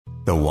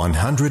the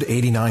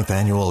 189th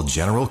Annual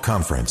General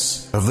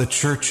Conference of The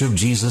Church of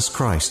Jesus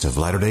Christ of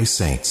Latter-day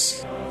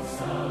Saints.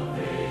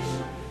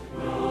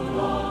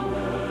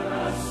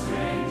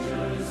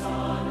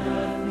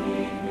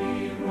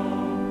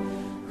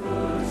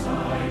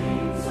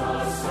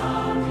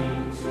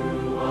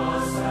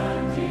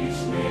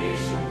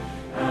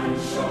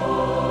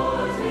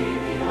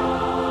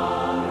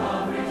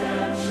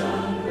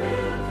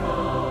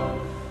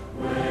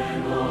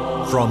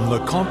 From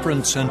the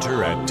Conference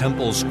Center at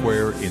Temple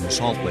Square in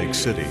Salt Lake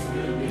City,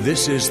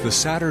 this is the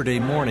Saturday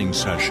morning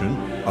session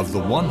of the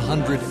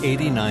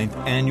 189th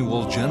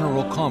Annual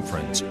General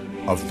Conference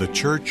of The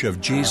Church of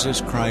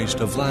Jesus Christ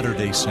of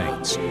Latter-day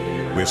Saints,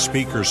 with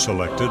speakers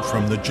selected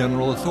from the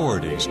general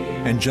authorities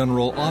and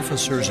general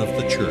officers of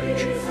the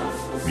church.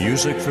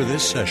 Music for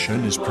this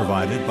session is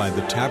provided by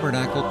the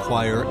Tabernacle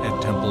Choir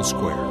at Temple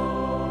Square.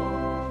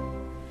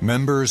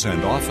 Members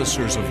and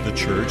officers of the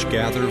church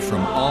gather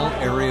from all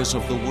areas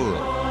of the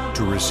world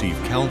to receive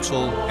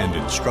counsel and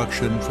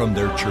instruction from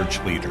their church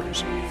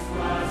leaders.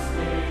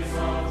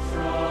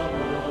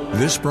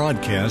 This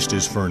broadcast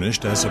is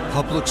furnished as a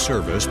public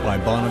service by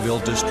Bonneville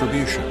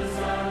Distribution.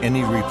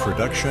 Any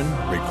reproduction,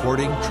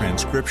 recording,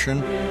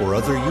 transcription, or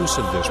other use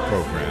of this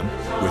program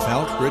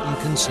without written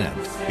consent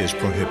is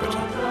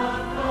prohibited.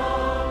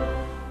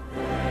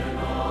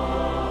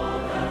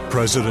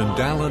 President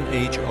Dallin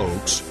H.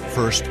 Oaks,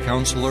 first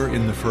counselor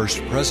in the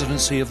First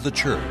Presidency of the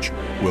Church,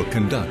 will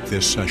conduct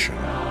this session.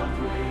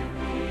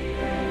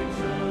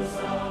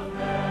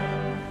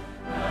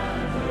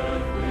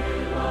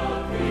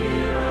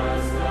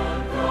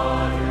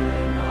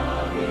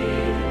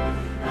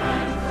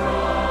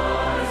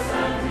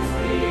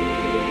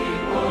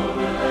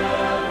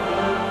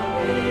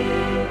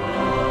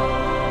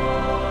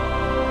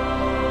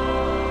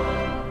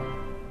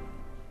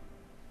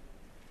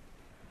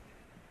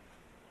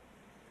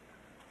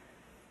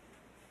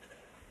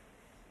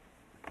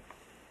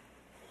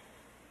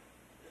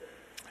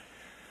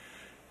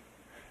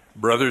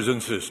 Brothers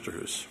and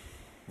sisters,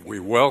 we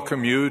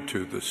welcome you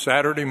to the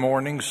Saturday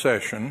morning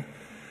session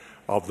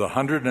of the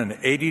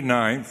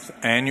 189th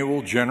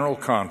Annual General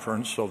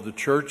Conference of the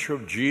Church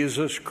of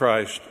Jesus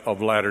Christ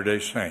of Latter-day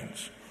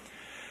Saints.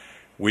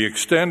 We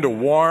extend a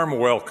warm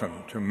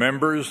welcome to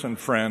members and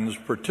friends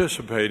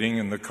participating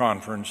in the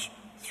conference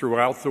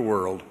throughout the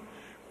world,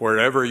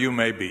 wherever you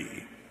may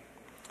be.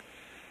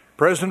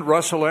 President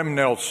Russell M.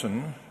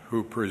 Nelson,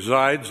 who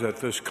presides at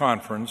this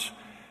conference,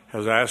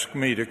 has asked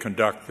me to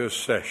conduct this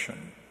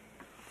session.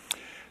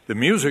 The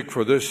music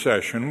for this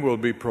session will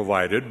be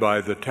provided by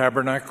the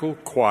Tabernacle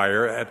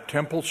Choir at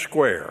Temple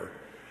Square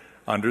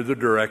under the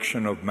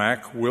direction of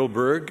Mac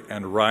Wilberg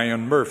and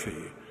Ryan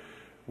Murphy,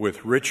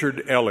 with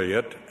Richard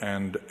Elliott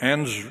and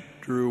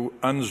Andrew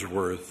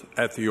Unsworth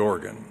at the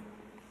organ.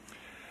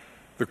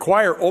 The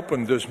choir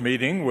opened this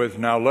meeting with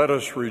 "Now Let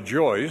Us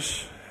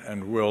Rejoice"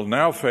 and will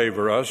now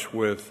favor us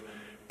with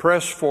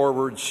 "Press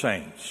Forward,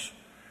 Saints."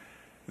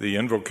 The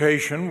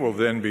invocation will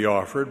then be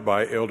offered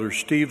by Elder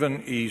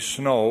Stephen E.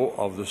 Snow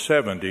of the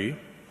 70,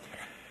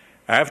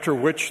 after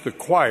which the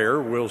choir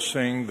will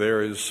sing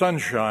 "There is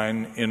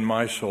Sunshine in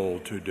My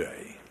Soul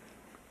Today."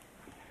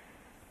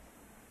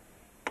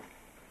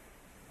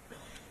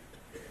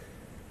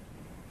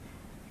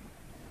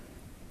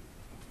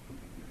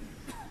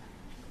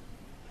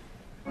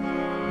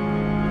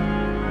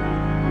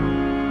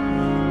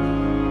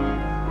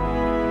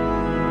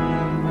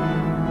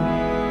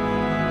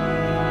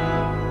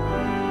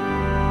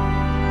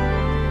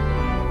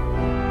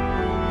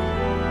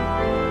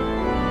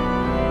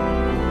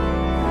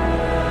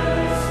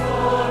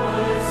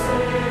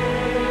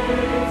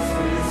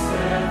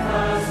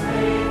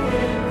 Steadfast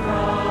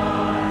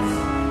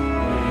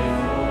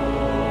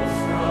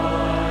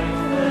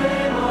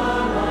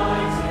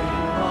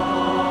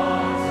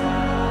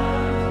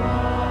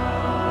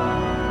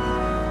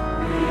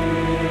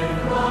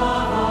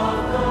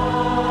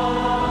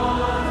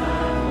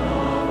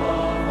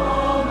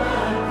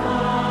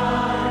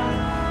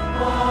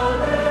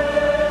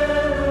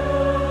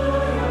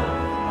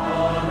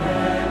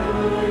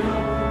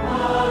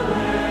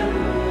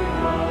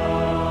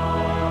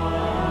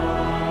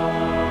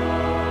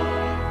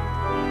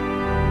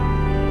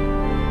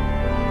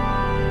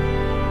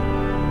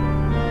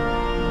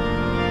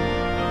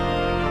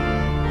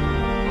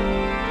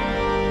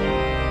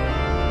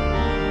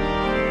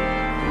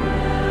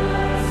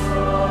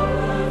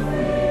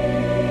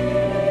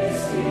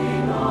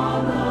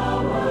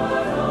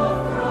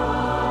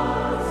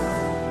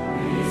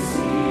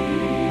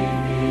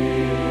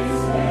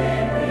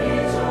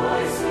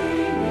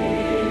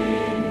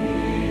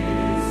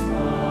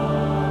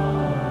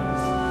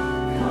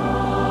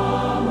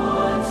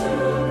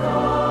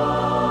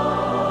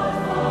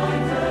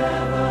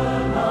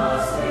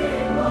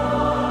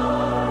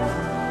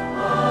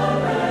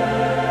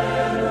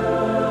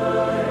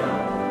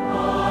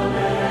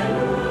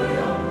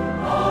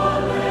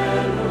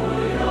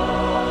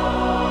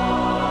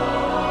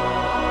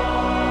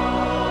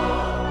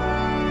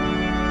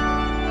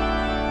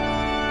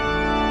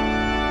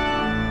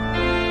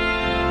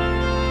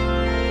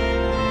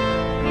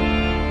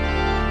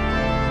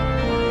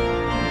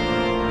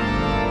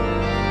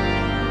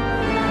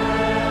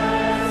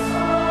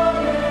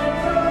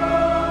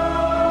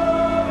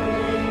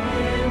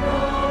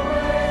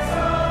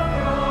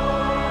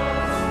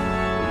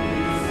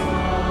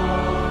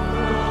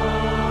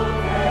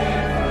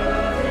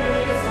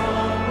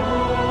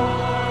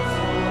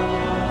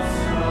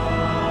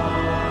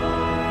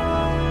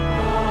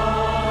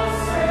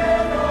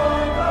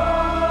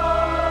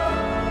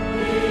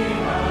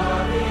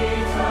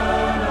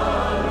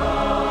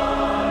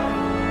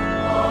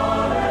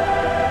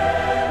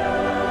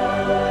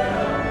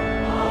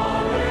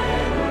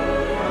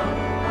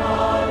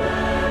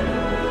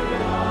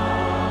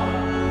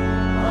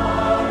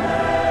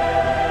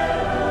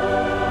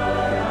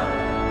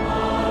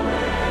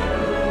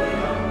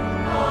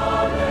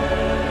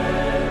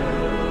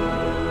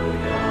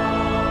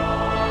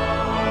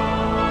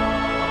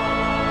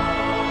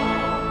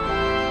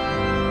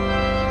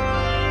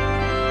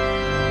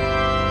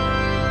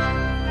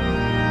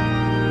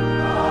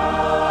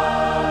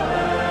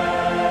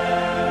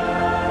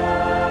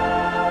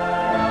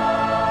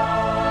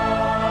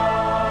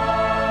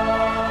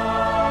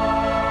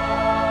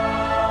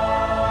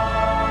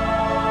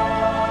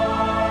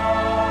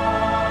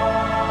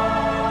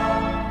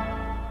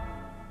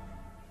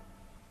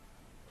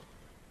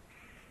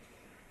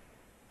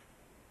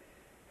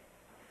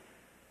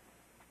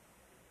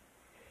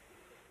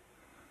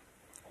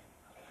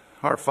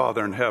Our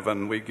Father in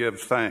heaven, we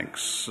give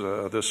thanks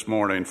this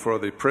morning for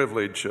the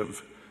privilege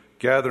of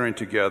gathering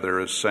together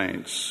as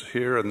saints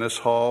here in this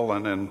hall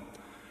and in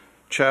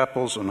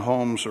chapels and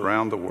homes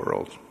around the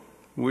world.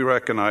 We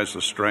recognize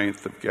the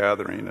strength of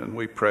gathering, and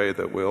we pray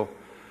that we'll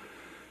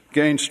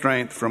gain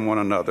strength from one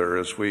another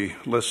as we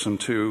listen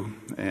to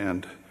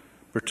and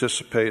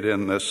participate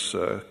in this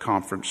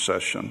conference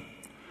session.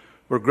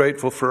 We're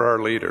grateful for our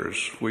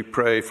leaders. We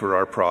pray for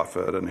our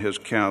prophet and his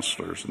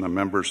counselors and the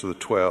members of the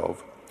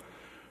 12.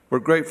 We're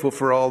grateful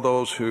for all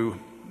those who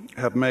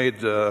have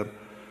made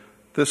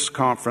this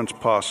conference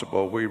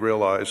possible. We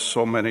realize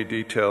so many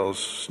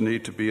details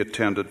need to be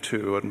attended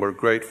to, and we're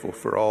grateful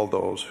for all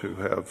those who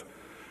have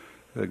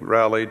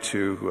rallied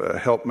to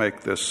help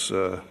make this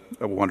a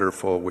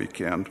wonderful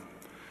weekend.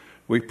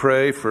 We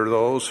pray for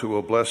those who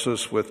will bless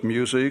us with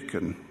music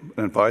and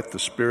invite the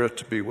Spirit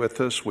to be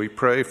with us. We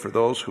pray for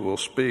those who will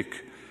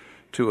speak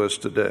to us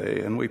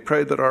today, and we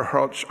pray that our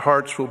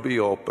hearts will be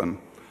open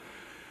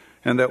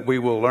and that we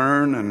will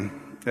learn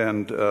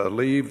and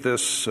leave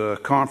this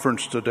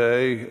conference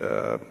today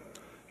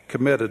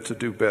committed to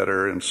do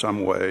better in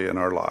some way in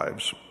our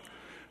lives.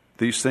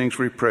 These things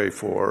we pray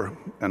for,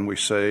 and we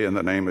say in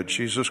the name of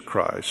Jesus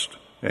Christ,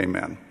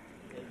 amen.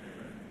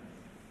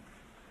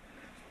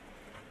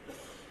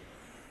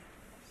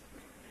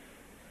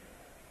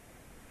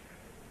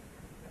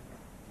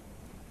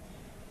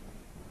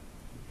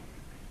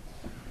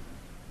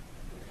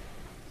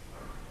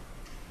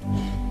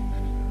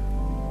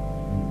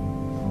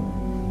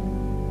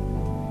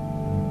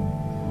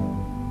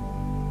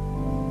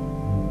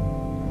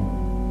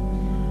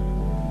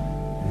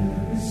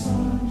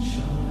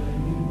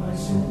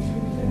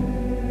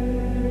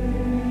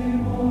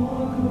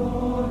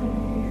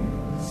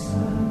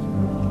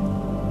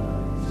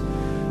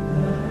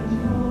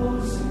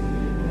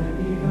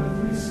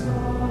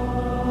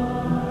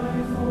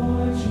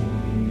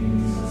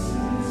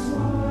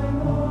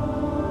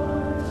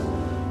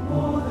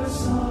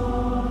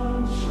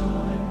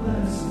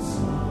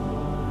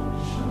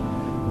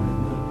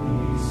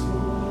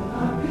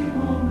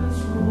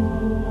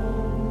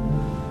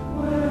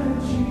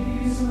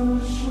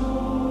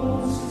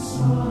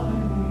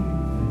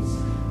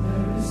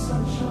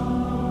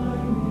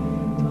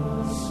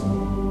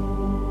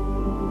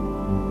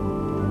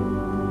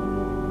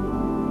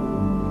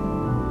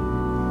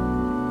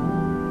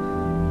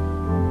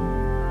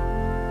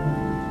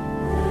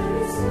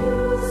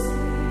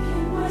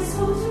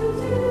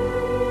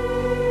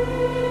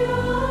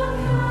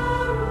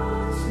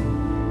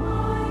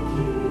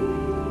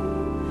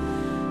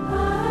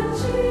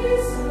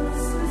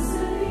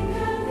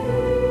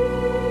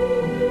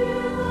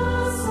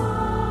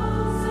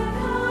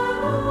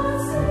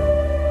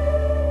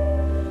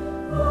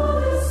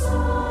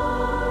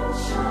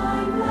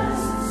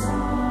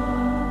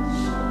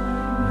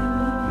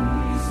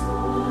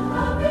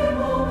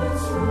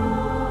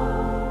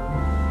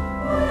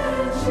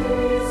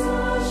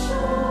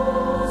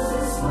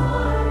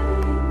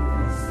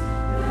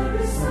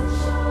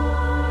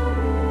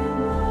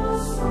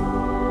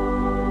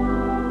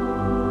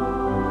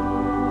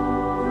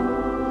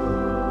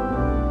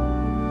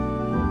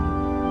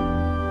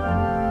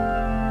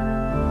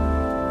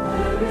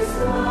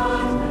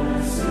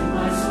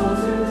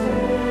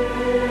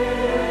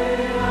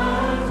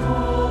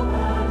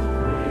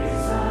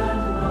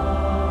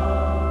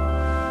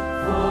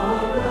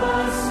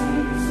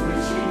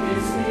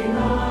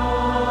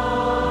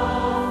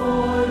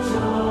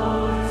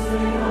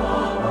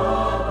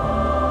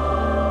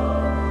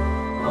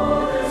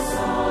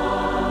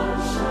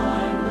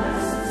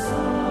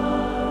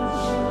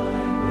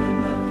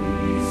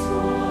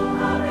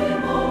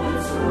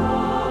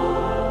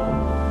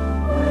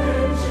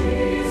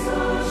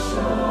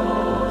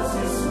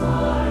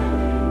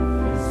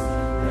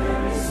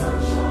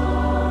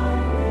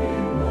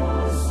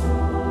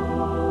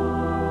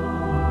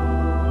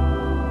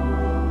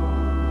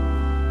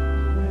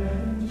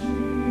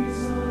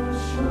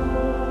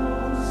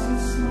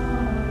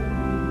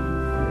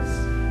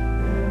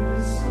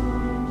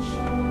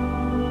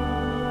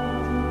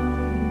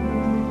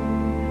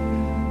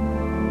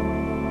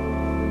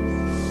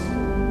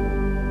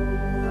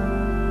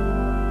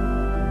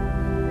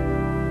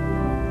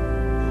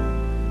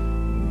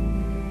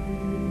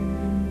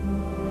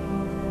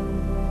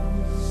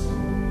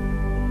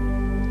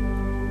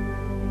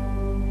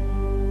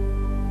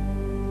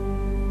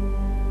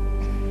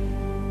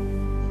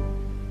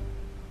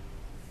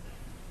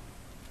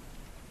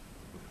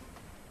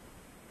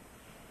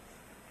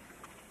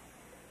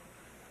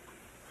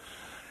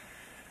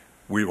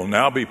 We will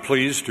now be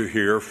pleased to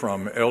hear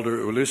from Elder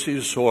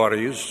Ulysses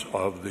Soares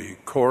of the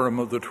Quorum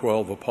of the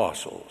 12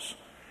 Apostles.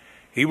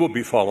 He will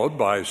be followed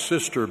by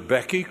Sister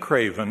Becky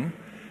Craven,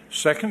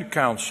 second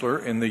counselor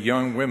in the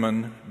Young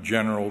Women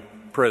General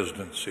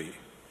Presidency.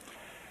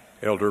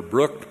 Elder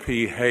Brooke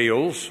P.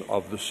 Hales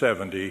of the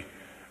 70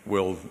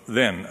 will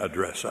then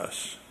address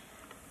us.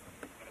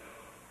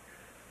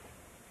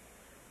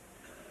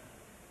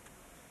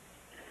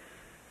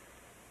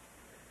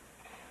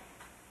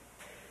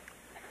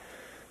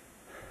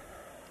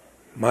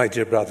 My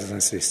dear brothers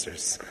and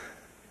sisters,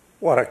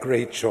 what a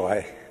great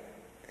joy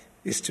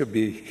is to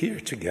be here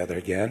together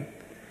again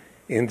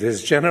in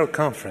this General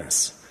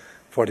Conference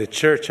for the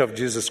Church of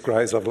Jesus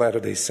Christ of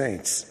Latter-day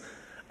Saints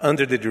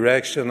under the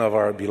direction of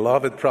our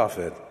beloved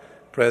prophet,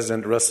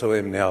 President Russell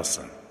M.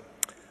 Nelson.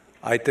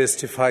 I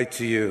testify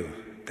to you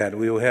that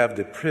we will have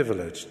the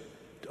privilege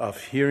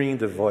of hearing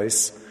the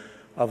voice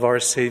of our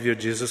Savior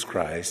Jesus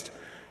Christ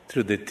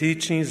through the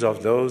teachings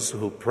of those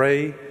who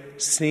pray,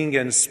 sing,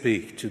 and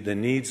speak to the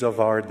needs of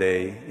our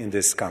day in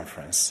this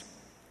conference.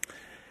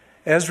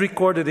 As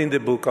recorded in the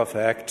book of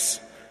Acts,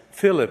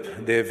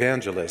 Philip the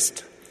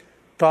evangelist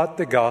taught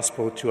the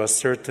gospel to a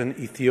certain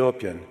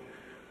Ethiopian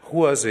who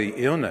was a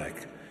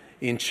eunuch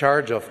in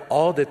charge of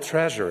all the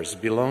treasures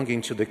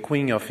belonging to the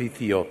Queen of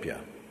Ethiopia.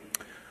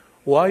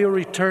 While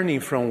returning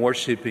from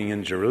worshiping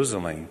in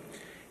Jerusalem,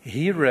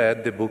 he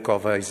read the book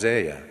of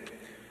Isaiah.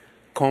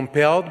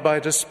 Compelled by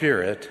the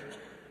Spirit,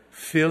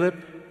 Philip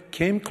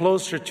came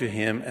closer to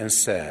him and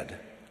said,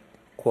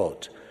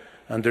 quote,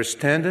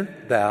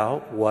 "Understandest thou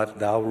what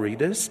thou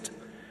readest?"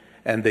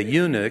 And the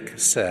eunuch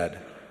said,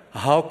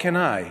 "How can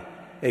I,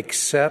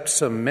 except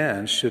some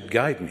man should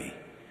guide me?"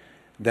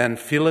 Then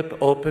Philip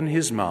opened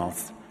his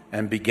mouth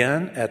and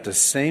began at the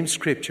same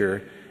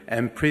scripture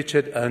and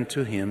preached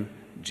unto him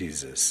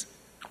Jesus.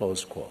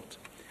 Close quote.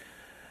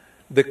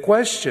 The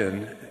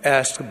question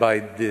asked by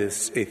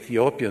this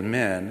Ethiopian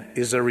man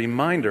is a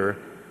reminder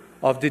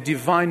of the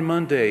divine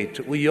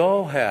mandate we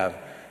all have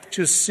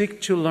to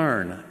seek to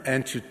learn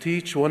and to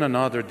teach one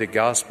another the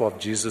gospel of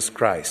Jesus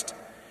Christ.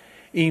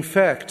 In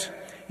fact,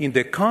 in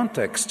the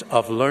context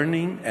of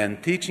learning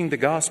and teaching the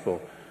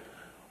gospel,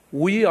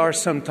 we are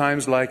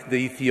sometimes like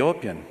the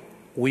Ethiopian.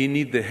 We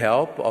need the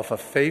help of a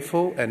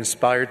faithful and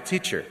inspired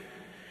teacher.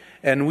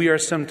 And we are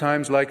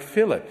sometimes like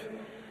Philip.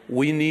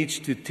 We need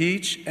to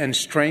teach and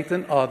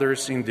strengthen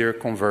others in their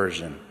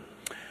conversion.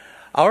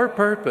 Our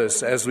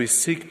purpose as we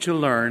seek to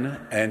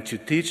learn and to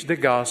teach the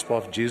gospel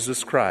of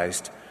Jesus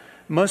Christ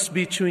must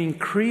be to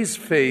increase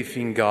faith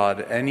in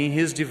God and in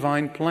His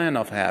divine plan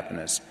of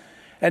happiness,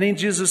 and in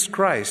Jesus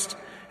Christ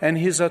and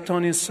His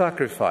atoning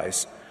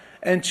sacrifice,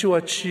 and to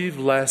achieve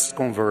less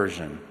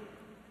conversion.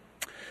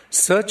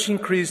 Such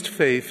increased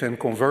faith and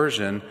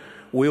conversion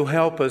will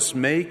help us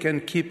make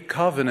and keep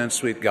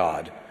covenants with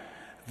God,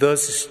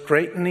 thus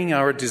strengthening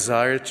our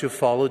desire to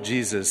follow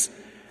Jesus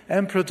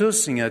and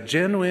producing a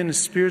genuine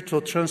spiritual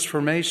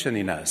transformation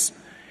in us.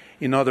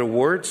 In other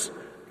words,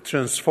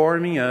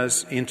 transforming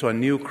us into a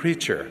new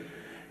creature,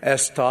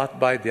 as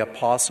taught by the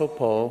Apostle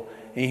Paul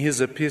in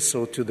his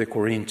epistle to the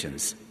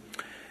Corinthians.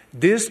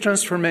 This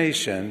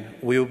transformation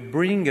will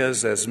bring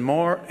us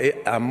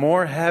a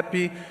more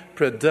happy,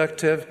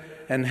 productive,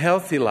 and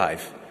healthy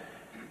life,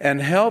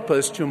 and help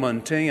us to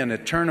maintain an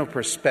eternal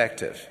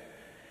perspective.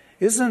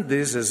 Isn't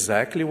this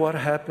exactly what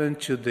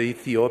happened to the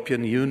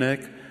Ethiopian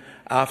eunuch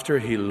after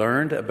he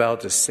learned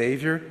about the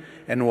Savior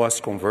and was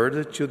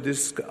converted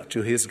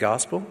to his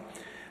gospel?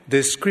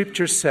 The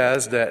scripture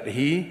says that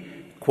he,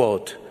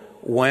 quote,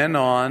 went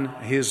on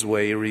his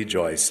way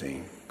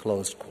rejoicing,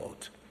 close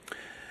quote.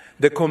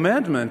 The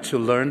commandment to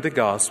learn the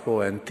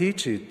gospel and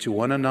teach it to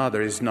one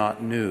another is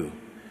not new.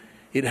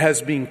 It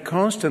has been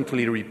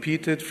constantly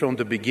repeated from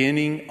the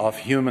beginning of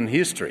human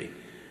history.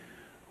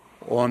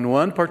 On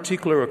one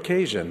particular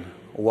occasion,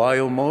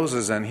 while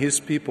Moses and his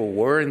people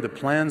were in the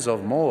plains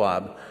of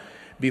Moab,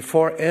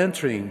 before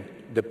entering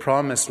the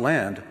promised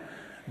land,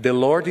 the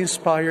Lord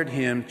inspired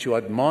him to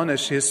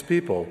admonish his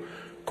people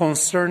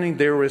concerning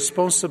their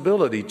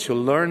responsibility to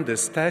learn the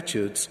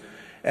statutes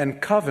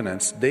and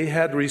covenants they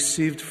had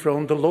received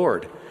from the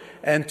Lord,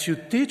 and to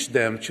teach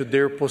them to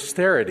their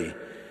posterity,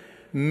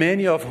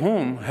 many of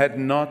whom had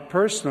not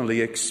personally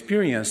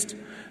experienced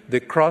the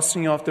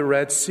crossing of the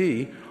Red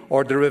Sea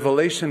or the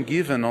revelation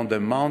given on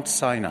the Mount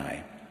Sinai.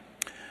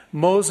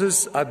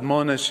 Moses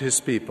admonished his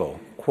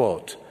people,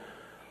 quote,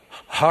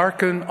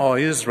 "Hearken, O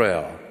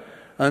Israel,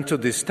 unto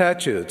the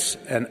statutes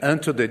and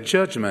unto the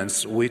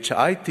judgments which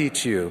I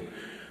teach you,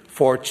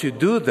 for to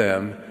do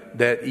them,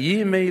 that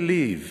ye may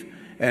live,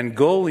 and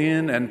go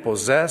in and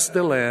possess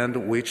the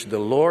land which the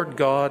Lord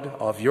God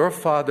of your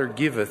father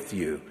giveth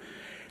you.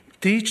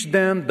 Teach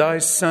them thy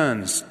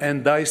sons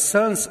and thy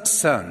sons'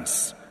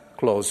 sons."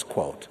 Close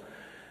quote.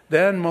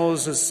 Then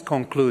Moses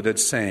concluded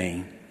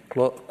saying,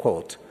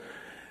 quote,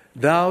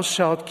 "Thou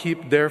shalt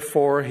keep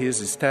therefore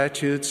his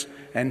statutes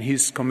and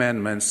his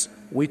commandments,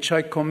 which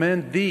I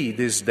command thee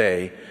this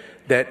day,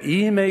 that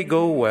ye may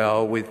go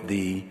well with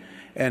thee,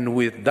 and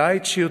with thy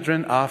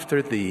children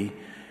after thee,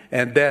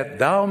 and that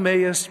thou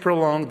mayest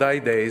prolong thy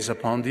days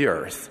upon the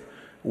earth,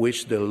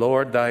 which the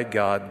Lord thy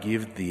God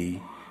give thee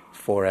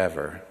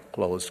forever."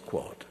 Close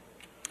quote.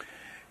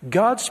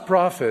 God's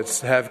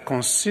prophets have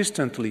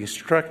consistently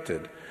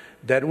instructed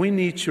that we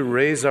need to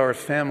raise our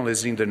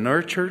families in the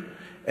nurture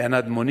and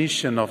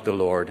admonition of the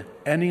Lord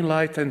and in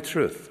light and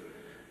truth.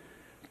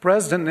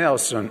 President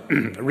Nelson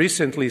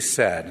recently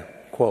said,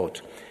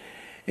 quote,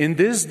 "In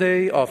this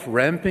day of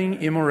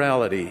rampant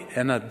immorality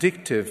and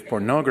addictive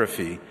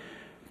pornography,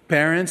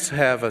 Parents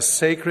have a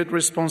sacred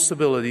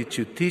responsibility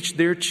to teach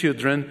their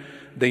children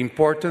the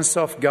importance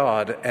of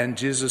God and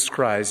Jesus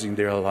Christ in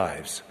their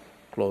lives.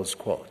 Close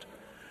quote.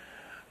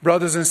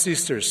 Brothers and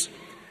sisters,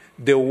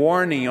 the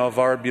warning of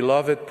our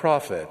beloved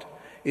prophet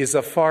is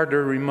a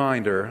further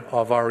reminder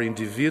of our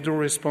individual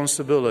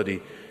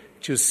responsibility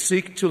to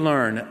seek to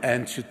learn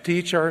and to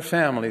teach our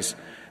families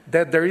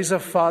that there is a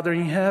Father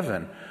in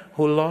heaven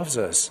who loves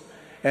us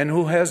and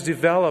who has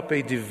developed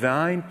a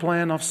divine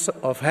plan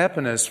of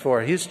happiness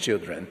for His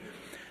children,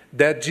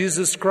 that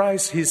Jesus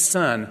Christ, His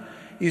Son,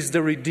 is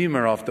the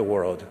Redeemer of the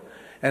world,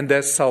 and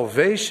that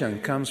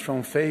salvation comes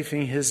from faith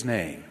in His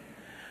name.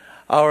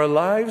 Our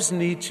lives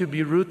need to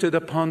be rooted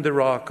upon the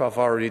rock of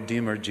our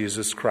Redeemer,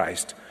 Jesus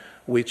Christ,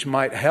 which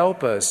might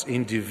help us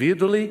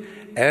individually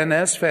and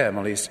as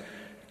families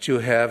to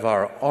have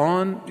our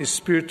own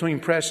spiritual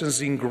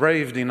impressions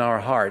engraved in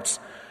our hearts,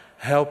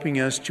 helping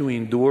us to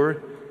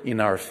endure in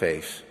our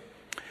faith.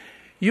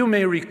 You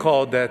may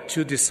recall that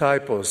 2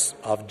 disciples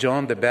of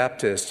John the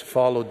Baptist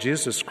followed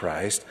Jesus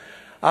Christ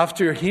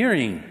after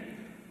hearing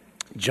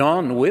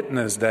John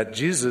witness that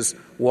Jesus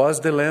was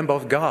the Lamb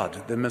of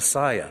God, the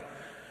Messiah.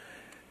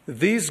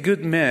 These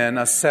good men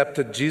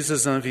accepted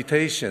Jesus'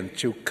 invitation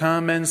to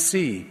come and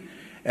see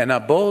and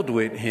abode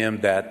with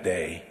Him that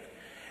day.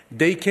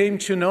 They came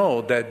to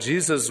know that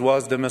Jesus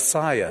was the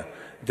Messiah,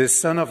 the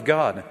Son of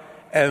God,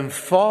 and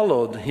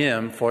followed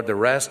Him for the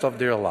rest of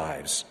their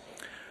lives.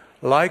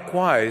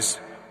 Likewise,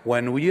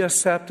 when we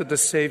accept the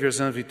Savior's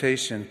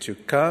invitation to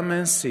come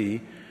and see,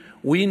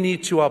 we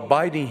need to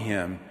abide in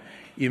Him,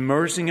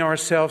 immersing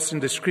ourselves in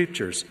the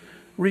Scriptures,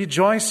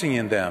 rejoicing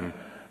in them,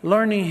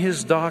 learning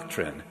His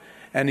doctrine,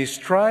 and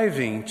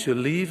striving to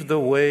live the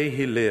way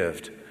He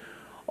lived.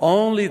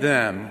 Only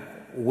then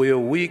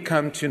will we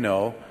come to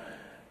know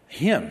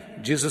Him,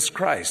 Jesus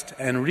Christ,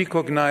 and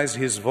recognize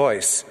His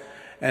voice,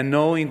 and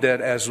knowing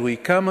that as we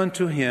come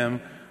unto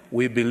Him,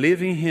 we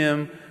believe in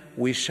Him,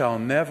 we shall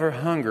never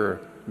hunger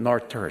nor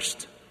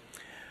thirst.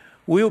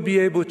 We'll be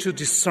able to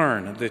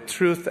discern the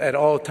truth at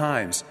all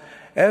times,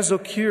 as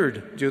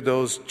occurred to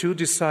those 2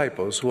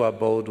 disciples who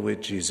abode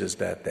with Jesus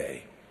that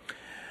day.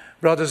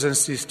 Brothers and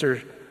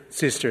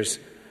sisters,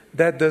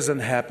 that doesn't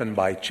happen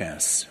by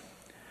chance.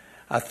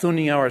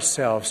 Attuning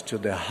ourselves to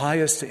the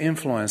highest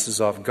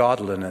influences of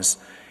godliness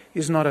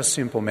is not a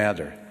simple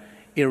matter.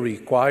 It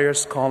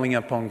requires calling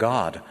upon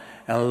God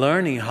and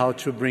learning how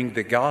to bring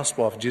the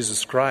gospel of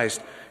Jesus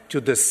Christ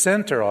to the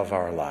center of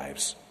our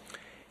lives.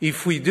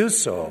 If we do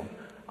so,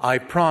 I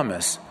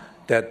promise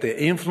that the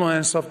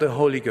influence of the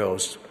Holy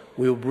Ghost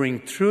will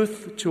bring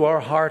truth to our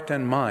heart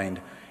and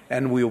mind,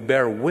 and will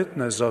bear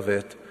witness of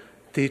it,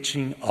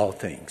 teaching all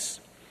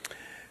things.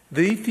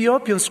 The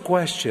Ethiopians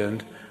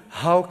questioned,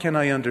 "How can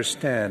I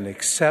understand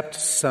except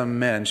some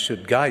man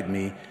should guide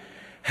me?"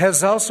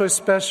 has also a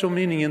special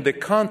meaning in the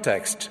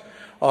context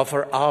of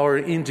our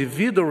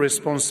individual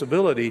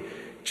responsibility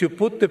to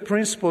put the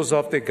principles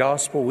of the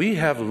gospel we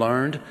have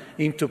learned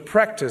into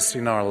practice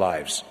in our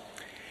lives.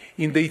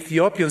 In the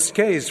Ethiopian's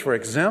case, for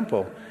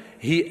example,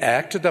 he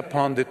acted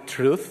upon the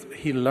truth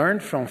he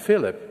learned from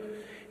Philip.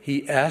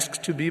 He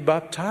asked to be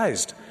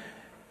baptized.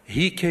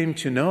 He came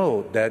to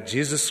know that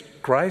Jesus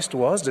Christ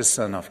was the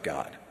Son of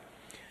God.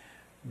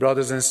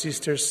 Brothers and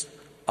sisters,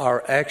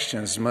 our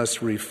actions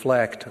must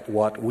reflect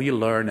what we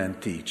learn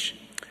and teach.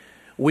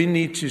 We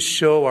need to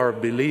show our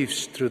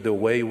beliefs through the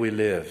way we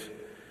live.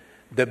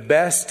 The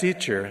best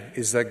teacher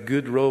is a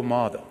good role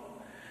model.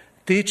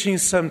 Teaching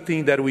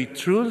something that we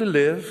truly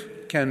live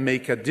can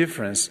make a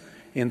difference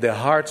in the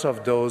hearts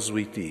of those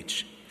we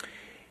teach.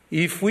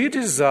 If we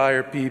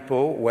desire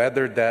people,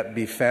 whether that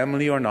be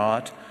family or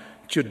not,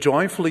 to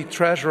joyfully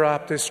treasure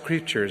up the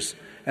Scriptures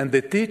and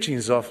the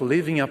teachings of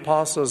living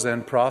apostles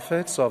and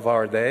prophets of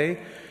our day,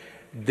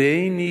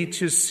 they need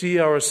to see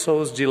our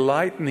souls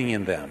delighting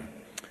in them.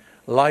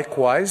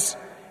 Likewise,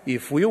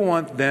 if we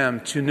want them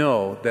to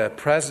know that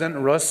President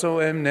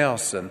Russell M.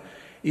 Nelson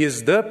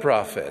is the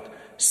prophet,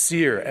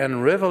 seer,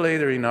 and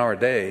revelator in our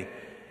day,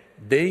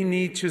 they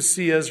need to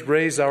see us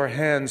raise our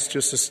hands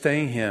to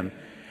sustain him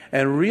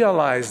and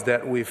realize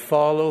that we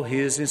follow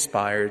his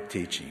inspired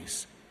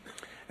teachings.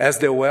 As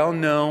the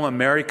well-known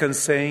American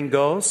saying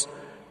goes,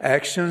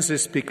 actions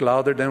speak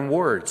louder than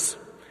words.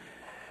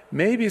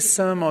 Maybe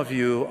some of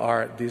you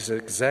are at this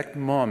exact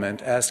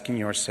moment asking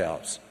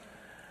yourselves,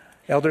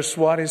 Elder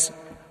Suarez,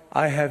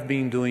 I have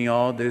been doing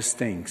all these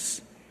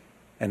things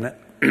and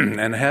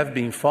have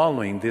been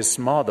following this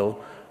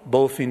model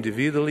both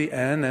individually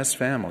and as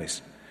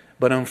families.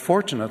 But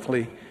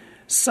unfortunately,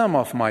 some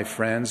of my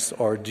friends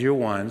or dear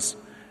ones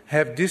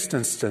have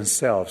distanced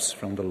themselves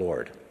from the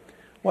Lord.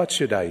 What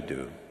should I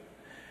do?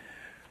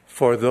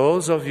 For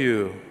those of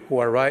you who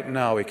are right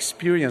now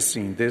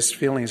experiencing these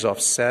feelings of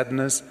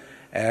sadness,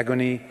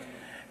 agony,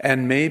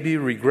 and maybe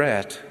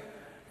regret,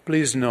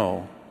 please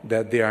know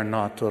that they are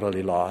not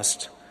totally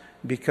lost,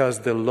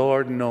 because the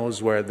Lord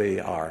knows where they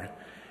are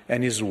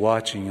and is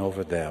watching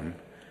over them.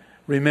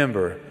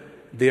 Remember,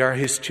 they are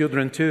His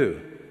children too.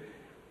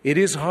 It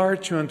is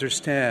hard to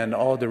understand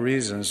all the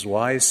reasons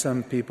why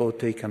some people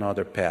take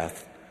another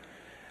path.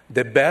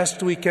 The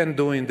best we can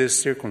do in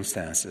these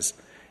circumstances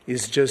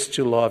is just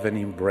to love and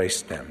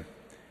embrace them.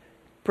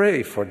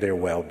 Pray for their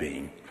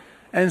well-being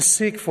and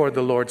seek for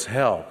the Lord's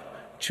help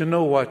to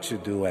know what to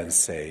do and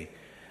say.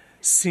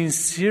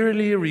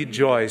 Sincerely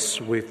rejoice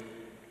with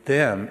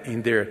them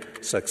in their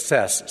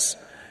successes.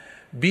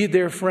 Be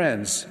their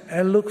friends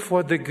and look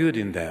for the good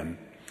in them.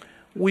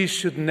 We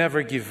should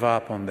never give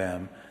up on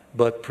them,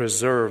 but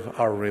preserve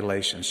our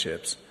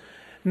relationships.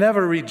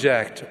 Never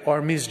reject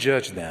or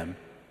misjudge them.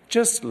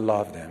 Just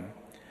love them.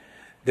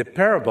 The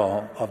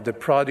parable of the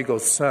prodigal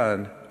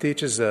son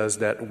teaches us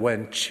that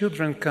when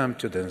children come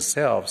to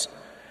themselves,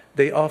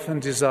 they often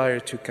desire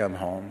to come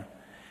home.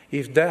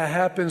 If that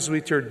happens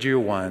with your dear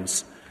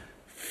ones,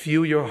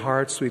 fill your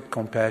hearts with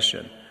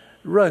compassion.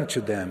 Run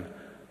to them,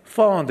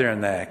 fall on their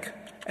neck,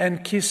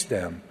 and kiss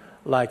them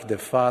like the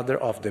father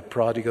of the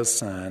prodigal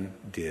son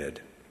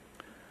did.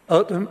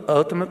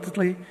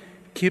 Ultimately,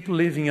 keep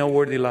living a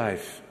worthy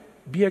life.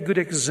 Be a good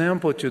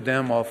example to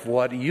them of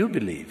what you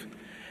believe,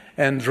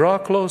 and draw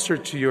closer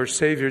to your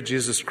Savior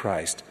Jesus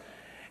Christ.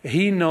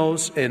 He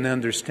knows and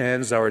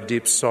understands our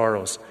deep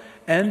sorrows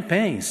and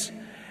pains,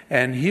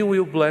 and He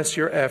will bless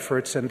your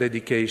efforts and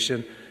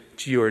dedication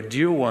to your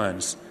dear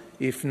ones,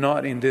 if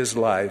not in this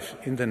life,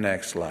 in the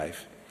next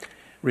life.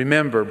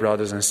 Remember,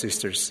 brothers and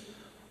sisters,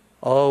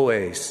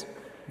 always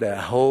that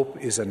hope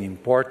is an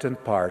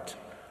important part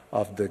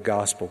of the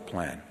gospel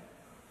plan.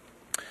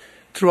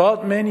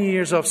 Throughout many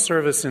years of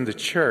service in the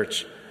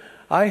church,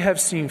 I have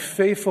seen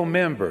faithful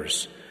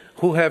members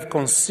who have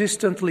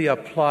consistently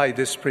applied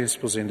these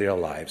principles in their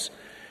lives.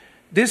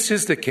 This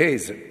is the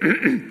case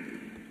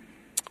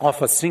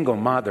of a single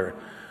mother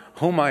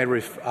whom I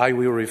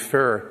will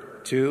refer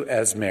to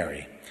as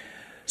Mary.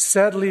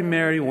 Sadly,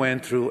 Mary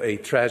went through a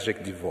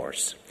tragic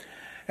divorce.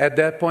 At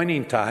that point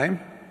in time,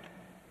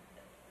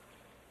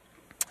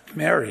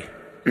 Mary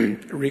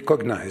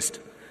recognized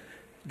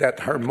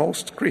that her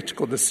most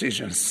critical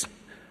decisions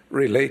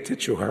related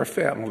to her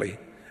family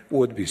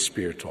would be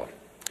spiritual.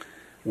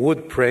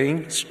 Would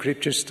praying,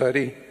 scripture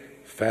study,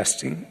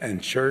 fasting,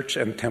 and church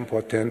and temple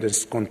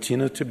attendance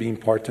continue to be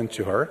important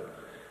to her?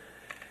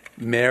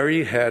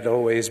 Mary had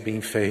always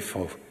been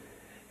faithful,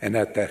 and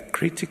at that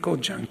critical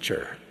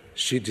juncture,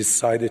 she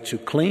decided to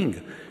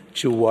cling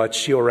to what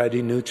she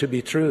already knew to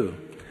be true.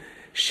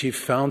 She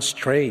found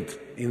strength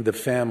in the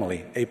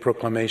family, a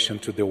proclamation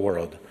to the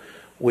world,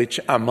 which,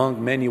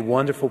 among many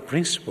wonderful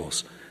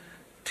principles,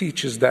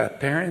 teaches that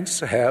parents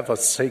have a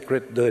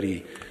sacred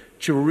duty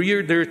to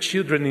rear their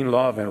children in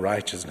love and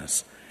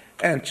righteousness,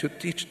 and to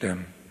teach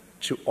them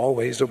to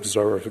always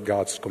observe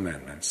God's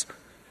commandments.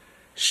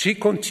 She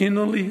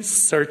continually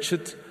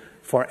searched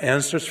for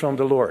answers from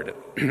the Lord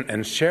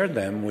and shared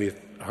them with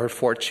her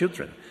 4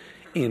 children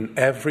in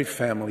every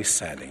family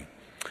setting.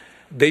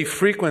 They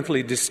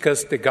frequently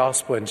discussed the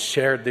gospel and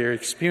shared their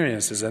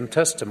experiences and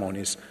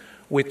testimonies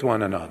with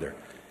one another.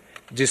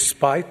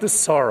 Despite the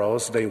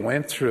sorrows they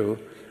went through,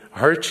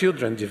 her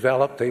children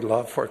developed a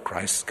love for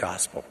Christ's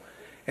gospel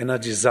and a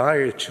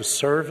desire to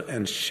serve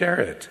and share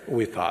it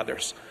with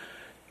others.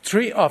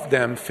 3 of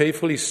them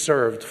faithfully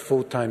served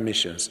full-time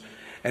missions,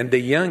 and the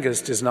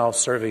youngest is now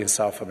serving in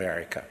South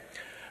America.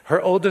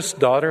 Her oldest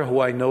daughter,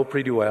 who I know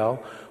pretty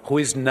well, who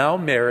is now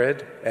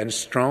married and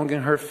strong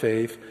in her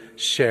faith,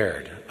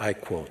 shared, I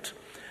quote,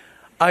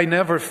 "I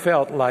never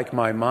felt like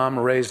my mom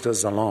raised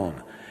us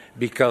alone,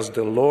 because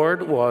the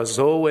Lord was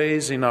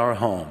always in our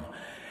home.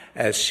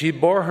 As she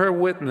bore her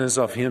witness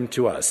of Him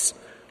to us,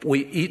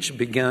 we each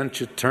began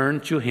to turn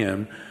to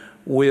Him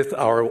with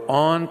our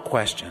own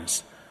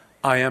questions.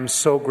 I am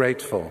so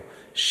grateful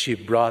she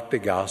brought the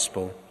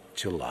gospel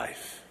to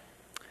life."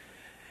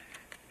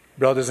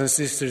 Brothers and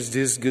sisters,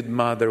 this good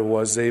mother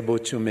was able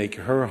to make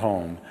her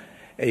home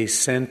a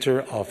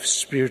center of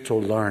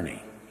spiritual learning.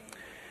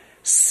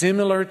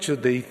 Similar to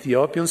the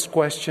Ethiopian's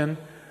question,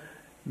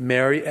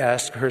 Mary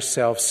asked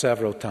herself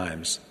several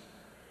times,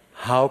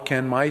 "How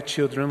can my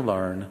children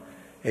learn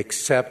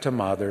except a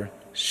mother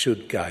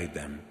should guide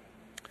them?"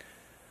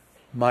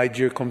 My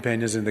dear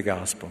companions in the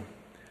gospel,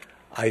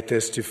 I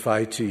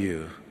testify to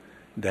you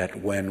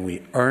that when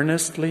we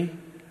earnestly,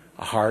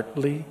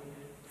 heartily,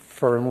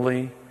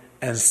 firmly,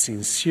 and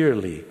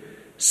sincerely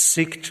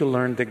seek to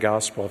learn the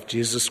gospel of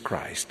Jesus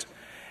Christ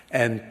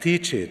and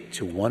teach it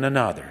to one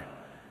another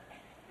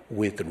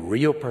with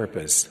real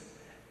purpose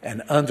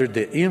and under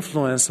the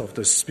influence of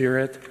the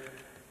Spirit,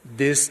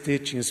 these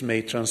teachings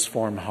may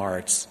transform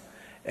hearts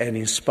and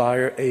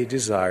inspire a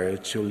desire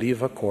to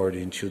live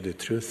according to the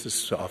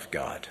truths of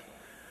God.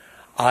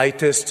 I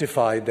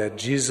testify that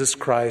Jesus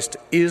Christ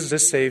is the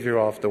Savior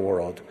of the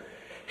world.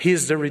 He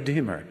is the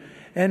Redeemer,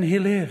 and He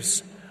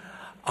lives.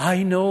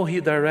 I know He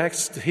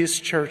directs His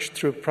church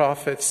through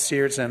prophets,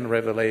 seers, and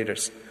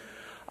revelators.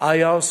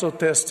 I also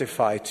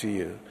testify to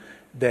you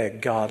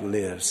that God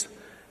lives,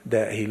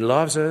 that He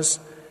loves us,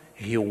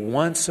 He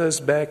wants us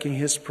back in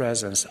His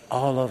presence,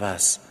 all of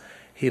us.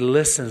 He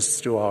listens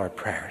to our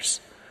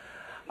prayers.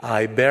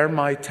 I bear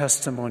my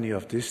testimony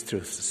of these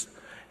truths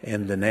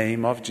in the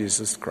name of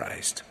Jesus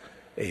Christ.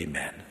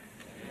 Amen.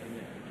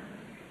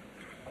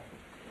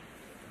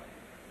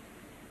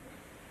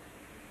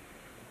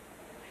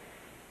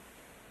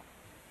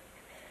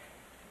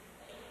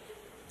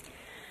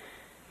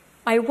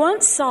 I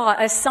once saw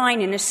a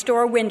sign in a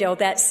store window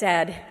that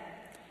said,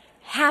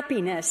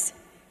 "Happiness,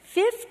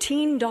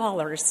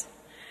 $15.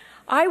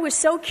 I was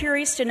so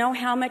curious to know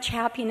how much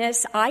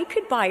happiness I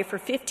could buy for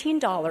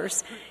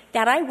 $15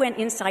 that I went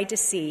inside to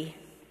see.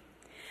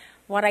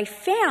 What I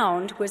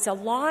found was a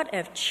lot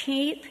of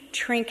cheap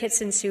trinkets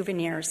and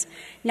souvenirs.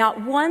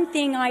 Not one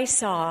thing I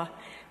saw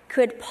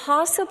could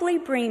possibly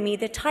bring me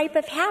the type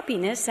of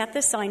happiness that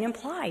the sign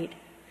implied.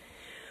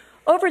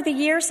 Over the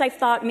years, I've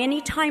thought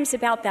many times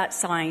about that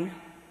sign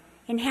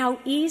and how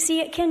easy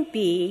it can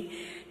be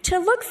to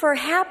look for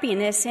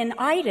happiness in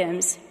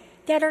items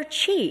that are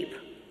cheap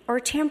or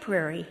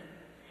temporary.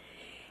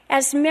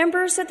 As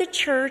members of the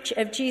Church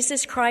of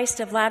Jesus Christ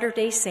of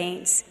Latter-day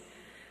Saints,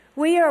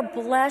 we are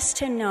blessed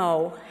to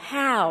know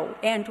how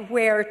and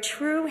where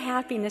true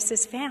happiness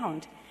is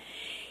found.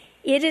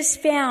 It is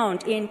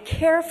found in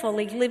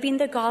carefully living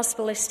the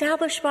gospel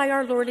established by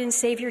our Lord and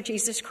Savior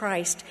Jesus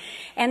Christ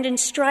and in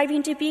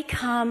striving to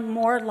become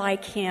more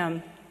like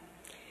him.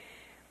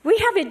 We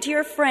have a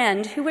dear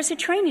friend who was a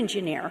train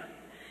engineer.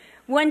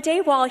 One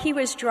day while he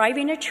was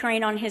driving a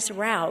train on his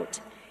route,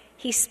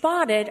 he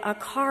spotted a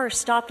car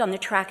stopped on the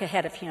track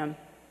ahead of him.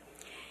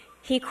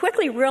 He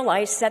quickly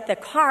realized that the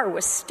car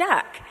was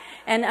stuck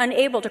and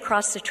unable to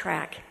cross the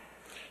track.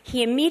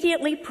 He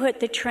immediately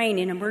put the train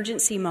in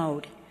emergency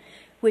mode,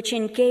 which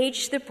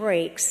engaged the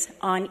brakes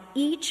on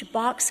each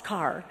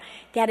boxcar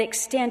that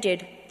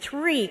extended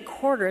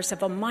 3/4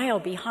 of a mile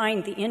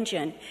behind the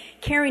engine,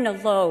 carrying a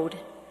load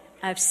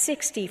of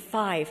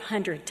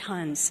 6,500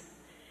 tons.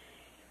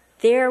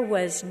 There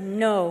was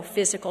no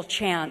physical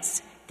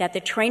chance that the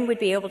train would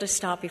be able to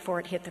stop before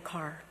it hit the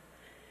car,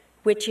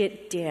 which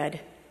it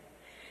did.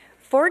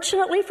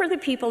 Fortunately for the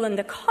people in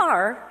the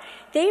car,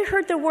 they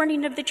heard the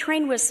warning of the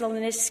train whistle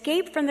and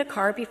escaped from the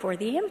car before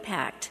the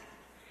impact.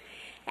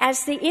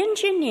 As the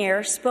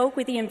engineer spoke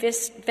with the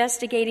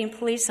investigating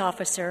police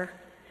officer,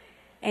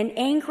 an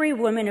angry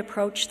woman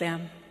approached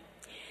them.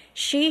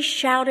 She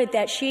shouted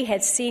that she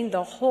had seen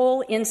the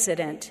whole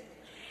incident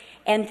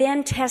and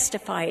then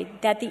testified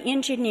that the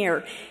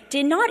engineer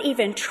did not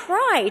even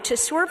try to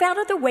swerve out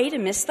of the way to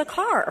miss the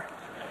car.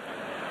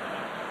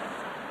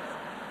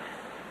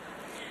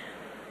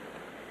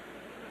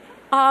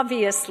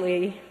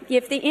 Obviously,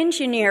 if the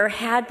engineer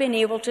had been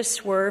able to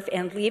swerve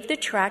and leave the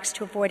tracks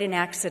to avoid an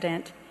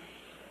accident,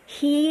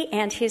 he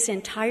and his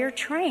entire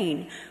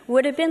train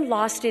would have been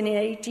lost in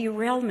a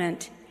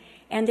derailment,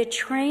 and the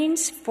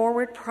train's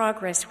forward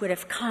progress would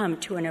have come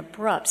to an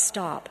abrupt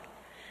stop.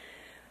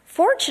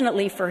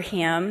 Fortunately for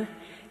him,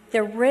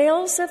 the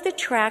rails of the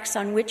tracks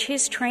on which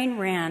his train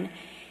ran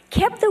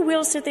kept the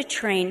wheels of the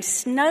train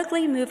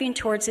snugly moving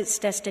towards its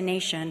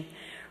destination,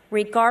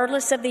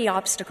 regardless of the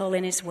obstacle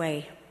in his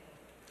way.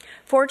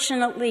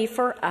 Fortunately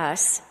for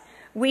us,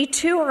 we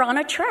too are on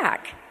a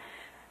track,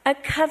 a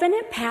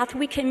covenant path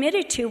we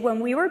committed to when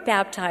we were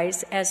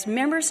baptized as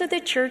members of the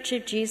Church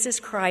of Jesus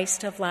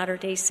Christ of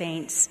Latter-day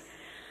Saints.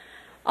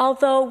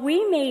 Although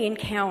we may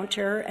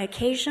encounter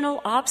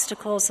occasional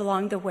obstacles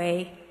along the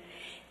way,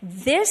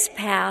 this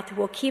path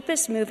will keep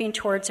us moving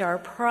towards our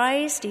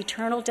prized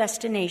eternal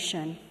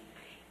destination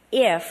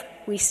if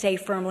we stay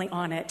firmly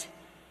on it.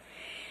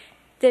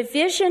 The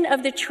vision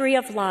of the tree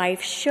of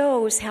life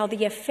shows how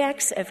the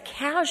effects of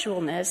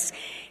casualness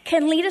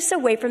can lead us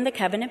away from the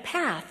covenant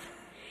path.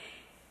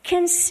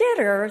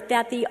 Consider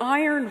that the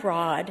iron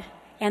rod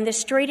and the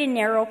straight and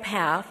narrow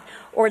path,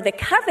 or the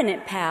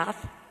covenant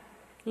path,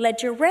 led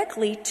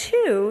directly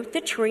to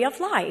the tree of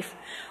life,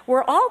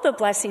 where all the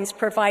blessings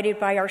provided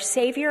by our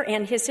Savior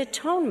and his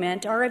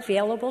atonement are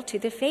available to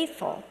the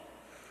faithful.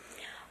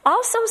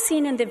 Also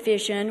seen in the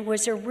vision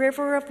was a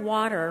river of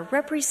water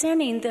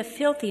representing the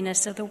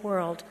filthiness of the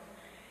world.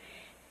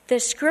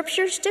 The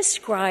scriptures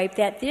describe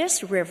that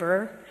this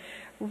river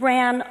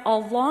ran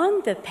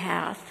along the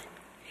path,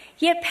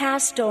 yet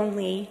passed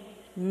only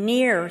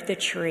near the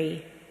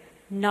tree,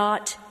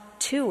 not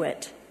to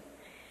it.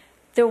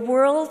 The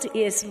world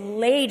is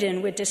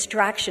laden with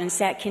distractions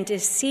that can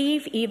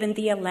deceive even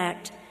the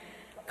elect,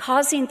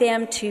 causing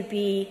them to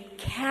be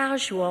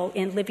casual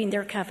in living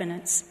their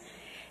covenants,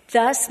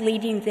 thus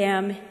leading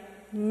them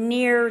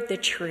near the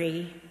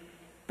tree,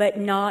 but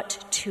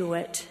not to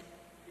it.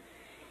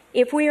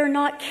 If we are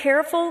not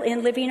careful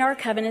in living our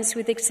covenants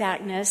with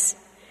exactness,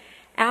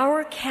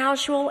 our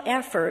casual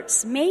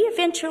efforts may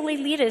eventually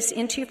lead us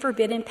into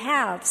forbidden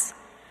paths,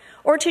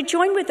 or to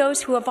join with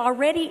those who have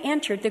already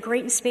entered the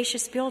great and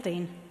spacious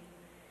building.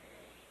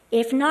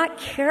 If not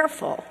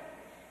careful,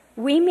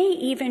 we may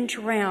even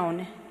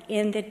drown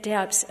in the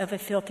depths of a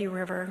filthy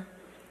river.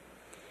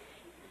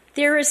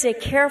 There is a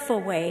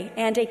careful way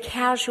and a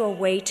casual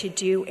way to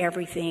do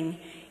everything,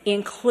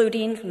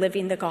 including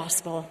living the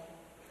gospel.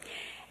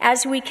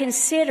 As we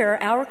consider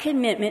our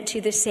commitment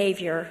to the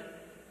Savior,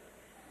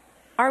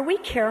 are we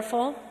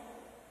careful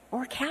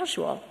or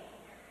casual?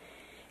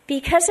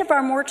 Because of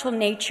our mortal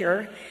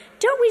nature,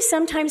 don't we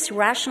sometimes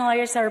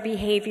rationalize our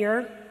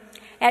behavior,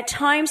 at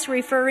times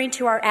referring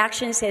to our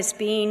actions as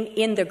being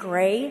in the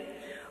gray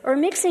or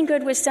mixing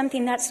good with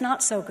something that's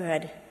not so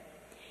good?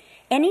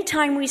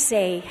 Anytime we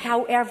say,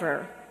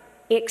 however,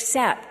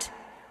 except,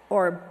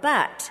 or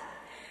but,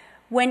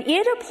 when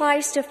it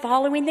applies to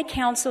following the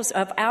counsels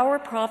of our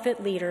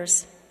prophet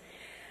leaders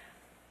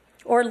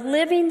or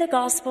living the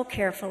gospel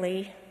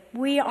carefully,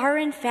 we are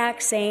in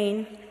fact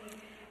saying,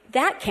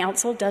 that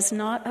counsel does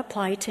not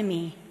apply to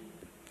me.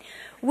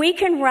 We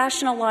can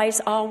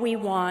rationalize all we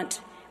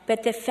want,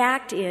 but the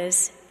fact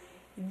is,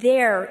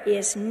 there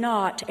is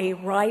not a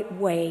right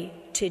way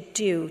to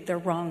do the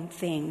wrong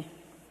thing.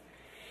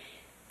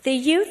 The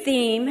youth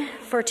theme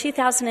for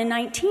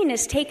 2019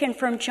 is taken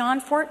from John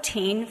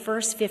 14,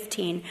 verse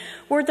 15,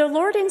 where the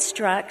Lord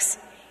instructs,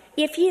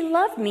 "If ye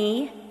love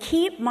me,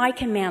 keep my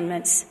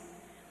commandments."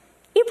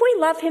 If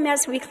we love him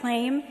as we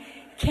claim,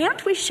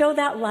 can't we show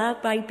that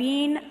love by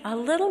being a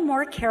little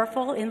more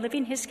careful in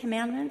living his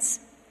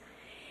commandments?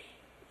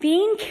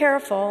 Being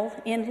careful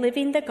in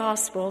living the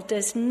gospel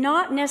does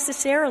not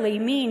necessarily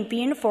mean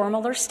being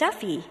formal or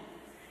stuffy.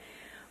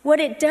 What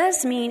it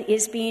does mean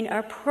is being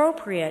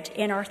appropriate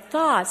in our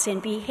thoughts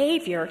and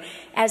behavior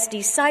as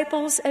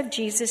disciples of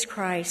Jesus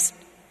Christ.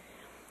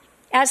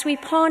 As we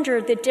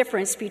ponder the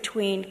difference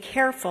between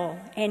careful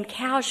and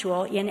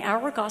casual in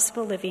our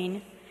gospel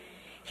living,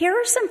 here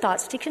are some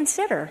thoughts to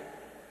consider.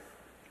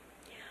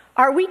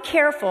 Are we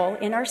careful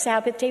in our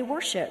Sabbath day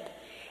worship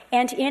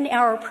and in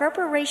our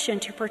preparation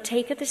to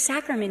partake of the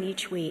sacrament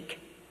each week?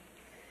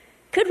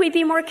 Could we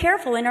be more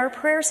careful in our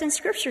prayers and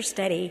scripture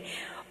study,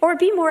 or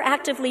be more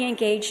actively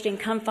engaged in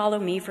Come Follow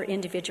Me for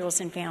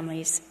individuals and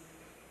families?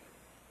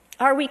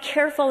 Are we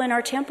careful in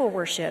our temple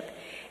worship,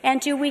 and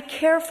do we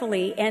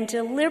carefully and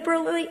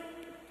deliberately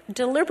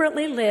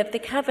live the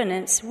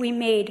covenants we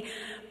made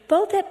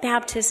both at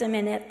baptism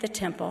and at the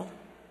temple?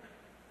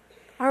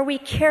 Are we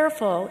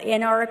careful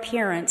in our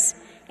appearance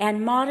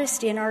and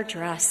modest in our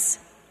dress,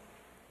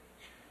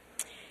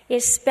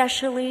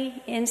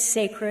 especially in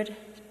sacred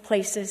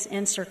places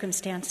and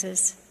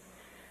circumstances?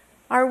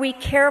 Are we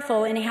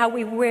careful in how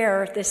we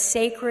wear the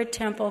sacred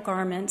temple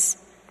garments,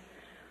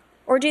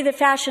 or do the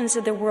fashions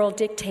of the world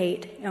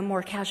dictate a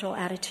more casual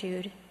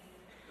attitude?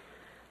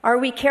 Are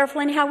we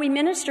careful in how we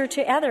minister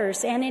to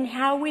others and in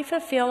how we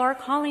fulfill our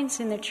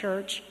callings in the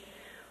church,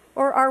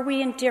 or are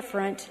we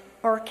indifferent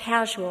or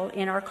casual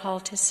in our call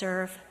to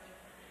serve?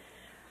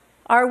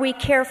 Are we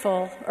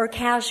careful or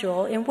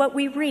casual in what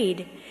we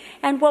read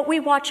and what we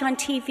watch on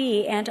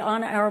TV and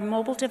on our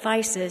mobile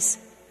devices?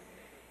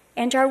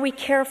 And are we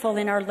careful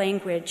in our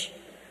language,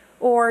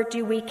 or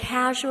do we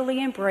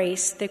casually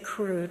embrace the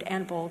crude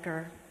and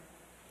vulgar?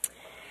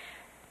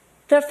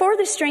 The For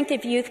the Strength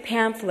of Youth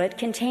pamphlet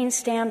contains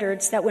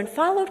standards that, when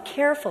followed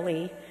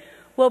carefully,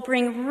 will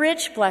bring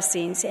rich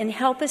blessings and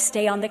help us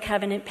stay on the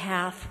covenant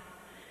path.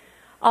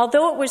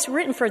 Although it was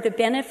written for the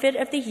benefit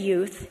of the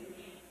youth,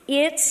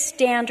 its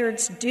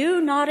standards do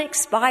not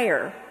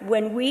expire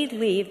when we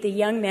leave the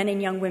young men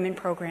and young women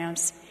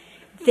programs.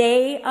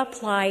 They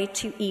apply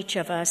to each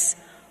of us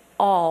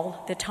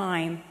all the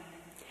time.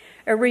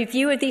 A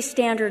review of these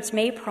standards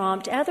may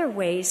prompt other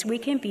ways we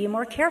can be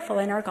more careful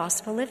in our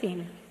gospel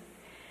living.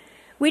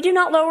 We do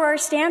not lower our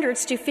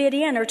standards to fit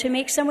in or to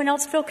make someone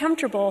else feel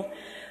comfortable.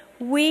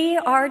 We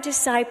are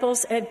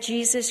disciples of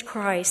Jesus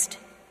Christ.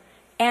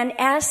 And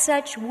as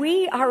such,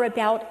 we are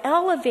about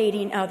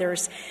elevating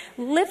others,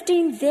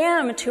 lifting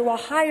them to a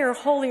higher,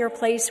 holier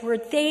place where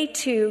they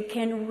too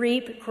can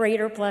reap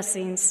greater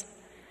blessings.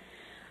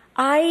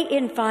 I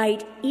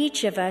invite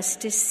each of us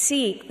to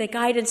seek the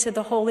guidance of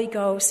the Holy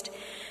Ghost,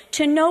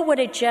 to know what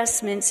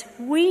adjustments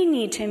we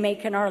need to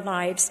make in our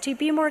lives to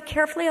be more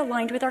carefully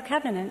aligned with our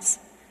covenants.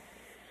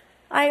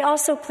 I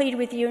also plead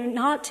with you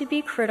not to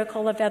be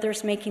critical of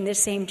others making the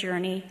same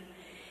journey.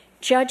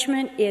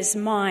 Judgment is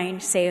mine,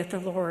 saith the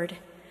Lord.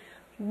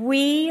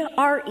 We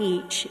are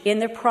each in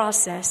the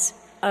process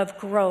of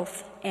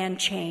growth and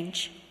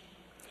change.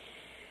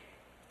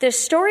 The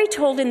story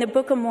told in the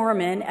Book of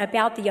Mormon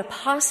about the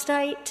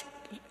apostate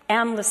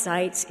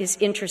Amlicites is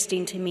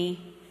interesting to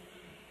me,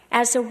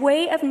 as a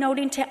way of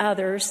noting to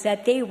others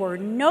that they were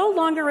no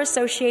longer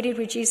associated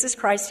with Jesus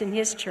Christ and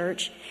his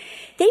church.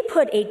 They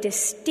put a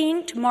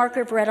distinct mark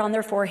of red on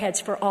their foreheads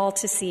for all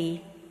to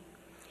see.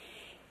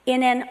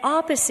 In an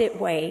opposite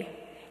way,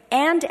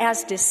 and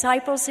as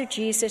disciples of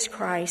Jesus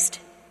Christ,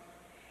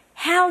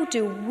 how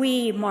do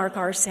we mark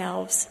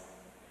ourselves?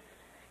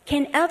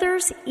 Can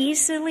others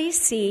easily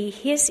see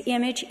his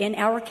image in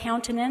our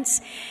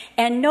countenance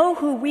and know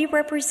who we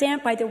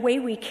represent by the way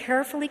we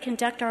carefully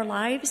conduct our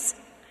lives?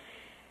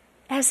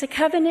 As a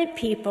covenant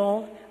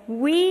people,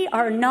 we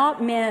are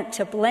not meant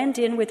to blend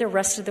in with the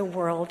rest of the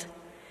world.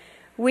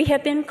 We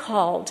have been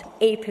called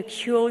a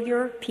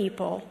peculiar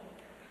people.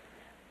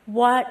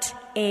 What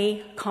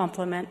a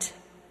compliment.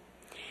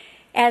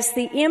 As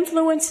the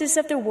influences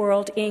of the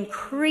world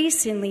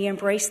increasingly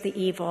embrace the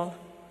evil,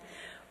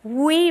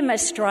 we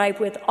must strive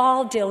with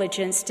all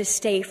diligence to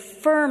stay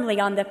firmly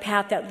on the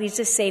path that leads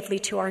us safely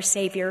to our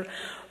Savior,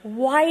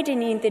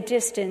 widening the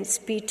distance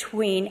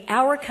between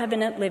our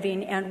covenant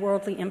living and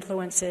worldly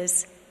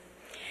influences.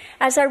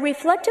 As I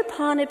reflect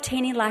upon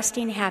obtaining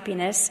lasting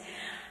happiness,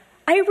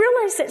 I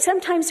realize that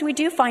sometimes we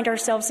do find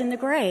ourselves in the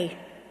gray.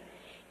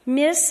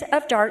 Mists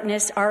of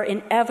darkness are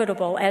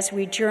inevitable as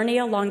we journey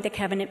along the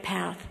covenant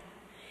path.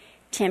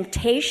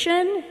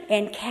 Temptation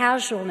and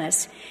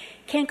casualness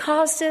can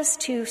cause us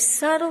to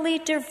subtly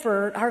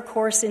divert our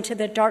course into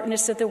the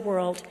darkness of the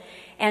world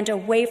and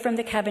away from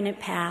the covenant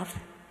path.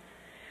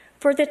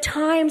 For the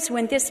times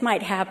when this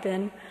might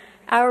happen,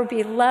 our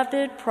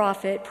beloved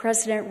prophet,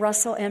 President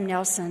Russell M.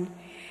 Nelson,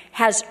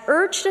 has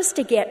urged us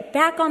to get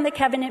back on the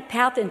covenant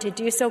path and to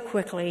do so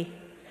quickly.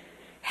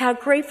 How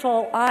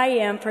grateful I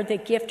am for the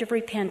gift of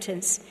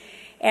repentance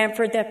and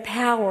for the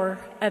power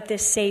of the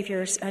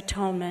Savior's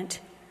atonement.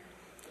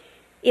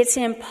 It's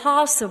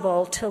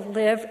impossible to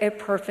live a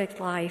perfect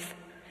life.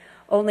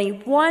 Only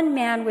one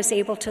man was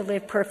able to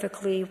live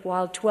perfectly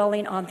while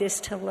dwelling on this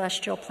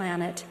celestial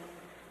planet.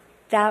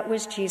 That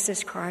was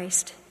Jesus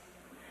Christ.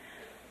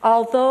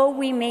 Although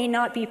we may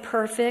not be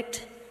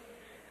perfect,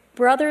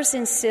 brothers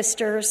and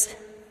sisters,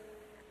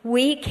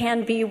 we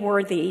can be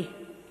worthy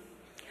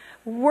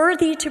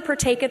to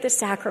partake of the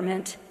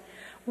sacrament,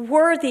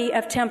 worthy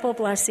of temple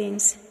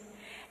blessings,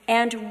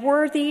 and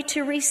worthy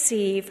to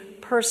receive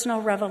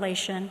personal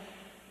revelation.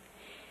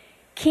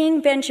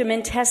 King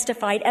Benjamin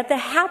testified of the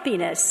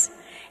happiness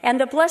and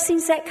the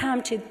blessings that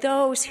come to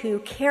those who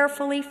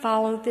carefully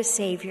follow the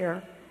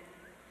Savior.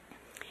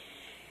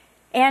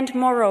 And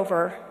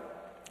moreover,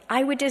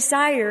 I would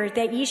desire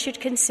that ye should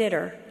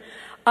consider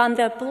on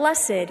the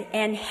blessed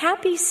and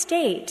happy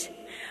state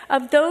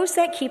of those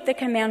that keep the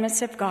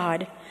commandments of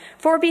God.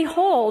 For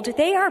behold,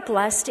 they are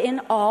blessed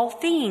in all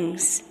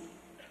things,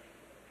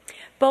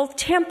 both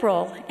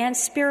temporal and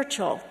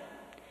spiritual.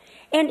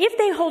 And if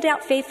they hold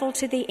out faithful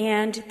to the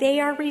end, they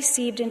are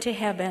received into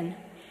heaven,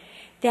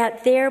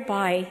 that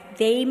thereby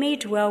they may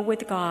dwell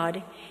with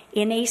God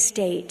in a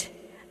state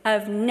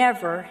of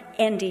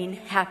never-ending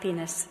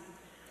happiness.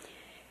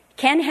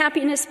 Can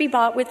happiness be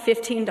bought with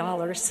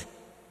 $15?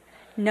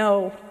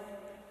 No,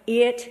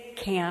 it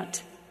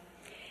can't.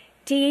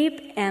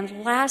 Deep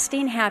and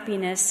lasting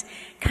happiness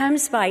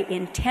comes by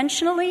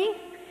intentionally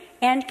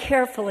and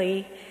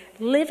carefully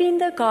living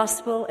the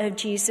gospel of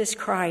Jesus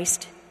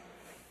Christ.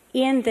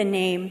 In the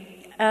name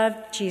of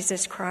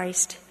Jesus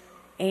Christ,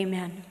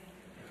 amen.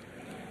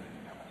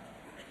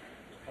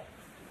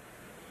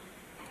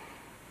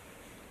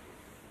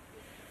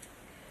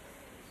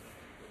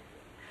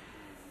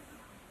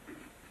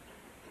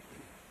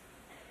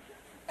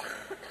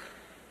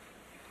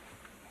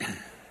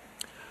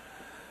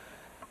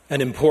 An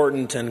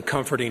important and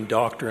comforting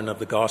doctrine of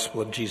the gospel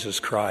of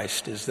Jesus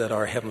Christ is that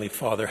our Heavenly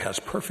Father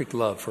has perfect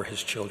love for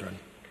his children.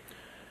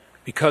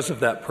 Because of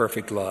that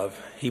perfect love,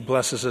 he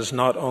blesses us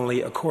not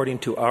only according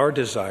to our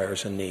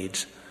desires and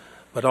needs,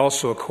 but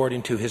also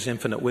according to his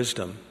infinite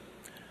wisdom.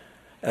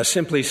 As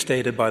simply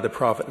stated by the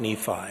prophet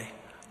Nephi,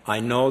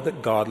 I know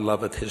that God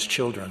loveth his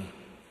children.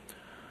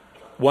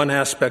 One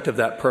aspect of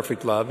that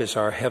perfect love is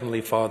our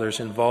Heavenly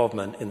Father's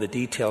involvement in the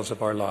details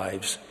of our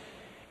lives,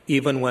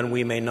 even when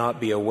we may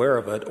not be aware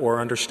of it or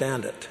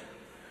understand it.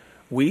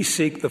 We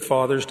seek the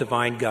Father's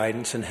divine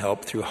guidance and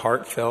help through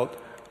heartfelt,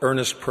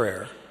 earnest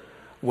prayer.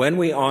 When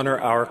we honor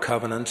our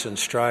covenants and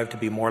strive to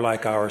be more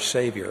like our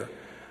Savior,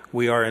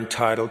 we are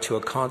entitled to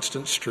a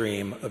constant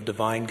stream of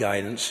divine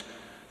guidance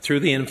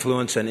through the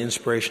influence and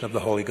inspiration of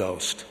the Holy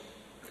Ghost.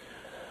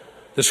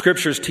 The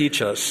Scriptures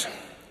teach us,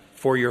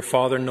 for your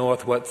Father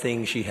knoweth what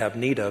things ye have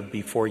need of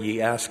before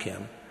ye ask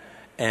him,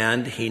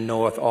 and he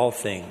knoweth all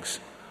things,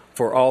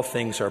 for all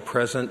things are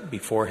present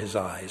before his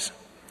eyes.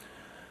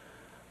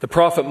 The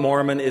prophet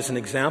Mormon is an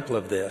example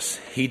of this.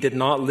 He did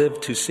not live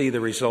to see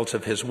the results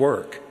of his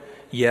work,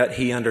 yet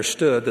he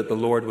understood that the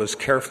Lord was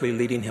carefully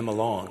leading him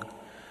along.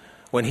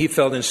 When he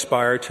felt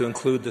inspired to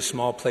include the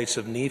small plates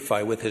of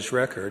Nephi with his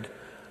record,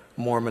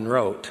 Mormon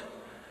wrote,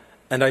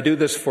 And I do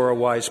this for a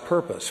wise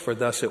purpose, for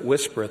thus it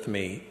whispereth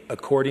me,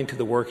 according to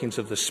the workings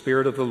of the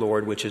Spirit of the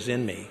Lord which is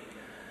in me.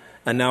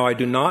 And now I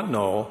do not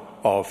know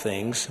all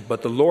things,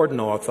 but the Lord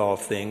knoweth all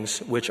things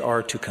which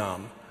are to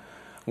come.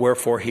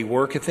 Wherefore he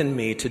worketh in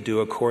me to do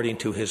according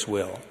to his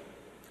will.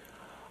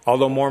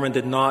 Although Mormon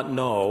did not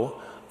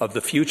know of the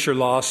future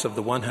loss of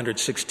the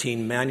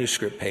 116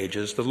 manuscript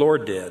pages, the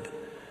Lord did,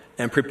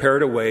 and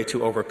prepared a way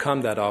to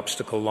overcome that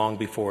obstacle long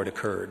before it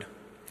occurred.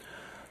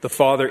 The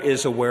Father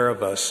is aware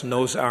of us,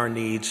 knows our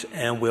needs,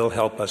 and will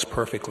help us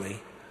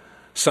perfectly.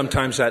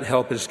 Sometimes that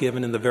help is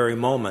given in the very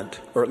moment,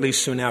 or at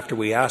least soon after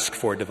we ask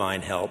for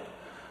divine help.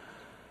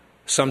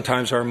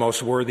 Sometimes our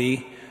most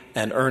worthy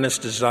and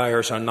earnest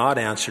desires are not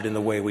answered in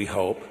the way we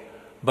hope,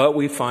 but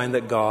we find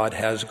that God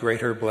has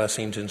greater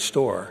blessings in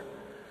store.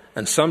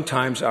 And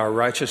sometimes our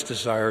righteous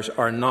desires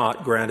are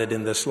not granted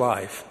in this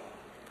life.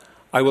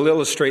 I will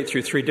illustrate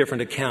through 3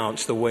 different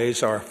accounts the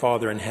ways our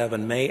Father in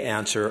heaven may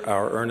answer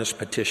our earnest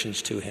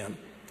petitions to him.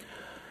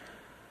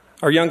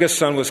 Our youngest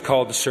son was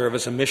called to serve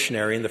as a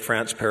missionary in the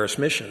France-Paris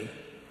mission.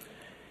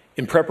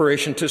 In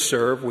preparation to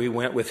serve, we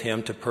went with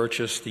him to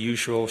purchase the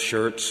usual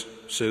shirts,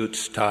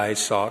 suits,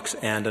 ties, socks,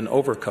 and an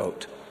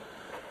overcoat.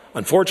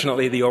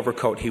 Unfortunately, the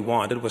overcoat he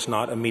wanted was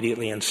not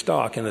immediately in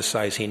stock in the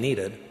size he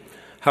needed.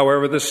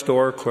 However, the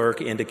store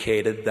clerk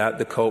indicated that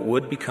the coat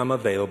would become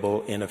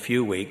available in a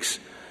few weeks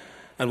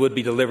and would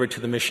be delivered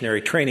to the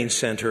missionary training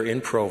center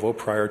in Provo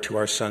prior to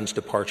our son's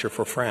departure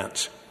for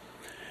France.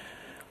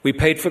 We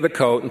paid for the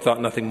coat and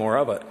thought nothing more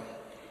of it.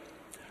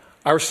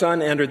 Our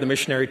son entered the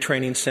missionary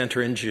training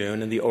center in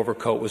June, and the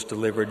overcoat was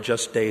delivered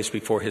just days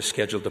before his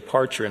scheduled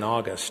departure in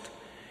August.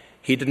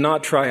 He did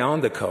not try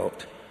on the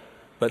coat,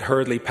 but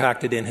hurriedly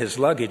packed it in his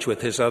luggage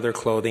with his other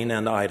clothing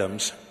and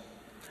items.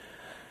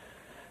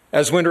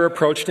 As winter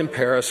approached in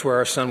Paris, where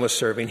our son was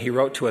serving, he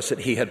wrote to us that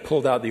he had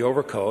pulled out the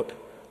overcoat,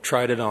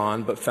 tried it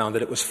on, but found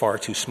that it was far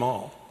too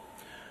small.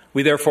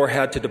 We therefore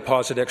had to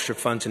deposit extra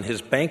funds in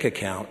his bank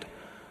account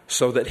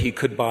so that he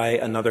could buy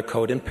another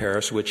coat in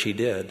Paris, which he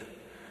did.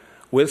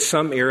 With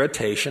some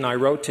irritation, I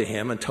wrote to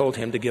him and told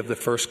him to give the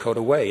first coat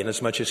away,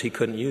 inasmuch as he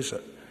couldn't use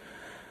it.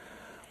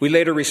 We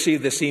later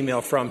received this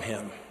email from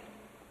him.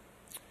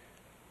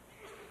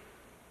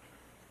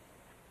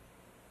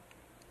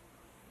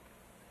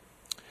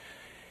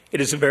 It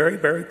is very,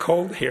 very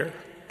cold here.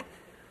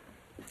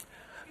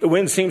 The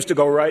wind seems to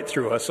go right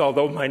through us,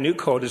 although my new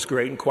coat is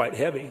great and quite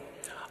heavy.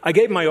 I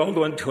gave my old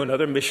one to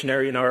another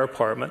missionary in our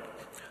apartment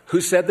who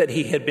said that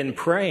he had been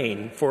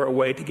praying for a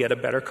way to get a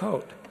better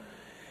coat.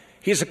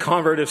 He's a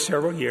convert of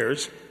several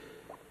years,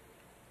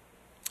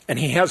 and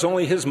he has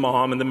only his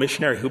mom and the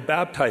missionary who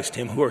baptized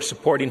him who are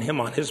supporting him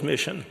on his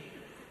mission.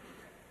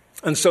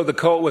 And so the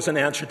coat was an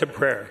answer to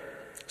prayer.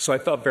 So I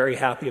felt very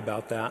happy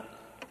about that.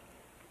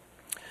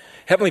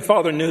 Heavenly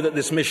Father knew that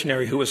this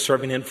missionary who was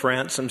serving in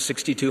France, some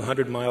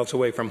 6,200 miles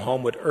away from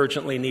home, would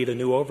urgently need a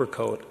new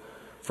overcoat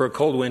for a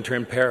cold winter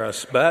in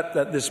Paris, but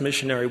that this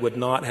missionary would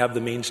not have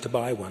the means to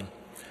buy one.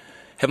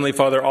 Heavenly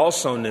Father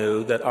also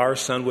knew that our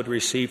son would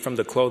receive from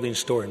the clothing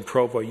store in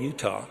Provo,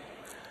 Utah,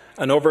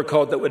 an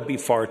overcoat that would be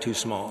far too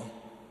small.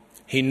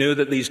 He knew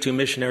that these two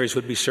missionaries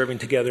would be serving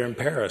together in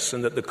Paris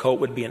and that the coat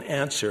would be an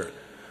answer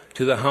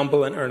to the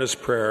humble and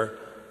earnest prayer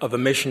of a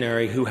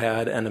missionary who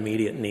had an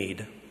immediate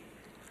need.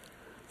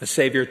 The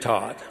Savior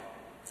taught,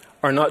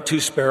 "Are not 2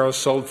 sparrows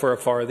sold for a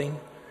farthing?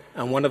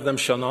 And one of them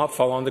shall not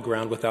fall on the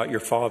ground without your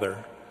Father.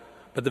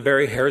 But the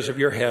very hairs of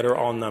your head are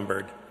all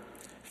numbered.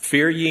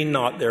 Fear ye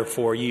not,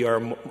 therefore, ye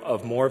are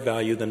of more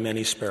value than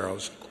many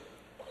sparrows."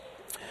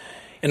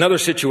 In other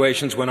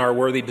situations, when our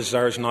worthy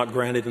desire is not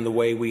granted in the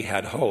way we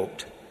had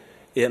hoped,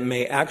 it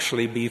may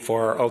actually be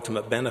for our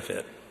ultimate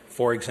benefit.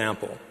 For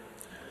example,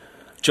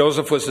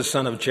 Joseph was the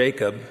son of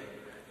Jacob,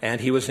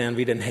 and he was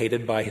envied and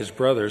hated by his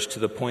brothers to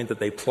the point that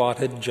they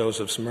plotted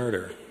Joseph's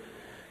murder.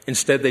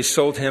 Instead, they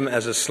sold him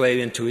as a slave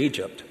into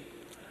Egypt.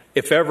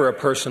 If ever a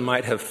person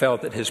might have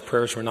felt that his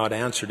prayers were not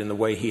answered in the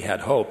way he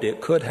had hoped, it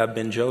could have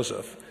been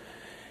Joseph.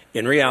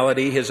 In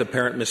reality, his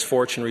apparent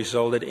misfortune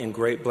resulted in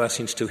great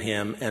blessings to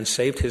him and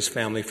saved his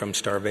family from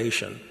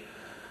starvation.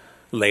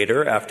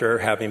 Later, after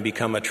having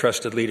become a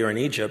trusted leader in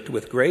Egypt,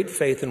 with great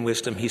faith and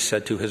wisdom, he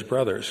said to his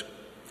brothers,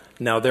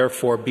 "Now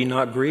therefore be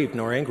not grieved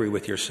nor angry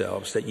with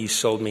yourselves that ye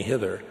sold me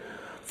hither,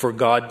 for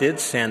God did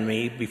send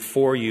me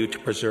before you to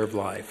preserve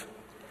life.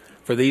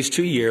 For these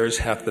 2 years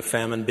hath the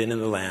famine been in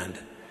the land,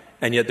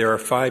 and yet there are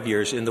 5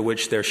 years in the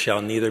which there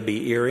shall neither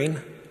be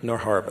earing nor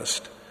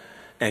harvest.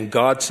 And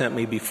God sent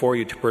me before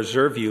you to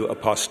preserve you a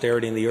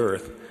posterity in the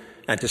earth,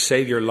 and to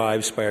save your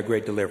lives by a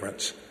great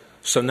deliverance.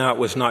 So now it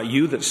was not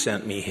you that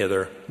sent me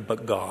hither,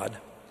 but God."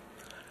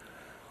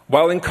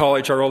 While in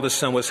college, our oldest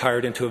son was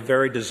hired into a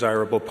very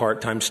desirable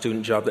part-time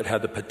student job that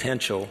had the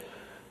potential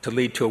to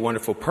lead to a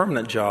wonderful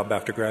permanent job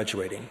after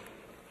graduating.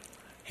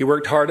 He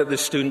worked hard at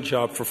this student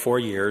job for 4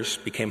 years,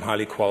 became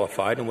highly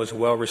qualified, and was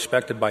well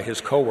respected by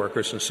his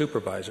coworkers and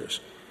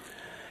supervisors.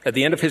 At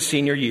the end of his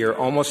senior year,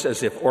 almost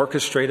as if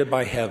orchestrated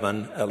by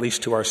heaven, at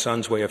least to our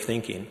son's way of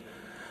thinking,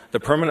 the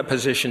permanent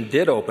position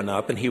did open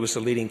up, and he was the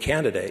leading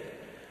candidate,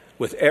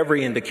 with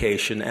every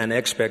indication and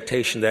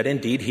expectation that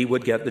indeed he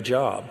would get the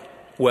job.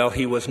 Well,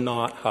 he was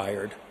not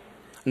hired.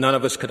 None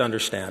of us could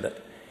understand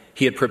it.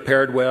 He had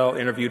prepared well,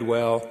 interviewed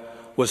well,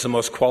 was the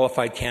most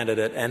qualified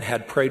candidate, and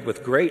had prayed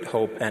with great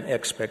hope and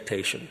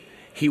expectation.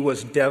 He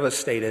was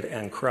devastated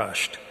and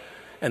crushed,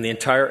 and the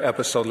entire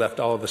episode left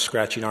all of us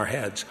scratching our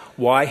heads.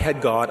 Why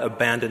had God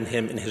abandoned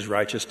him in his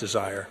righteous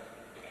desire?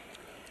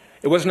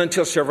 It wasn't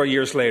until several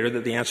years later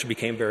that the answer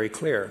became very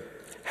clear.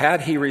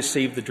 Had he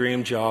received the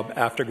dream job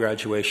after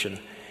graduation,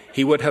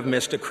 he would have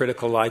missed a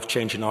critical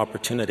life-changing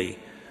opportunity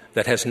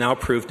that has now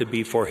proved to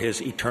be for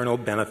his eternal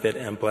benefit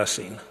and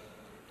blessing.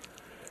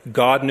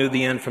 God knew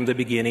the end from the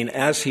beginning,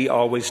 as he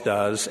always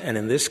does, and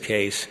in this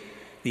case,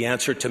 the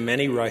answer to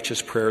many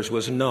righteous prayers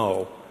was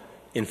no,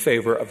 in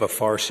favor of a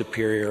far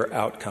superior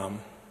outcome.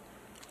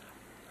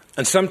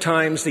 And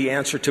sometimes the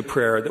answer to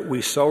prayer that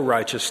we so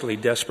righteously,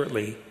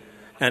 desperately,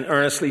 and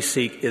earnestly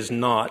seek is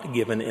not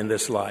given in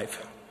this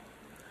life.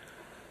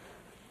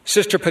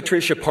 Sister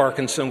Patricia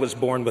Parkinson was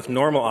born with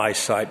normal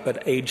eyesight, but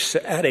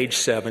at age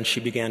 7,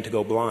 she began to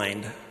go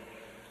blind.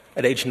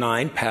 At age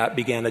 9, Pat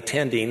began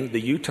attending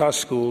the Utah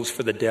Schools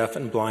for the Deaf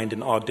and Blind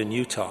in Ogden,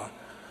 Utah,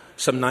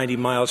 some 90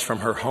 miles from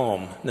her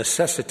home,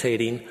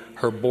 necessitating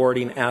her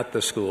boarding at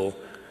the school,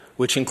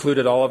 which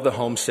included all of the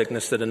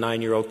homesickness that a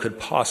 9-year-old could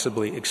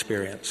possibly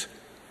experience.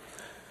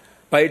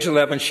 By age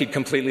 11, she'd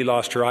completely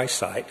lost her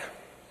eyesight.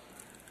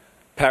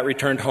 Pat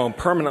returned home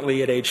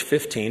permanently at age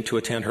 15 to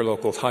attend her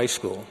local high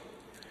school.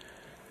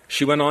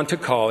 She went on to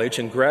college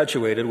and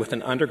graduated with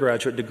an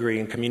undergraduate degree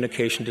in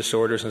communication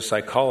disorders and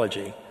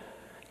psychology.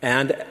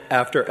 And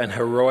after an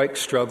heroic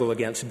struggle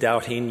against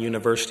doubting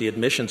university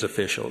admissions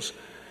officials,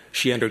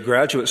 she entered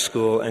graduate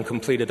school and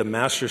completed a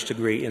master's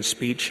degree in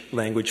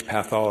speech-language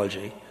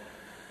pathology.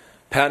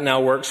 Pat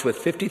now works with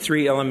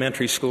 53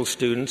 elementary school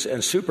students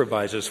and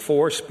supervises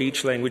 4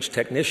 speech-language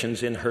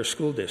technicians in her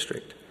school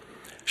district.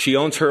 She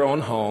owns her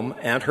own home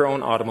and her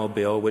own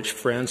automobile, which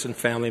friends and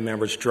family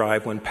members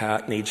drive when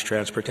Pat needs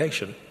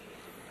transportation.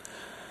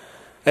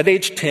 At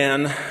age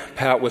 10,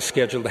 Pat was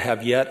scheduled to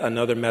have yet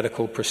another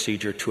medical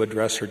procedure to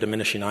address her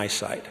diminishing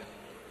eyesight.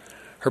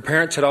 Her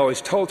parents had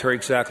always told her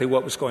exactly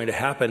what was going to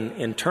happen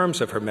in terms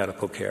of her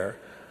medical care,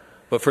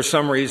 but for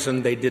some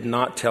reason they did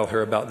not tell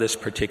her about this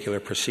particular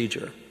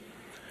procedure.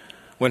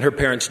 When her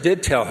parents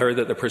did tell her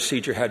that the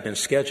procedure had been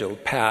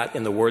scheduled, Pat,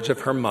 in the words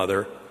of her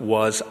mother,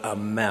 was a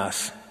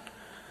mess.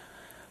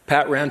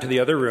 Pat ran to the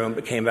other room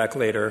but came back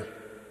later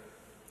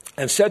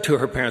and said to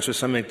her parents with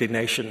some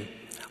indignation,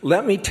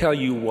 "Let me tell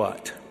you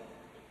what.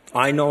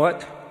 I know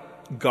it,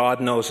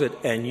 God knows it,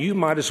 and you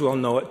might as well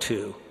know it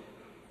too.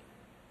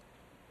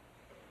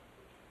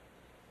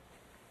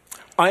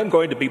 I am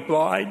going to be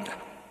blind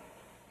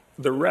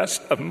the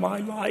rest of my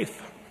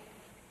life."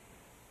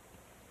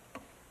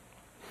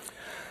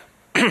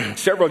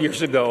 Several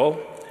years ago,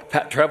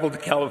 Pat traveled to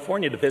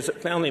California to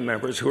visit family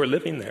members who were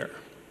living there.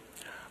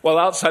 While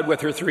outside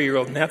with her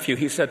 3-year-old nephew,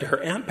 he said to her,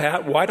 "Aunt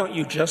Pat, why don't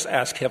you just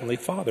ask Heavenly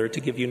Father to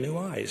give you new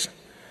eyes?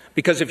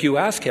 Because if you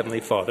ask Heavenly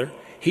Father,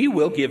 He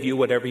will give you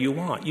whatever you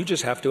want. You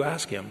just have to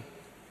ask Him."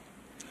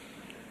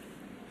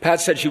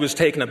 Pat said she was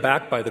taken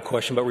aback by the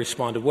question, but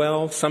responded,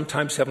 "Well,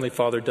 sometimes Heavenly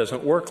Father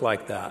doesn't work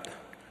like that.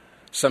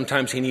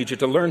 Sometimes He needs you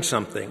to learn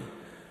something,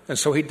 and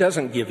so He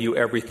doesn't give you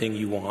everything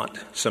you want.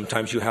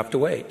 Sometimes you have to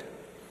wait.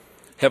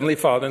 Heavenly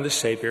Father and the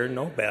Savior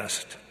know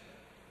best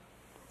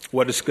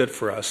what is good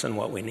for us and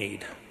what we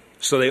need.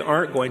 So they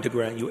aren't going to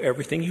grant you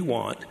everything you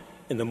want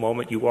in the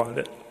moment you want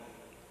it."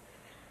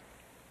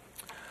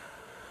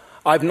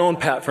 I've known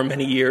Pat for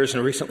many years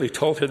and recently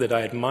told her that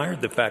I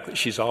admired the fact that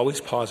she's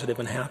always positive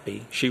and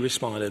happy. She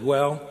responded,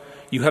 "Well,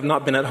 you have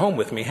not been at home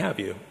with me, have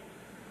you?"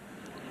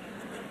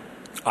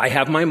 "I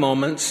have my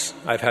moments.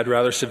 I've had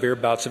rather severe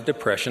bouts of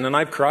depression, and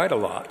I've cried a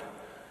lot.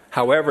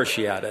 However,"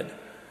 she added,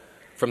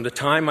 "from the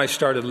time I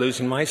started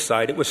losing my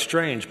sight, it was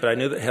strange, but I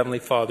knew that Heavenly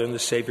Father and the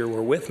Savior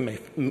were with me,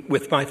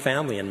 with my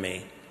family and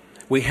me.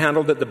 We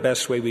handled it the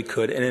best way we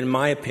could, and in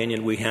my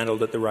opinion, we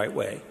handled it the right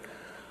way.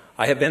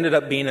 I have ended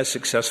up being a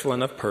successful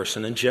enough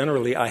person, and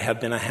generally I have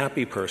been a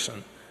happy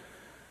person.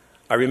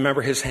 I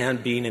remember His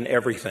hand being in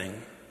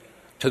everything.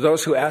 To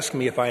those who ask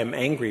me if I am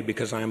angry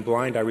because I am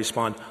blind, I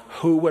respond,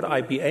 who would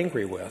I be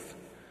angry with?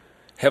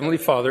 Heavenly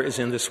Father is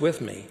in this with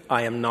me.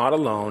 I am not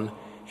alone.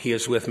 He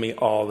is with me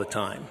all the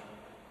time."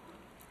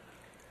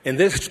 In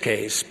this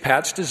case,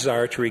 Pat's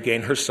desire to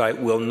regain her sight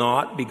will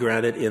not be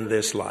granted in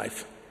this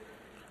life.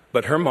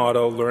 But her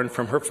motto, learned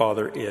from her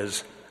father,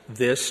 is,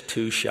 "This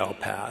too shall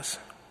pass."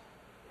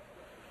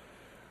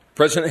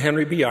 President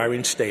Henry B.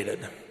 Eyring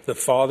stated, "The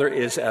Father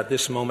is at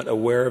this moment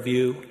aware of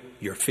you,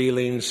 your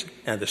feelings,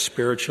 and the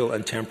spiritual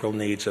and temporal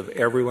needs of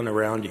everyone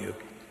around you."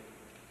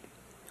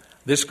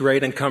 This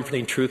great and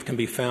comforting truth can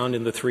be found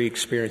in the 3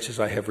 experiences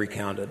I have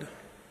recounted.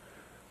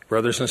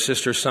 Brothers and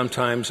sisters,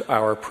 sometimes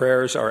our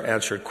prayers are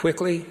answered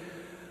quickly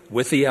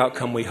with the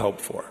outcome we hope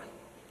for.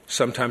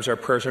 Sometimes our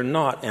prayers are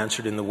not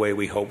answered in the way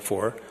we hope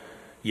for,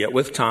 yet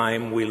with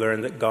time we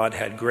learn that God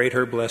had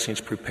greater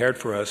blessings prepared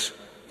for us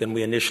than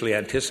we initially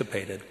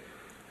anticipated.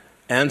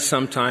 And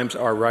sometimes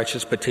our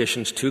righteous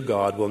petitions to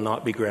God will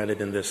not be granted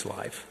in this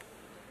life.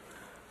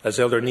 As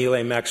Elder Neal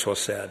A. Maxwell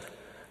said,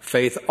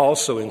 faith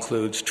also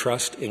includes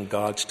trust in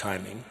God's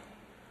timing.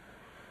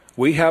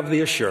 We have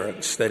the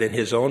assurance that in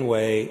His own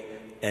way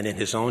and in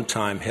His own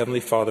time, Heavenly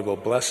Father will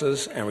bless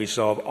us and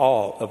resolve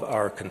all of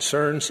our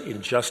concerns,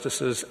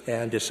 injustices,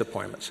 and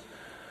disappointments.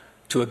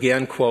 To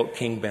again quote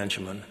King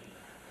Benjamin,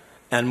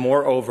 "And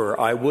moreover,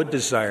 I would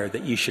desire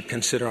that you should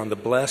consider on the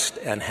blessed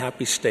and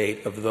happy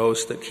state of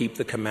those that keep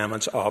the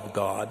commandments of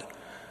God.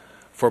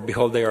 For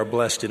behold, they are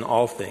blessed in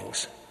all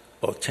things,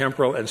 both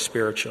temporal and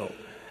spiritual.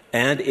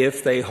 And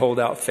if they hold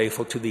out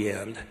faithful to the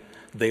end,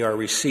 they are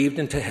received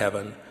into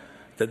heaven,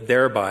 that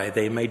thereby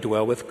they may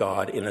dwell with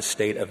God in a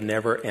state of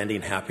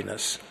never-ending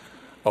happiness.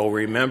 Oh,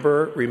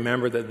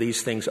 remember that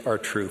these things are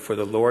true, for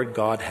the Lord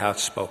God hath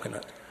spoken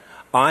it.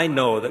 I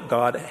know that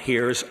God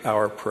hears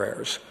our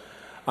prayers.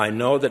 I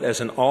know that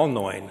as an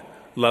all-knowing,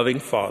 loving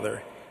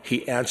Father,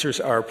 He answers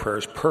our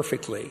prayers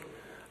perfectly,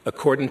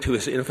 according to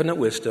His infinite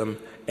wisdom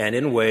and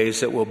in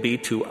ways that will be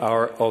to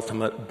our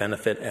ultimate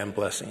benefit and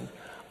blessing.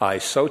 I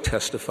so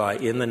testify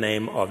in the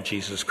name of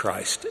Jesus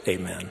Christ.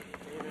 Amen."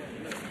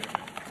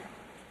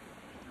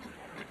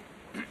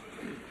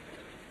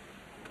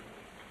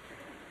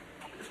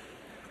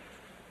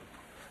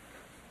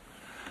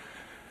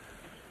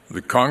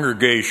 The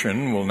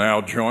congregation will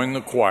now join the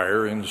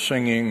choir in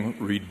singing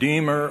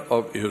Redeemer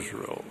of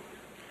Israel.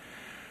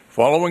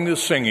 Following the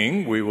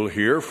singing, we will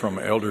hear from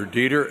Elder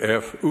Dieter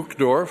F.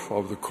 Uchtdorf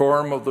of the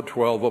Quorum of the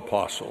 12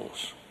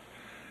 Apostles.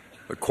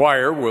 The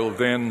choir will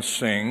then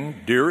sing,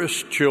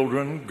 Dearest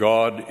Children,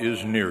 God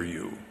is Near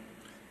You.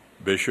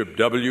 Bishop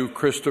W.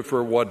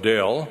 Christopher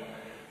Waddell,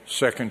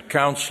 second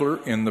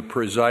counselor in the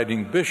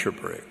presiding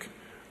bishopric,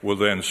 will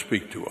then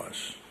speak to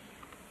us.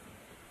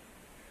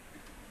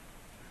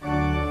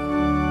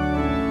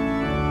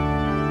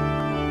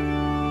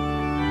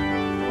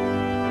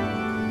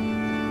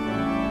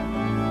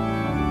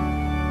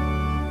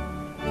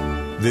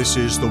 This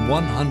is the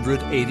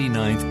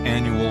 189th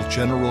Annual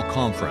General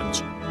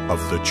Conference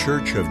of The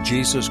Church of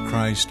Jesus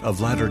Christ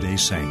of Latter-day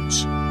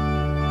Saints.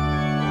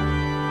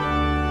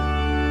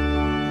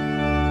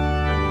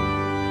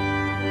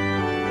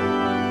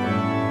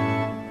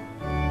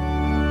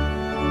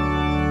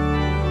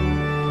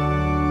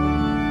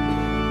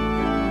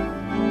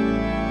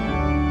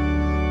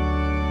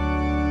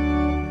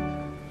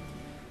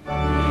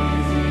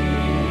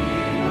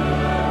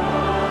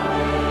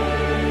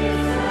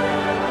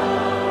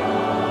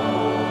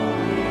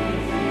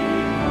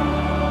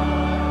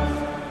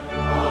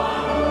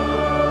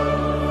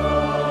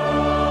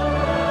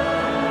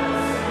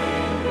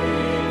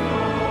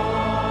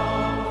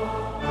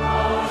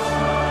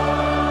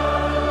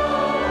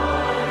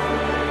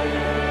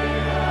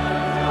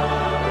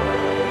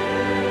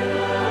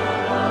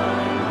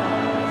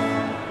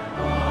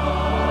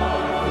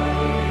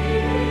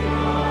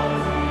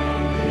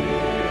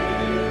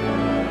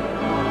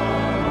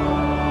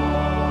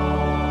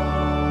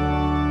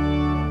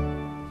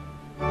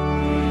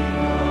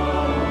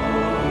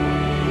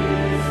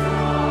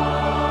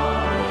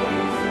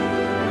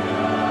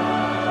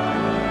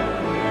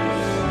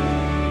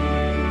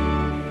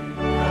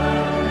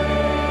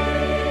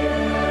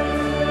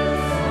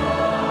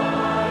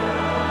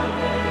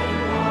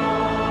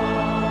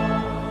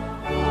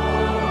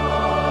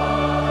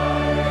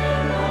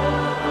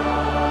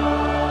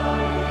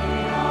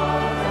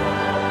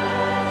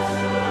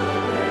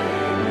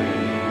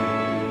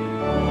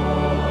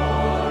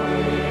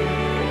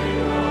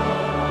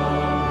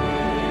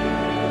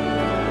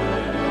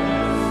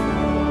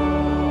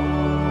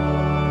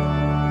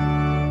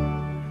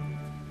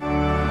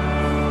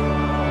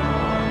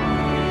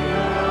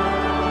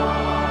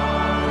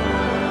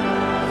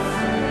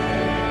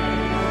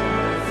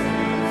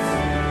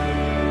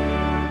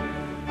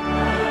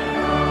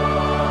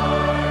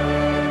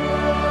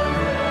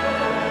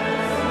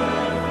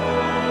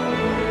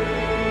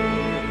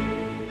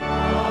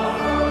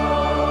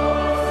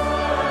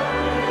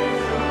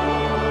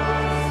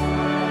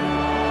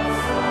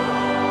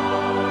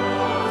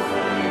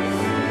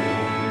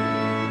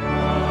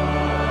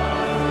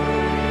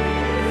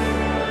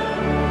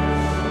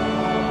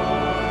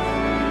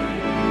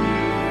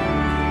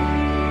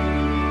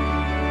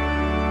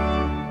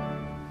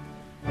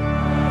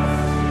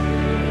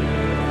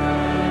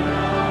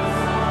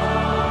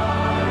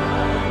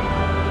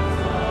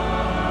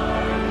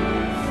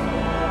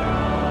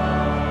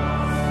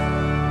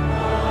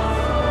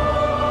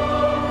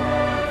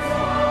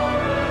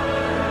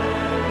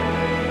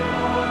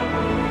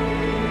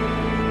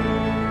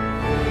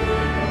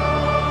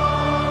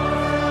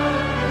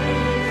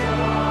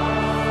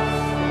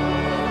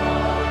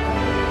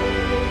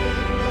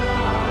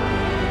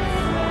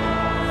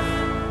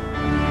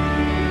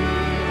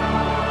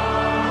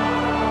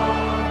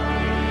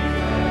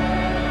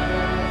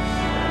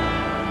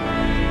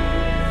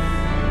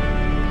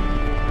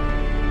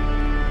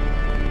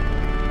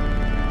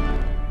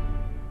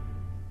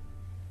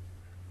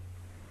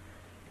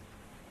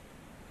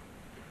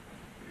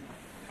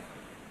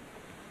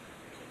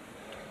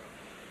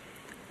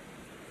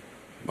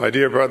 My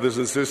dear brothers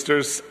and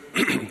sisters,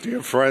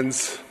 dear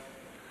friends,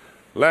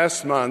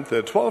 last month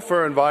the 12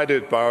 were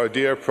invited by our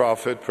dear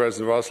prophet,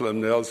 President Russell M.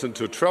 Nelson,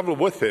 to travel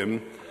with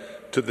him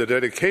to the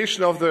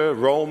dedication of the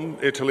Rome,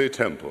 Italy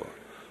temple.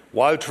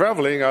 While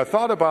traveling, I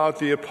thought about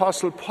the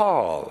Apostle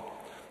Paul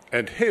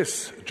and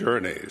his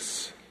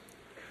journeys.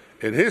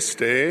 In his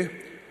day,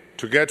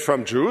 to get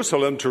from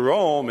Jerusalem to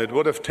Rome, it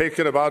would have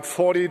taken about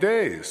 40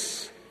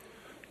 days.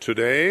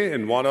 Today,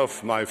 in one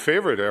of my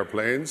favorite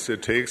airplanes,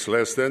 it takes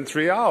less than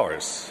 3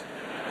 hours.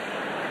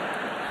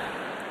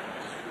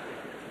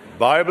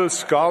 Bible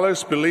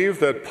scholars believe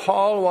that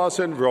Paul was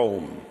in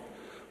Rome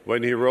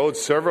when he wrote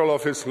several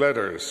of his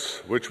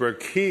letters, which were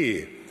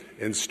key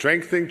in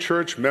strengthening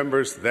church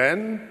members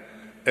then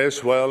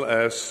as well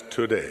as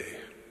today.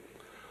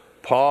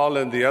 Paul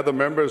and the other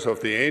members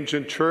of the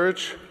ancient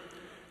church,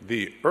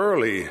 the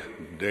early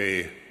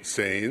day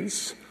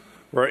saints,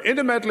 were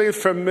intimately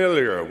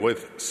familiar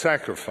with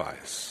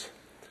sacrifice.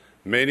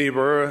 Many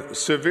were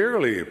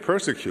severely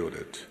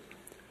persecuted,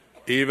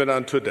 even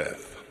unto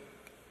death.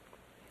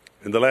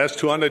 In the last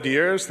 200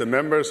 years, the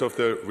members of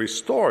the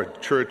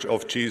restored Church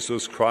of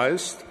Jesus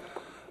Christ,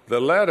 the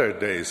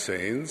Latter-day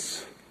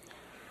Saints,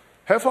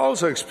 have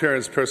also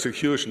experienced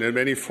persecution in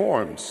many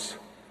forms.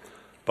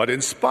 But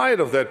in spite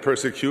of that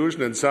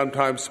persecution, and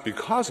sometimes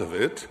because of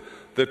it,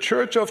 the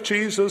Church of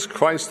Jesus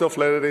Christ of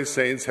Latter-day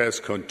Saints has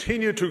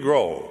continued to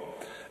grow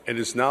and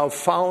is now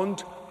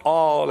found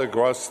all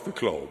across the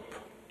globe.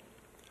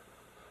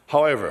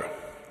 However,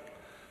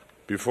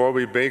 before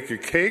we bake a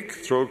cake,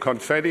 throw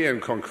confetti,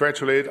 and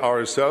congratulate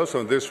ourselves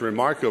on this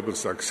remarkable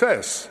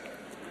success,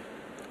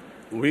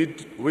 we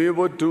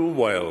would do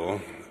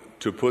well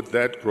to put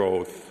that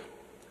growth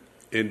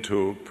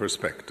into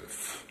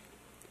perspective.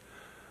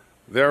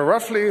 There are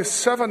roughly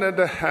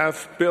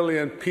 7.5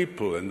 billion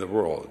people in the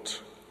world,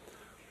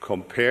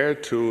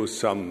 compared to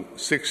some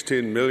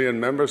 16 million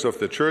members of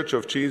the Church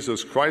of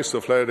Jesus Christ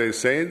of Latter-day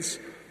Saints,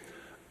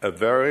 a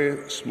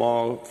very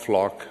small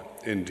flock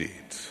indeed.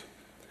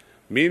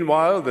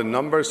 Meanwhile, the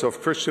numbers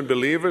of Christian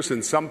believers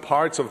in some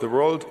parts of the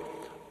world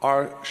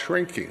are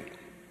shrinking.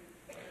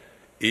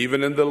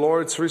 Even in the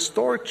Lord's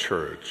restored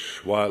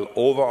church, while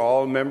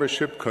overall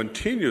membership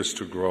continues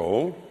to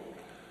grow,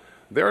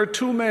 there are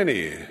too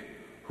many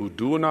who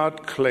do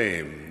not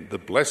claim the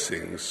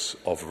blessings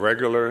of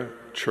regular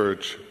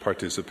church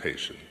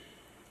participation.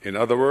 In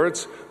other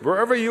words,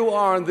 wherever you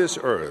are on this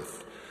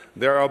earth,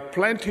 there are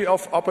plenty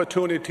of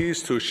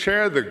opportunities to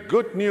share the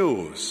good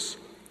news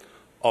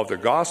of the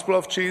gospel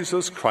of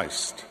Jesus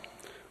Christ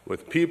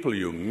with people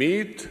you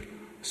meet,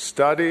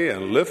 study,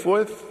 and live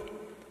with,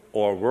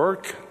 or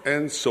work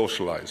and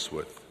socialize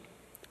with.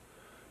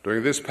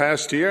 During this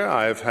past year,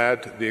 I have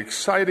had the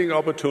exciting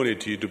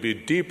opportunity to be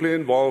deeply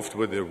involved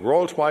with the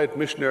worldwide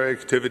missionary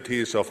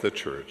activities of the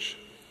Church.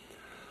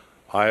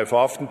 I have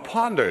often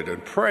pondered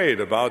and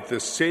prayed about the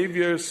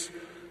Savior's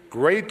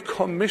great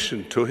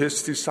commission to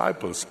his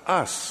disciples,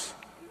 us,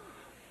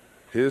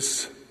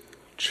 his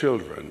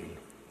children,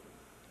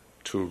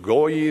 to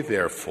go ye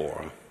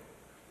therefore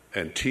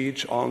and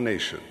teach all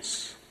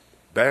nations,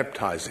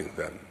 baptizing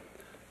them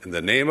in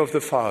the name of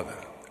the Father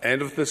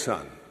and of the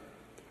Son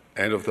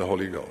and of the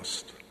Holy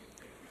Ghost.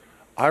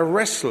 I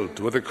wrestled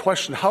with the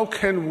question, how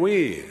can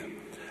we,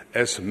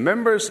 as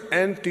members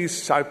and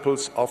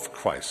disciples of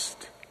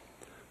Christ,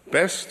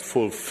 best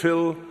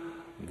fulfill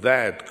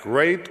that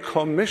great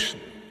commission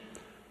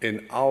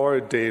in our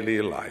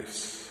daily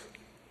lives?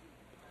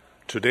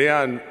 Today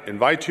I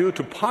invite you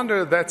to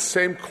ponder that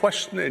same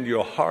question in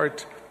your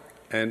heart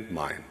and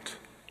mind.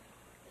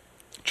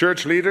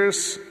 Church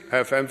leaders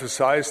have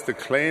emphasized the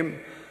claim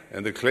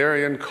and the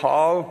clarion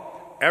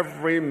call,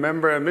 every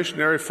member a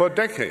missionary, for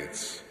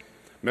decades.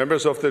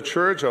 Members of the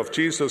Church of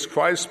Jesus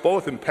Christ,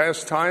 both in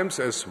past times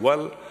as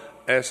well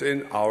as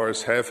in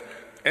ours, have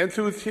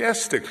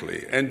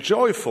enthusiastically and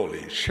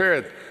joyfully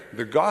shared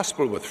the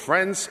gospel with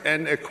friends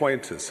and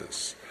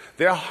acquaintances.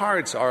 Their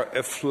hearts are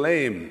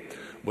aflame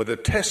with the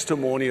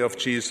testimony of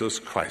Jesus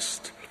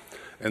Christ,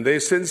 and they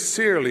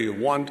sincerely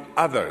want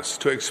others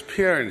to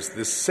experience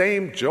the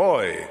same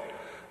joy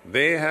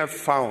they have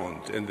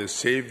found in the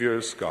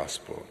Savior's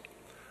gospel.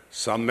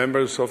 Some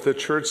members of the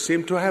Church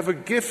seem to have a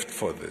gift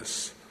for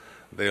this.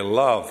 They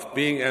love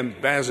being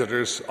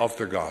ambassadors of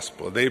the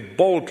gospel. They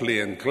boldly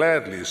and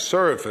gladly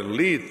serve and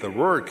lead the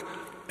work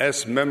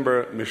as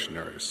member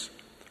missionaries.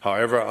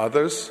 However,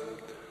 others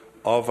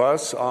of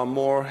us are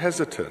more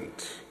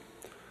hesitant.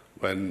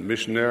 When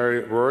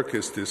missionary work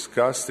is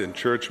discussed in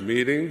church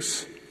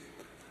meetings,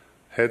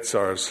 heads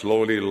are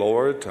slowly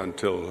lowered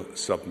until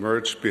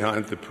submerged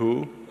behind the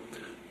poo,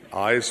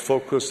 eyes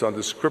focused on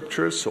the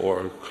scriptures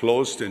or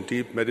closed in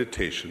deep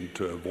meditation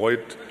to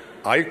avoid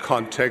eye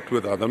contact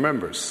with other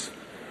members.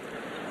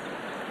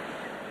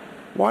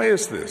 Why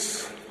is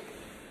this?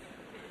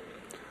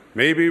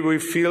 Maybe we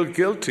feel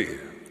guilty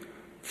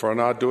for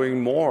not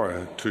doing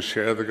more to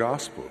share the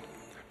gospel.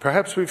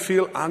 Perhaps we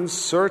feel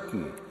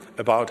uncertain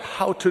about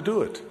how to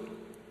do it.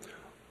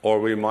 Or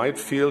we might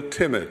feel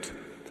timid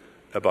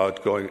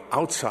about going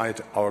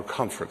outside our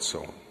comfort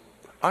zone.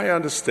 I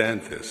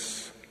understand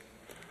this.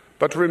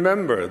 But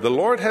remember, the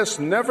Lord has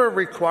never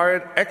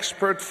required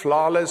expert,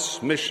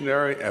 flawless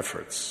missionary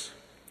efforts.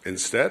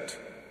 Instead,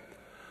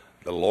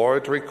 the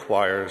Lord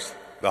requires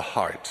the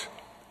heart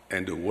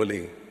and a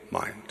willing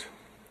mind.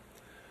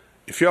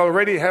 If you're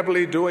already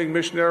happily doing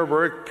missionary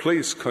work,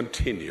 please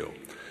continue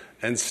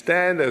and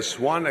stand as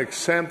one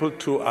example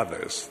to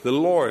others. The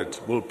Lord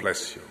will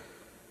bless you.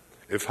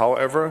 If,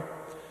 however,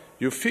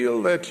 you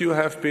feel that you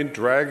have been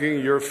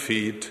dragging your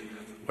feet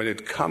when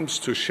it comes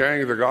to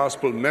sharing the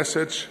gospel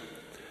message,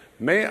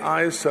 may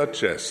I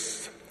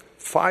suggest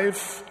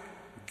 5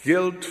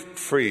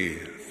 guilt-free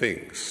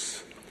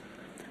things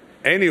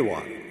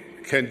anyone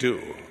can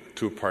do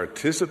to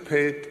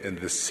participate in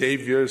the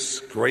Savior's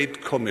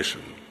great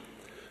commission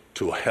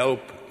to help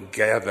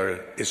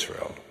gather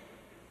Israel.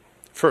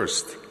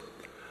 First,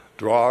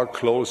 draw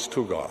close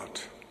to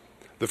God.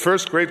 The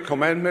first great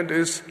commandment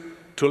is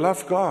to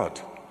love God.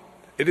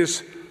 It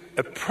is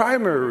a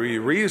primary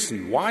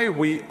reason why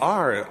we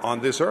are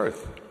on this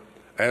earth.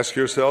 Ask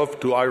yourself,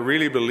 do I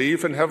really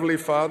believe in Heavenly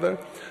Father?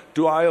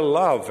 Do I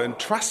love and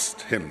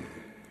trust Him?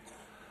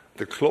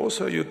 The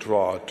closer you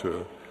draw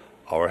to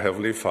our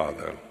Heavenly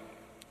Father,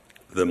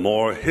 the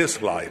more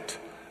His light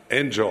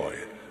and joy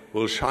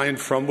will shine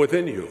from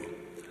within you.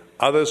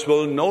 Others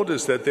will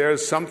notice that there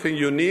is something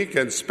unique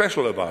and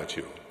special about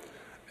you,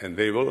 and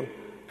they will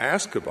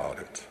ask about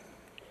it.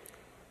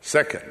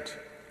 Second,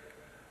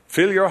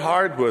 fill your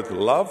heart with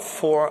love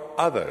for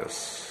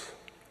others.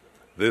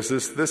 This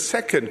is the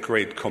second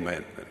great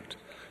commandment.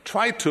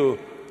 Try to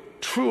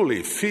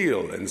truly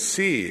feel and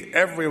see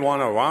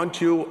everyone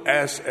around you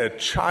as a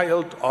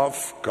child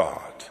of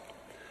God.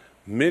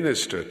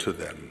 Minister to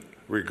them,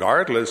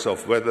 regardless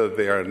of whether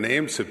their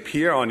names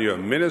appear on your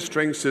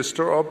ministering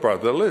sister or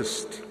brother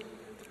list.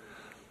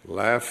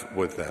 Laugh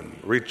with them,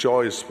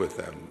 rejoice with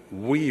them,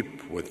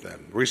 weep with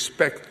them,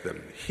 respect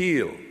them,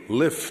 heal,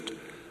 lift,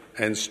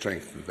 and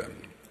strengthen them.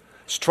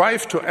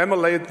 Strive to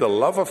emulate the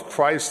love of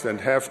Christ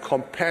and have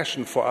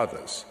compassion for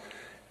others,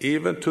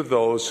 even to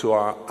those who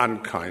are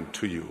unkind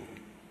to you,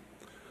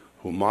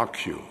 who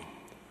mock you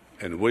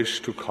and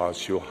wish to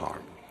cause you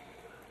harm.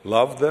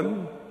 Love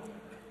them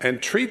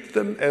and treat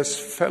them as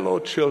fellow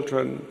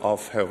children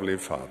of Heavenly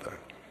Father.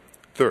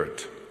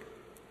 Third,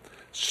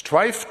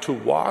 strive to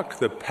walk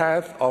the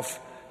path of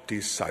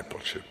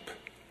discipleship.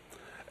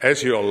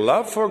 As your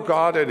love for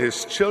God and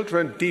His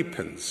children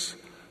deepens,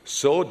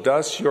 so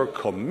does your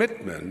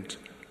commitment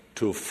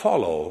to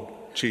follow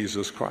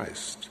Jesus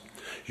Christ.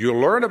 You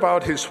learn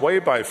about His way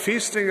by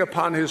feasting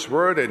upon His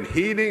word and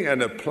heeding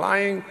and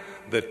applying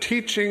the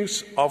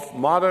teachings of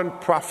modern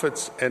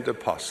prophets and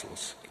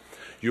apostles.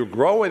 You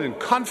grow in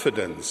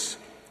confidence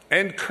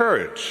and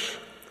courage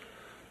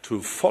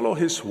to follow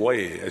His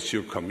way as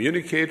you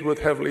communicate with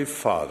Heavenly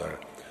Father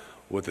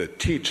with a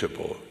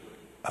teachable,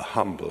 a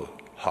humble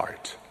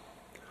heart.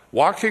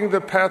 Walking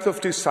the path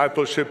of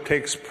discipleship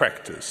takes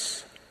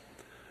practice.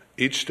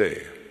 Each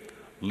day,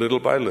 little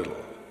by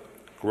little,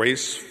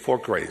 grace for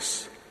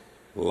grace,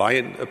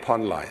 line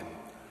upon line.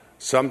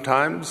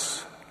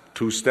 Sometimes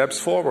 2 steps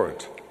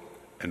forward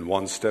and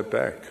 1 step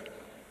back.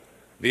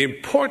 The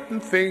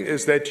important thing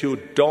is that you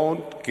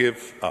don't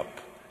give up.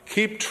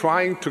 Keep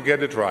trying to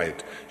get it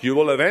right. You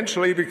will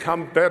eventually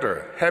become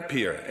better,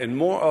 happier, and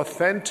more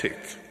authentic.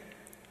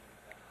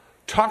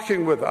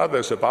 Talking with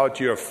others about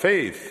your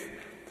faith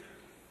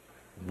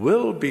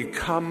will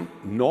become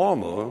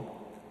normal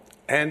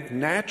and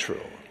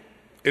natural.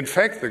 In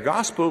fact, the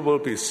gospel will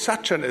be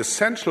such an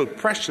essential,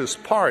 precious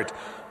part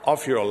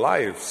of your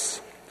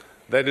lives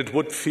that it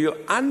would feel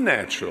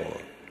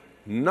unnatural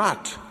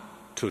not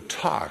to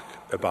talk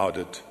about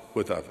it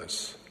with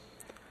others.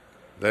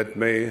 That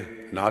may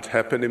not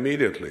happen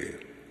immediately.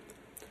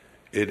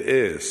 It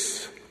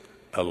is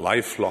a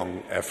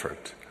lifelong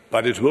effort,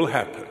 but it will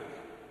happen.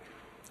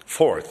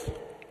 Fourth,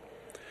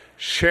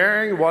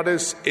 sharing what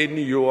is in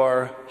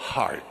your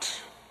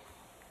heart.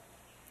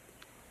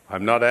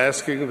 I'm not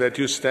asking that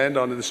you stand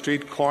on the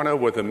street corner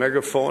with a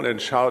megaphone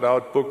and shout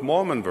out Book of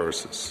Mormon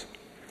verses.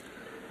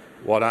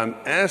 What I'm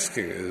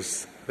asking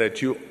is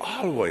that you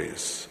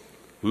always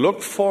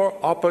look for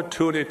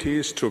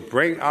opportunities to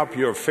bring up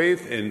your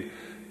faith in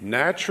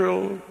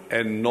natural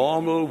and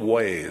normal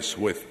ways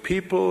with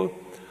people,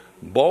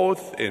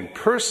 both in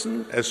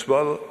person as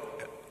well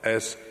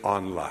as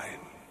online.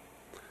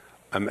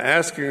 I'm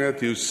asking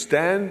that you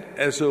stand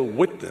as a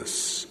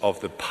witness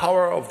of the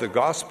power of the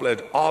gospel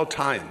at all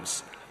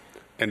times,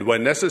 and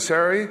when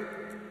necessary,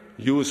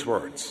 use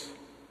words.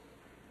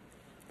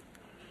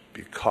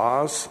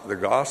 Because the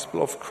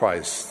gospel of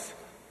Christ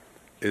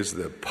is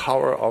the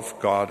power of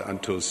God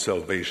unto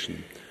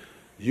salvation,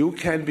 you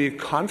can be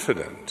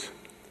confident,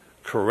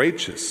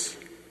 courageous,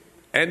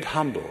 and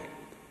humble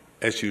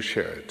as you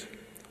share it.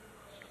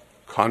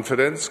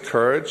 Confidence,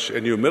 courage,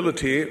 and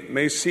humility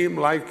may seem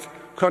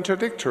like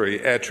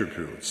contradictory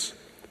attributes,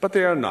 but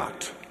they are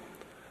not.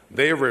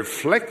 They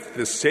reflect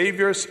the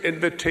Savior's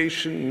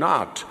invitation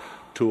not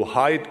to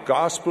hide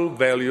gospel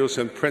values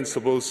and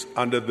principles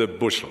under the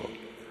bushel,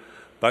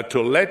 but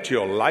to let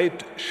your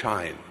light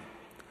shine,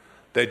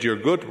 that your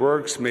good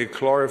works may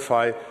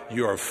glorify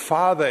your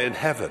Father in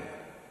heaven.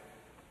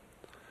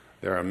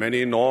 There are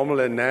many normal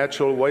and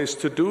natural ways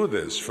to do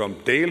this,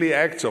 from daily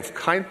acts of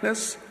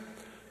kindness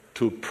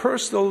to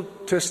personal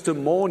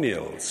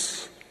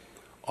testimonials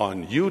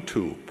on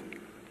YouTube,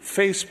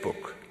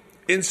 Facebook,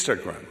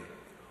 Instagram,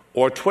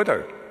 or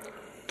Twitter,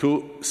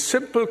 to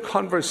simple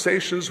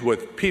conversations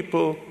with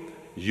people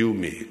you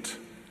meet.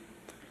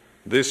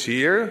 This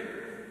year,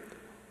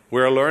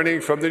 we're learning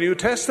from the New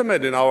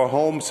Testament in our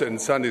homes and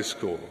Sunday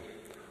school.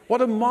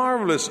 What a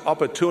marvelous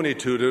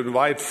opportunity to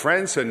invite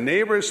friends and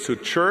neighbors to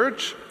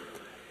church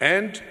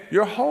and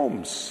your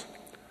homes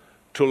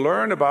to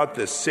learn about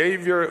the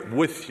Savior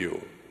with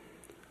you.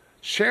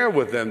 Share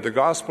with them the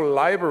Gospel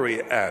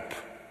Library app,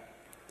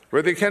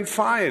 where they can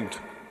find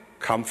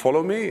Come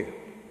Follow Me.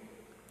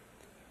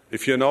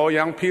 If you know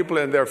young people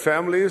and their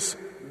families,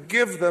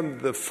 give them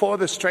the For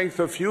the Strength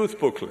of Youth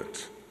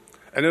booklet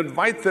and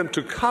invite them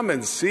to come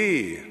and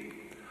see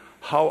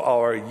how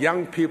our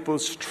young people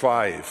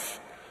strive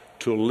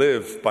to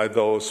live by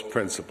those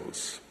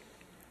principles.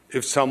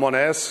 If someone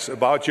asks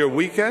about your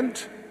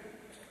weekend,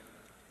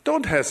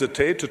 don't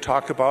hesitate to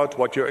talk about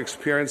what you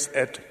experienced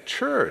at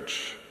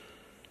church.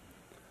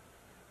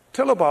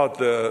 Tell about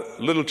the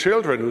little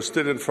children who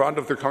stood in front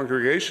of the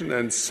congregation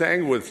and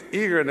sang with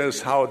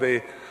eagerness how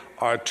they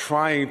are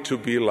trying to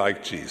be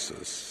like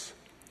Jesus.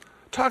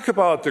 Talk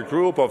about the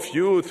group of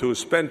youth who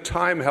spent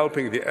time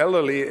helping the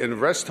elderly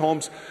in rest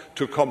homes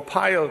to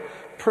compile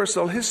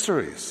personal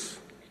histories.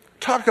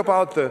 Talk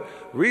about the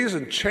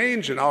recent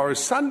change in our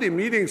Sunday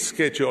meeting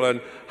schedule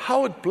and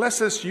how it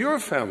blesses your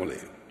family.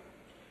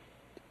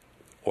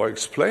 Or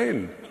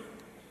explain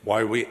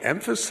why we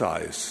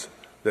emphasize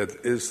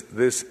that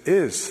this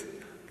is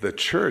the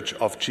Church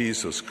of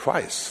Jesus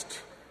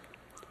Christ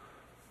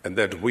and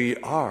that we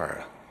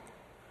are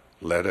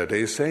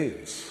Latter-day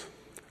Saints,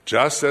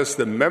 just as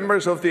the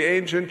members of the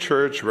ancient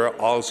church were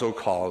also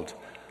called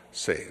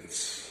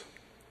saints.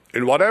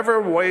 In whatever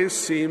ways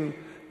seem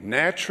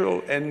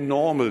natural and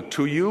normal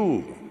to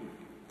you,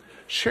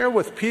 share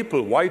with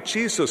people why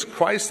Jesus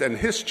Christ and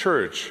his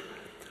church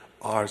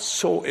are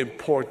so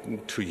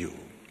important to you.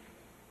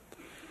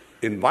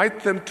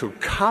 Invite them to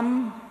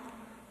come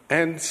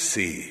and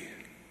see.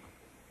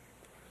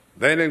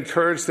 Then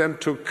encourage them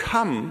to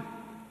come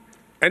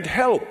and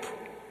help.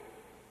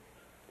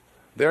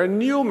 There are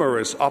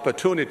numerous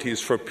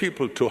opportunities for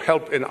people to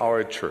help in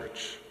our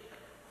church.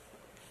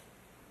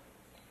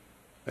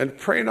 And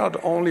pray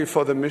not only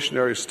for the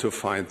missionaries to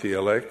find the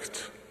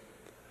elect,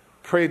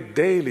 pray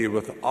daily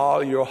with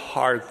all your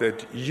heart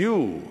that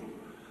you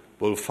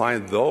will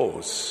find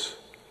those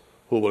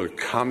who will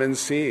come and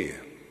see,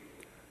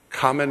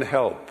 come and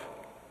help,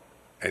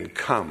 and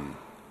come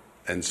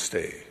and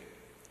stay.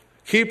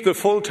 Keep the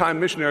full-time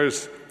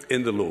missionaries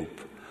in the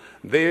loop.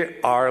 They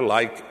are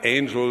like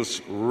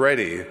angels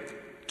ready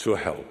to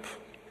help.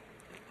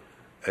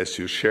 As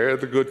you share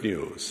the good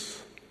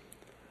news,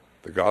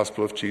 the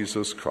gospel of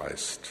Jesus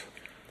Christ,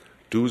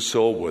 do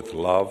so with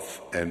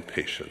love and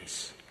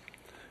patience.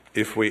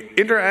 If we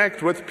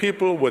interact with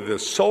people with the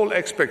sole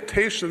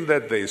expectation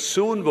that they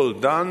soon will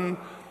don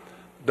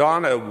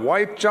a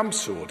white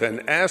jumpsuit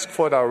and ask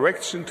for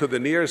direction to the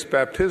nearest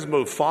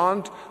baptismal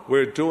font,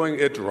 we're doing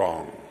it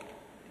wrong.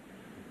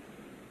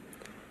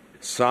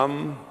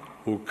 Some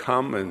who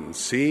come and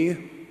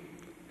see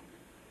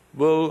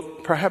will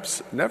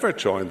perhaps never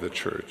join the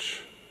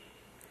church.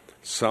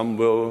 Some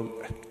will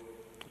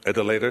at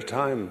a later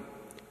time.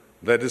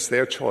 That is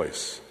their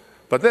choice.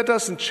 But that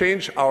doesn't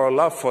change our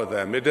love for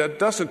them. It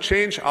doesn't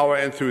change our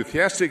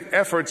enthusiastic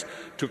efforts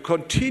to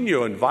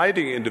continue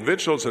inviting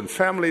individuals and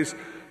families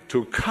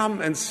to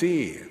come and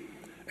see,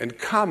 and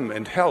come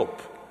and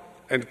help,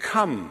 and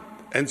come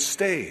and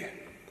stay.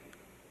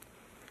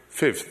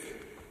 Fifth,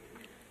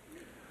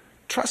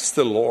 trust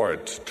the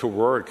Lord to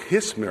work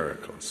his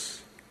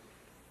miracles.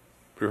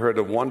 We heard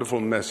a wonderful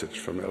message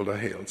from Elder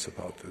Hales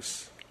about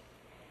this.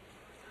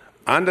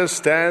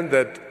 Understand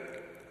that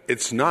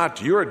it's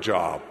not your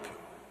job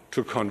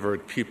to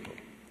convert people.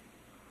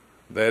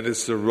 That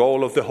is the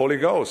role of the Holy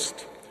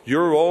Ghost.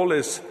 Your role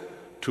is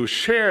to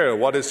share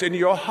what is in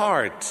your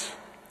heart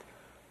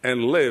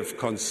and live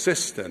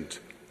consistent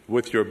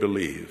with your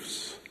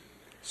beliefs.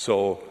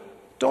 So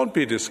don't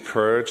be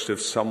discouraged if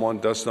someone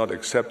does not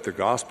accept the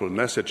gospel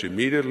message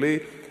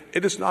immediately.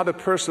 It is not a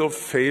personal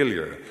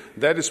failure.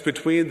 That is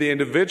between the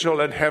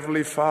individual and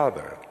Heavenly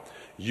Father.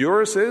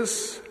 Yours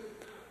is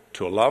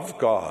to love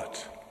God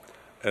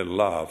and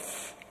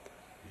love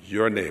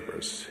your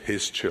neighbors,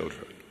 his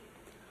children.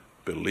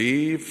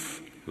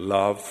 Believe,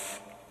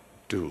 love,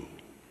 do.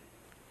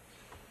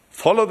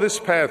 Follow this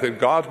path and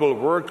God will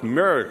work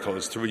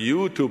miracles through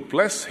you to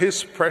bless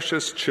his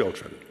precious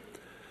children.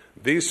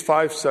 These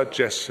 5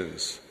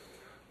 suggestions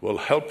will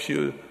help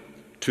you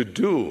to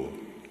do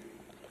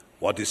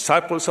what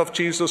disciples of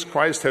Jesus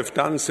Christ have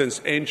done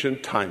since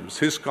ancient times.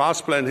 His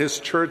gospel and his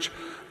church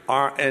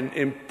are an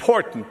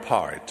important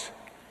part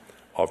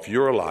of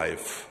your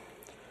life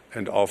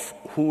and of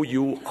who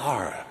you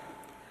are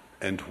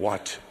and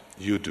what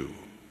you do.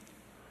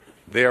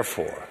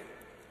 Therefore,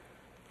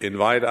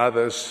 invite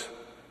others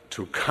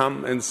to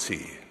come and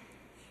see,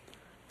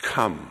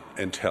 come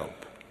and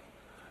help.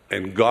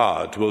 And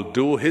God will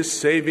do his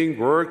saving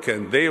work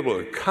and they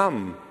will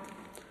come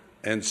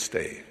and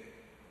stay.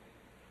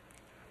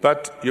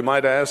 But you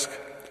might ask,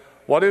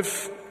 what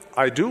if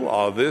I do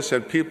all this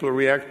and people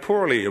react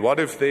poorly? What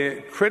if they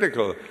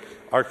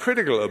are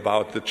critical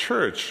about the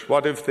church?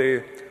 What if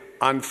they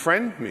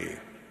unfriend me?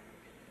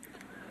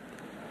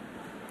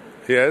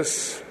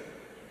 Yes,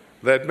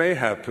 that may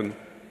happen.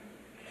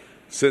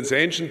 Since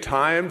ancient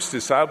times,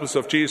 disciples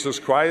of Jesus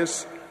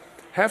Christ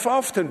have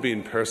often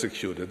been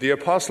persecuted. The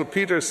Apostle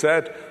Peter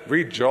said,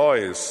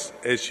 "Rejoice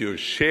as you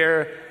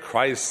share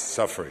Christ's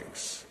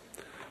sufferings."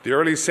 The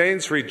early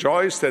saints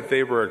rejoiced that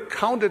they were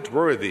counted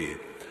worthy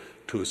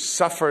to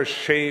suffer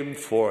shame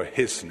for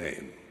his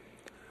name.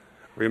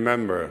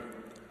 Remember,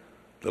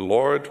 the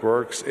Lord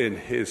works in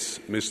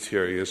his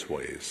mysterious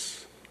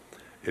ways.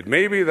 It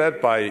may be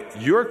that by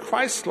your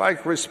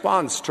Christ-like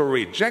response to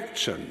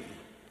rejection,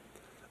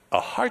 a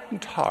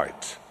hardened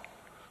heart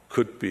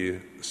could be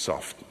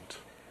softened.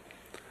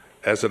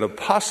 As an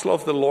apostle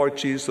of the Lord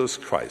Jesus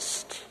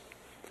Christ,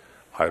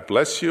 I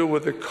bless you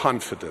with the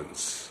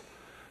confidence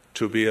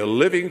to be a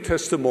living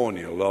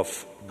testimonial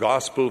of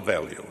gospel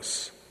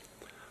values,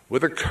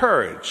 with the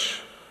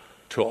courage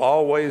to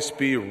always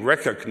be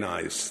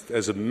recognized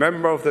as a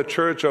member of the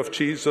Church of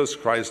Jesus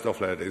Christ of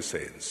Latter-day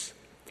Saints,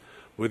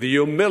 with the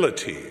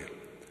humility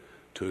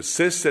to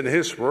assist in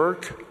his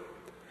work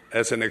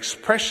as an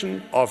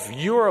expression of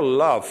your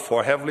love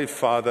for Heavenly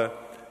Father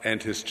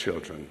and his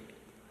children.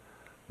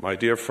 My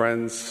dear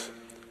friends,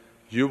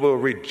 you will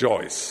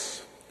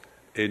rejoice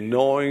in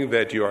knowing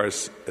that you are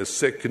a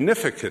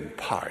significant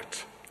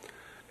part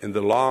in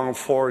the long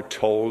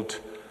foretold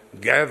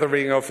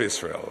gathering of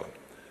Israel,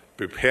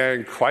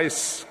 preparing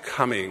Christ's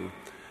coming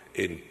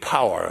in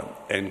power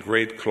and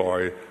great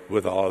glory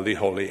with all the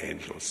holy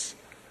angels.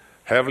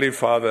 Heavenly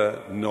Father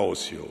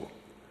knows you.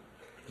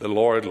 The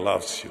Lord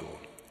loves you.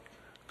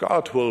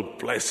 God will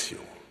bless you.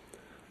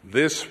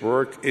 This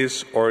work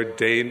is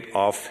ordained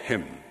of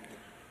him.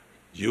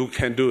 You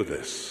can do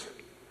this.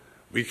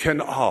 We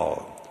can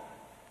all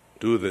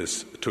do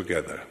this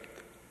together.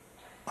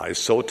 I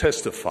so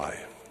testify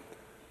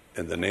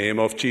in the name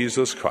of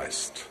Jesus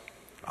Christ.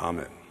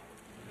 Amen.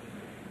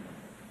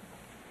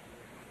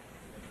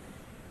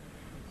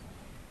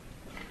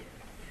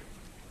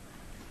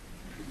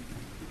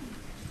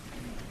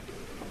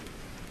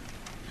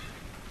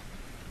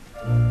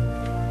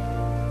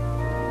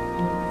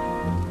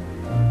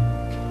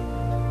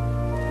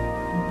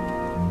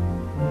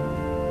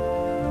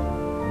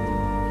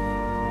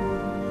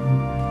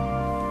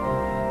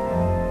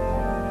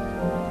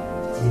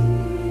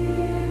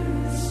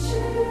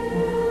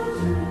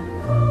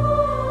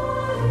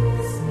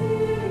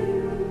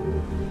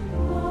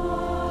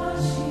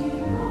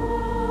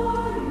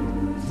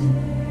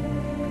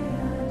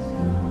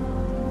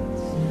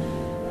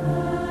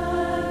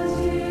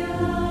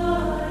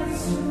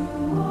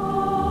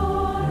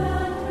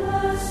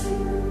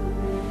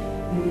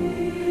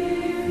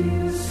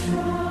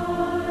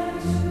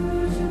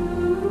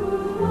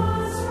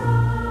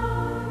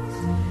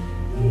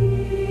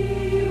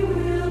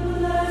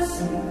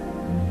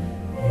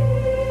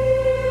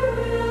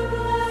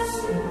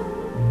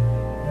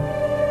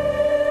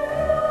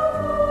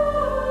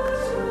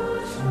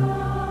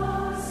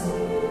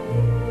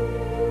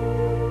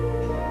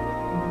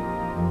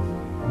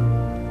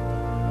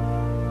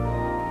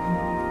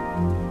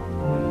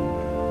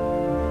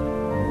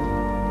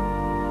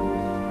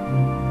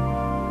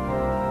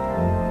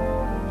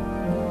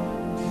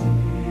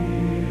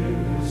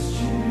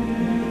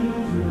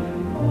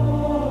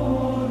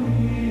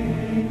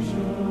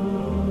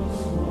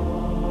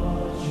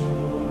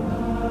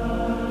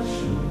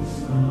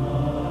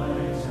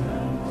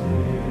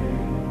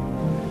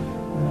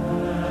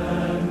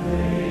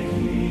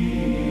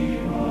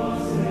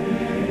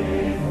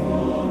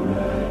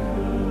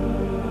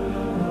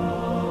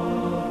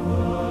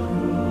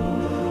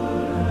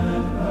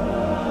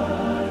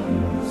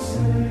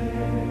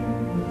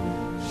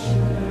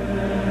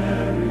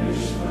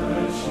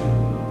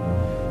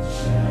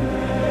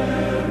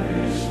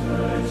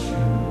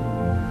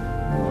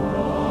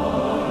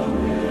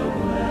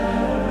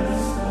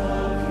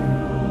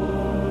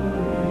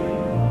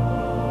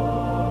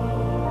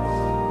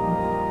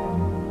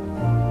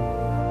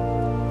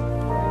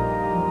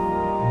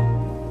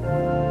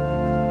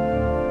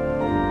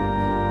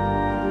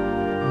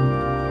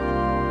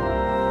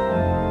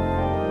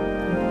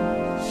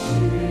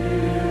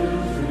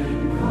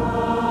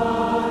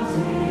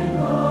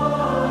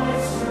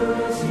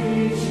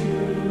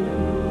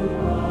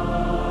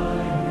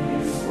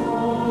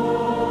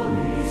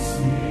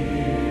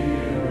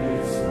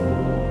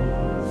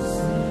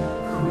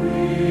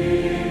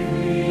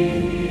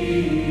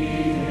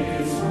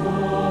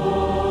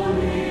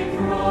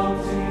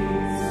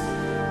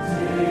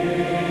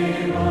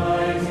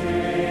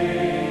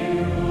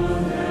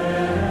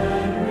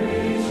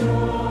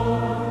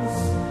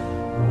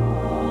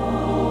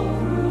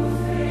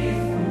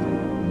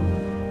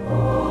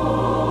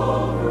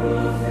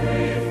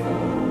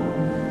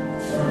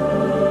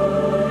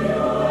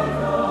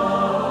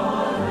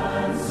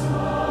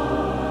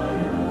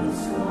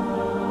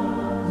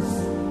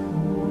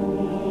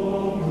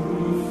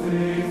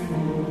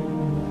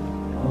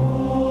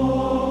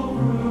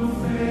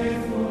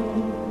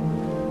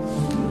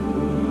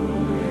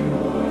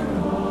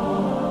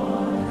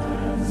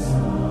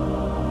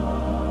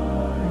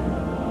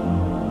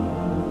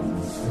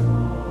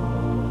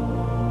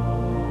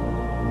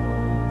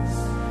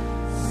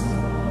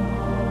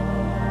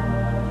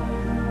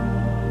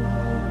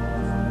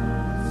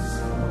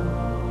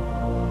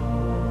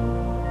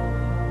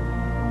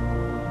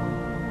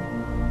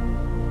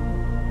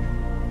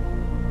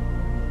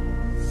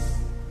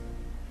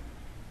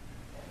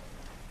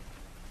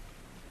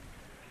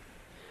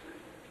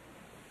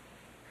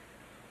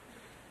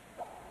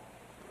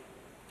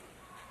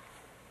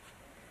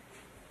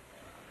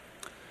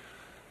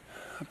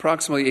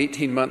 Approximately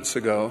 18 months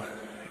ago,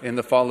 in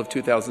the fall of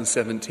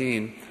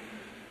 2017,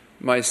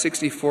 my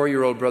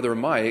 64-year-old brother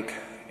Mike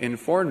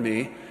informed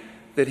me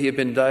that he had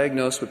been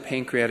diagnosed with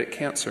pancreatic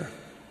cancer.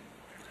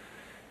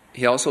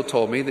 He also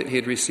told me that he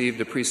had received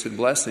a priesthood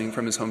blessing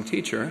from his home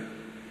teacher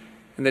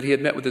and that he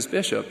had met with his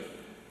bishop.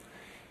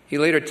 He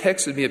later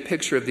texted me a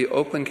picture of the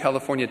Oakland,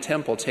 California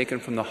temple taken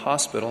from the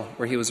hospital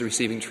where he was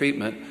receiving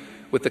treatment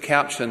with the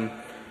caption,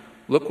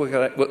 look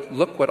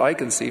what I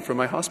can see from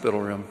my hospital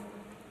room.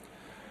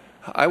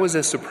 I was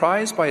as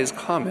surprised by his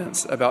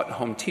comments about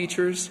home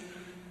teachers,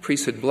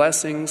 priesthood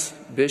blessings,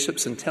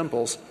 bishops, and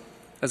temples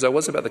as I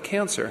was about the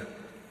cancer.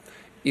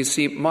 You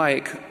see,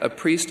 Mike, a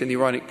priest in the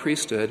Aaronic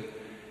priesthood,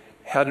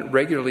 hadn't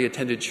regularly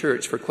attended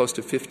church for close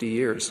to 50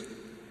 years.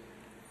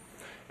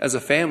 As a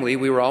family,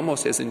 we were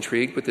almost as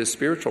intrigued with his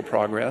spiritual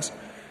progress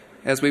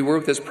as we were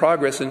with his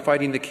progress in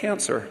fighting the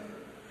cancer,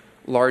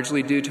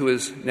 largely due to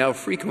his now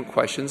frequent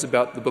questions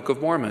about the Book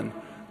of Mormon,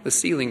 the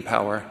sealing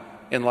power,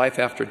 and life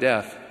after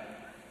death.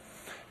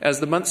 As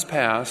the months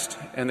passed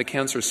and the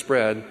cancer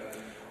spread,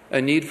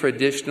 a need for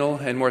additional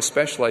and more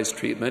specialized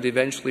treatment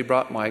eventually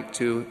brought Mike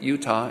to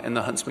Utah and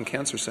the Huntsman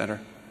Cancer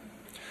Center.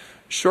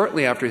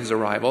 Shortly after his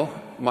arrival,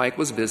 Mike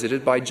was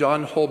visited by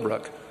John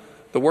Holbrook,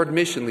 the ward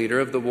mission leader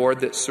of the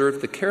ward that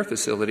served the care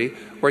facility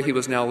where he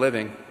was now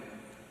living.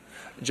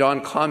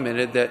 John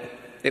commented that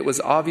it was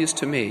obvious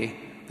to me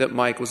that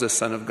Mike was a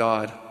son of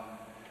God,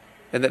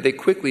 and that they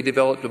quickly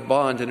developed a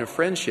bond and a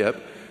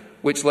friendship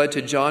which led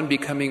to John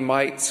becoming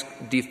Mike's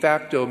de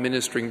facto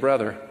ministering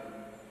brother.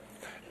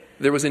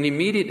 There was an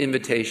immediate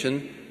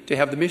invitation to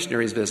have the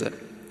missionaries visit,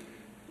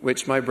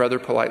 which my brother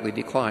politely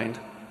declined.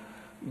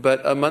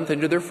 But a month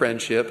into their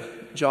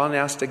friendship, John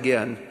asked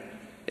again,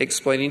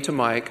 explaining to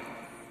Mike,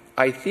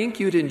 I think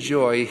you'd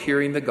enjoy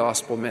hearing the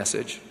gospel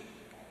message.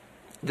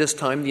 This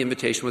time the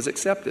invitation was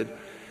accepted,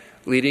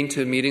 leading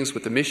to meetings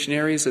with the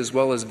missionaries as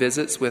well as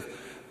visits with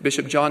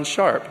Bishop John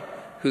Sharp,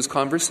 whose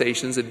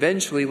conversations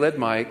eventually led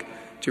Mike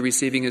to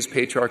receiving his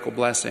patriarchal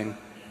blessing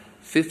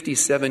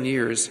 57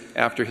 years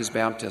after his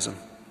baptism.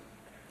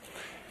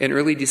 In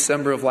early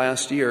December of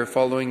last year,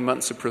 following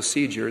months of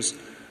procedures,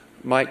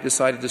 Mike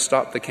decided to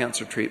stop the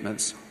cancer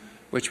treatments,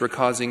 which were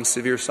causing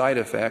severe side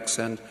effects,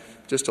 and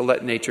just to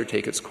let nature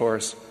take its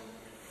course.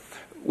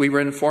 We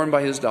were informed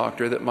by his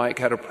doctor that Mike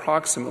had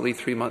approximately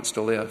 3 months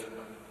to live.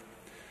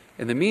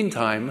 In the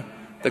meantime,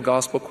 the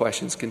gospel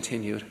questions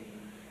continued,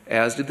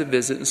 as did the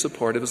visit and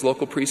support of his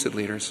local priesthood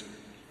leaders.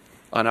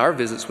 On our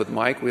visits with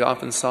Mike, we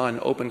often saw an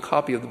open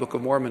copy of the Book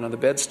of Mormon on the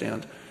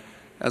bedstand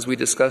as we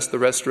discussed the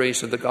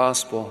restoration of the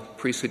gospel,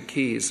 priesthood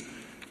keys,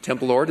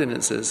 temple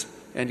ordinances,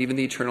 and even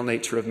the eternal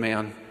nature of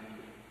man.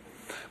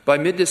 By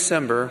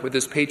mid-December, with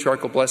his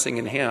patriarchal blessing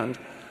in hand,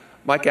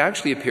 Mike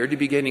actually appeared to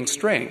be gaining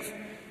strength,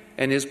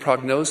 and his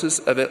prognosis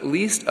of at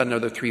least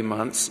another 3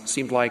 months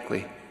seemed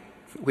likely.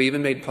 We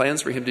even made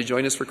plans for him to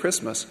join us for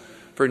Christmas,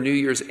 for New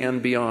Year's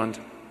and beyond.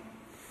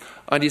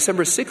 On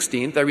December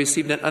 16th, I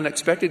received an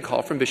unexpected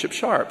call from Bishop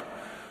Sharp,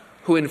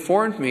 who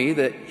informed me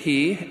that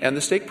he and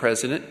the stake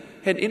president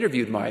had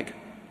interviewed Mike,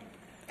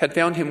 had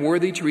found him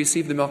worthy to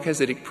receive the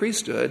Melchizedek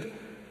priesthood,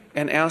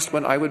 and asked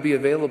when I would be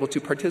available to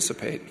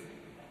participate.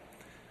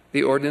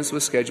 The ordinance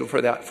was scheduled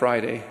for that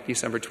Friday,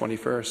 December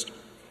 21st.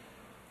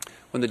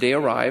 When the day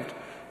arrived,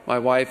 my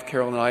wife,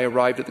 Carol, and I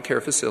arrived at the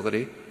care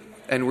facility,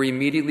 and we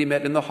immediately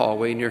met in the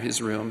hallway near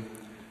his room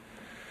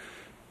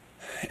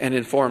and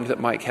informed that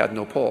Mike had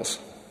no pulse.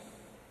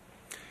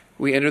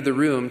 We entered the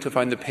room to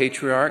find the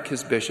patriarch,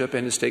 his bishop,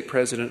 and his stake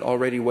president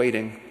already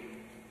waiting.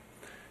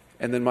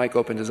 And then Mike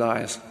opened his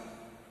eyes.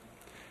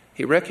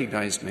 He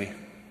recognized me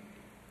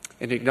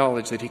and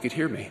acknowledged that he could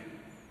hear me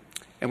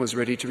and was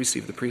ready to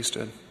receive the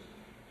priesthood.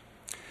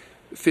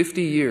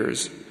 50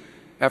 years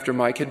after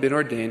Mike had been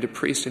ordained a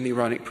priest in the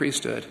Aaronic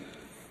priesthood,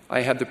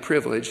 I had the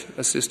privilege,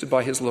 assisted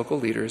by his local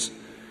leaders,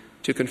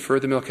 to confer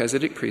the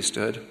Melchizedek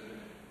priesthood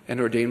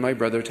and ordain my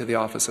brother to the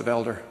office of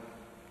elder.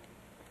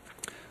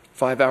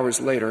 5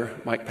 hours later,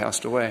 Mike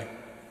passed away,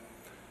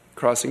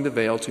 crossing the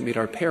veil to meet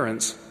our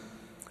parents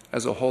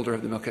as a holder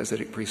of the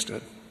Melchizedek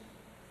priesthood.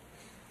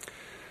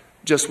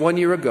 Just 1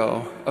 year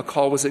ago, a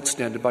call was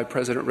extended by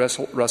President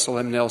Russell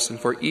M. Nelson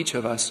for each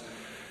of us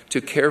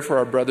to care for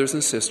our brothers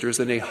and sisters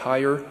in a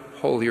higher,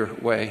 holier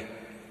way.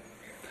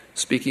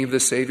 Speaking of the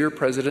Savior,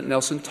 President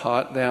Nelson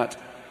taught that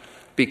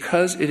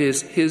because it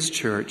is his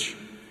church,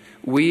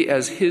 we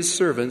as his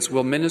servants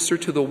will minister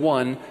to the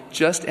one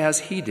just as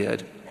he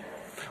did.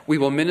 We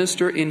will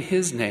minister in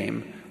his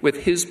name,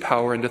 with his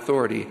power and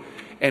authority,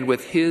 and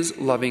with his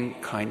loving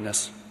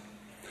kindness.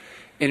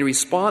 In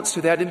response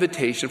to that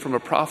invitation from a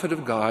prophet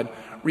of God,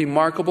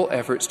 remarkable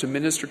efforts to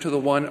minister to the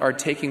one are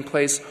taking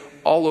place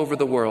all over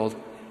the world,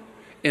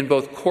 in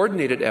both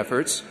coordinated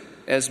efforts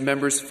as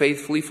members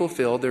faithfully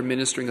fulfill their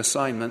ministering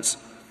assignments,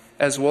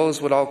 as well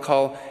as what I'll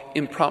call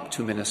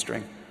impromptu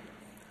ministering,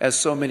 as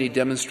so many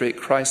demonstrate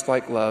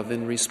Christ-like love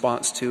in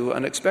response to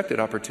unexpected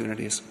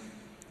opportunities.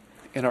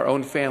 In our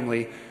own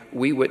family,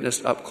 we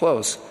witnessed up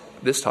close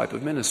this type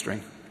of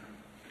ministering.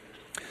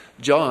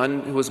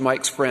 John, who was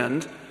Mike's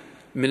friend,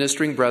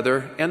 ministering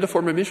brother, and a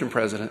former mission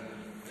president,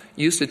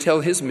 used to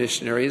tell his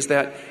missionaries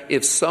that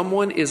if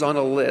someone is on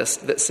a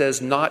list that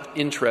says not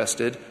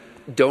interested,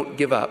 don't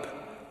give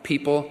up.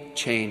 People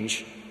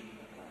change.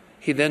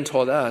 He then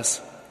told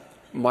us,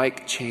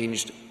 Mike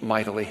changed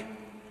mightily.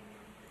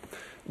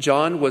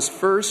 John was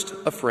first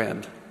a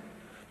friend,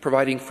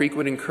 providing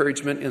frequent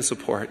encouragement and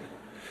support.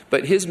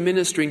 But his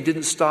ministering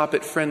didn't stop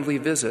at friendly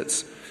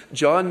visits.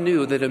 John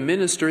knew that a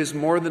minister is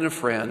more than a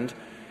friend,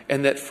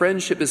 and that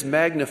friendship is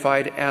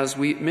magnified as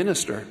we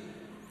minister.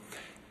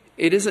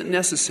 It isn't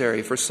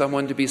necessary for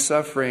someone to be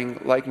suffering,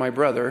 like my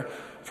brother,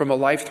 from a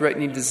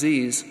life-threatening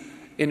disease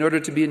in order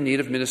to be in need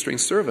of ministering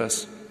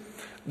service.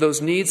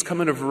 Those needs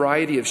come in a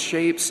variety of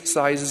shapes,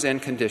 sizes,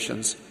 and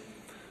conditions.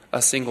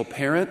 A single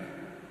parent,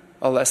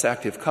 a less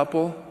active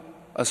couple,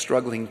 a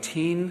struggling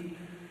teen,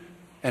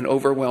 an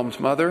overwhelmed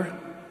mother,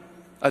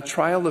 a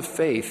trial of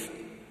faith,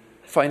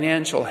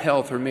 financial,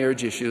 health, or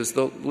marriage issues.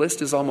 The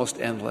list is almost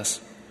endless.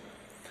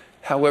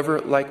 However,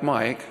 like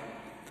Mike,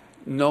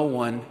 no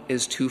one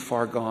is too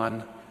far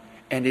gone,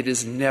 and it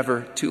is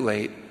never too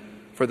late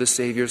for the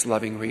Savior's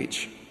loving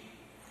reach.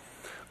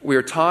 We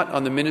are taught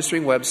on the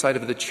ministering website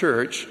of the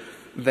church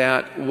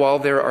that while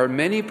there are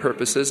many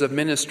purposes of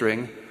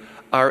ministering,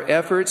 our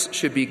efforts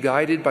should be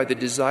guided by the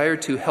desire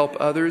to help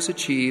others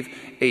achieve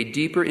a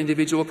deeper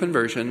individual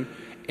conversion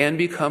and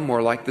become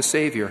more like the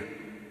Savior.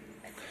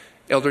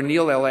 Elder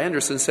Neil L.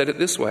 Anderson said it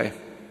this way: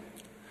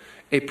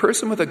 a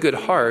person with a good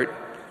heart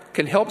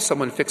can help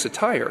someone fix a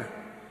tire,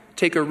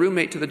 take a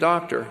roommate to the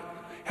doctor,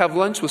 have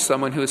lunch with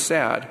someone who is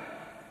sad,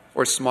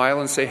 or smile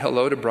and say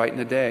hello to brighten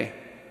the day.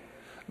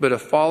 But a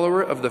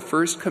follower of the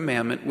first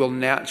commandment will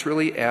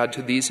naturally add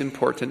to these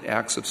important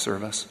acts of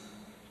service.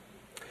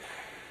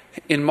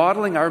 In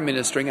modeling our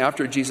ministering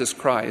after Jesus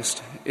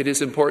Christ, it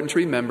is important to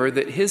remember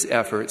that his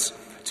efforts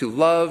to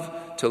love,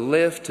 to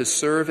lift, to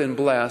serve, and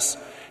bless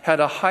had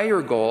a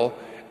higher goal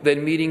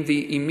than meeting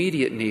the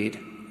immediate need.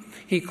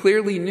 He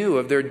clearly knew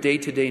of their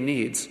day-to-day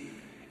needs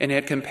and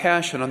had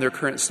compassion on their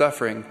current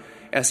suffering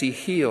as he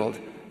healed,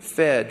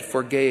 fed,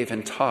 forgave,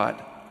 and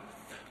taught.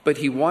 But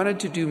he wanted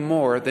to do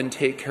more than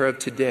take care of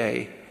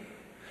today.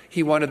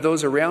 He wanted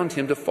those around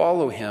him to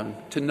follow him,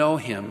 to know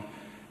him,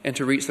 and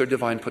to reach their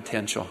divine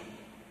potential.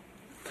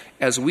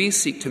 As we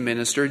seek to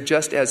minister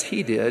just as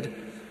he did,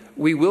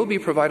 we will be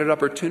provided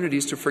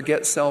opportunities to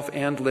forget self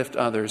and lift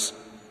others.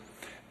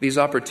 These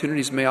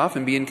opportunities may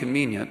often be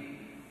inconvenient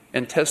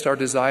and test our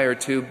desire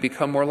to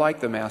become more like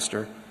the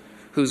Master,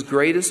 whose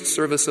greatest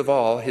service of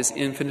all, his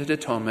infinite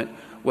atonement,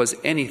 was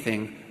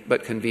anything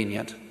but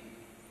convenient.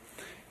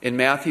 In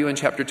Matthew in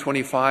chapter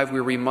 25,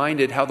 we're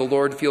reminded how the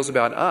Lord feels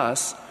about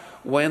us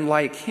when,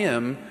 like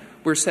him,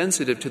 we're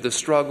sensitive to the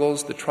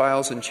struggles, the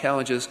trials, and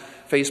challenges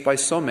faced by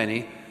so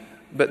many,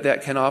 but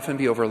that can often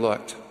be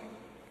overlooked.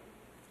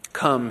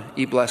 Come,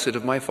 ye blessed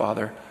of my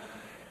Father,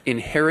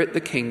 inherit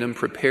the kingdom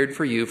prepared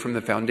for you from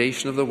the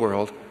foundation of the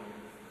world.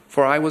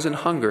 For I was an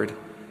hungered,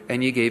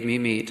 and ye gave me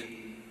meat.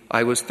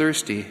 I was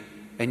thirsty,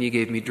 and ye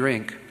gave me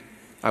drink.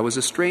 I was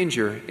a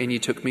stranger, and ye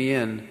took me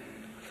in.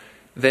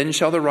 Then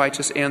shall the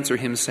righteous answer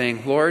him,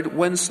 saying, Lord,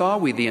 when saw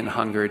we thee an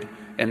hungered,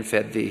 and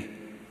fed thee,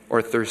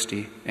 or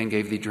thirsty, and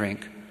gave thee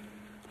drink?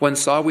 When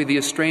saw we thee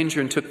a stranger,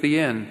 and took thee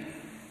in?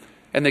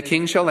 And the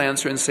king shall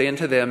answer and say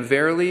unto them,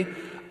 Verily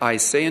I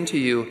say unto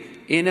you,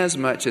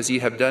 inasmuch as ye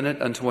have done it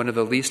unto one of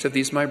the least of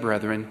these my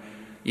brethren,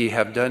 ye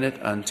have done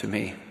it unto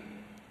me.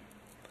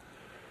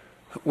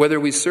 Whether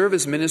we serve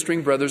as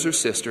ministering brothers or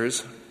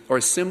sisters,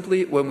 or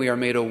simply when we are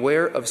made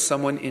aware of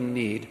someone in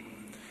need,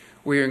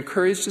 we are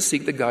encouraged to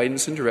seek the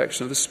guidance and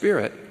direction of the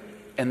Spirit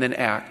and then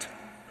act.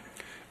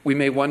 We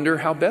may wonder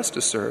how best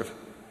to serve,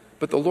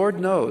 but the Lord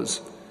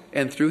knows,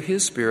 and through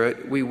his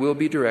Spirit we will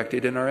be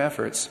directed in our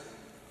efforts.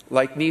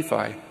 Like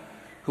Nephi,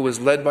 who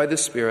was led by the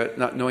Spirit,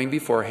 not knowing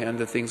beforehand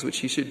the things which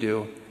he should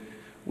do,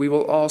 we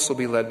will also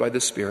be led by the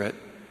Spirit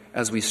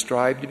as we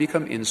strive to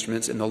become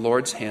instruments in the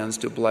Lord's hands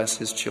to bless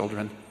his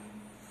children.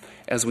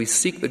 As we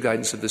seek the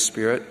guidance of the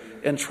Spirit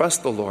and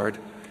trust the Lord,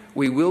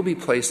 we will be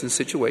placed in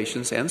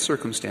situations and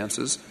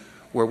circumstances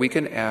where we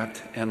can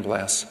act and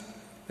bless.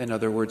 In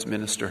other words,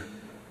 minister.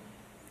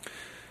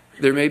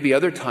 There may be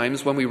other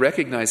times when we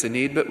recognize a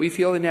need, but we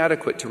feel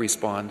inadequate to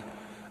respond,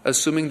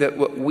 assuming that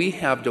what we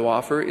have to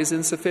offer is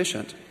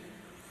insufficient.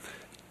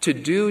 To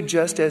do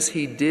just as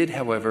he did,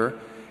 however,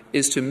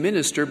 is to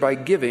minister by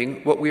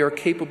giving what we are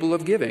capable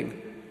of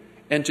giving,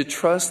 and to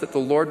trust that the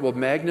Lord will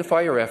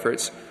magnify our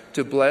efforts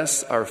to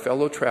bless our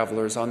fellow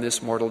travelers on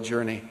this mortal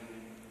journey.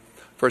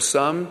 For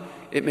some,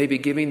 it may be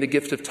giving the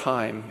gift of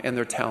time and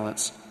their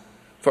talents.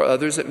 For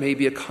others, it may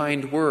be a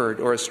kind word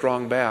or a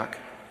strong back.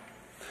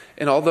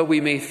 And although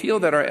we may feel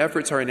that our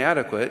efforts are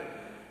inadequate,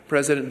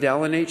 President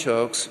Dallin H.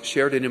 Oaks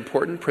shared an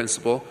important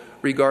principle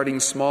regarding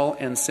small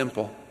and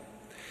simple.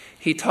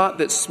 He taught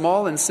that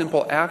small and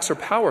simple acts are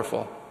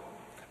powerful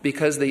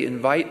because they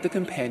invite the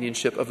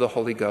companionship of the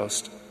Holy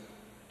Ghost,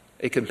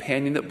 a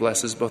companion that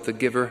blesses both the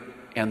giver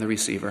and the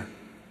receiver.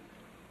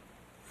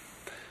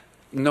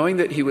 Knowing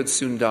that he would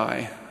soon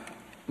die,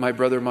 my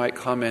brother Mike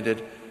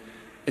commented,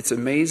 "It's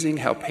amazing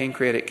how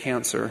pancreatic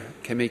cancer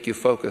can make you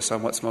focus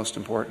on what's most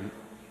important."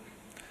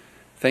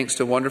 Thanks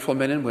to wonderful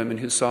men and women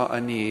who saw a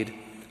need,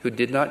 who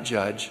did not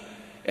judge,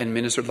 and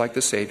ministered like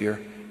the Savior,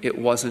 it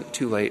wasn't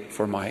too late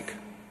for Mike.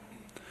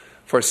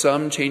 For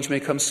some, change may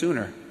come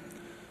sooner.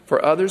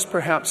 For others,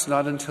 perhaps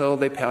not until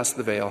they pass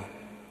the veil.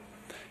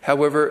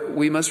 However,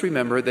 we must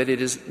remember that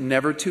it is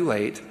never too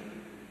late,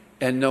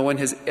 and no one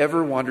has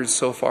ever wandered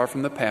so far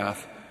from the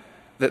path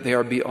that they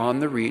are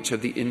beyond the reach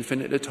of the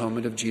infinite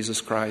atonement of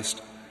Jesus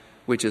Christ,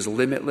 which is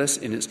limitless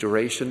in its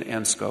duration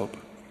and scope.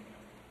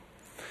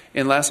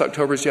 In last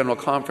October's General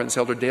Conference,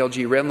 Elder Dale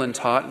G. Renlund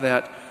taught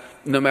that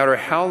no matter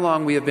how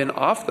long we have been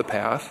off the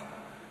path,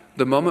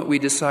 the moment we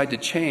decide to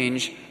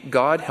change,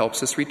 God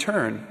helps us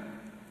return.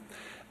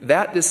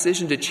 That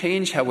decision to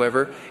change,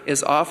 however,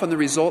 is often the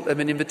result of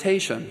an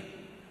invitation,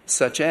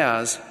 such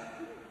as,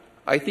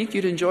 "I think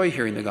you'd enjoy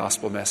hearing the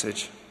gospel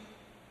message."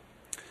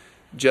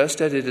 Just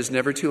as it is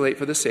never too late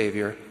for the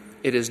Savior,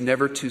 it is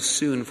never too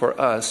soon for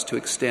us to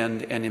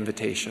extend an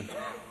invitation.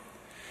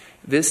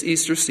 This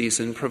Easter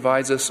season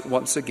provides us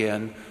once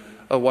again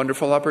a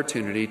wonderful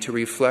opportunity to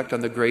reflect on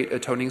the great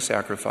atoning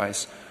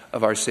sacrifice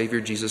of our Savior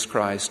Jesus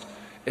Christ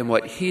and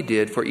what He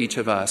did for each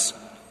of us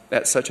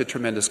at such a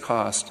tremendous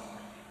cost.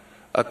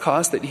 A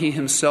cost that He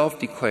Himself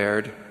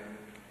declared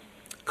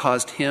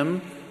caused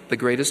Him, the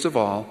greatest of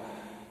all,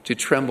 to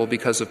tremble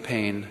because of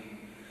pain.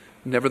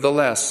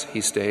 "Nevertheless," He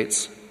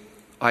states,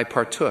 "I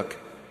partook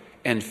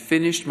and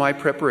finished my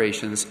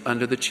preparations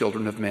unto the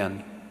children of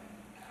men."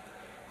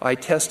 I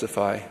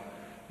testify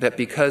that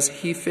because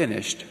He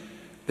finished,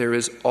 there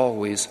is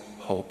always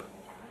hope.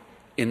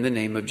 In the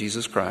name of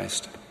Jesus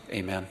Christ,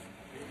 amen.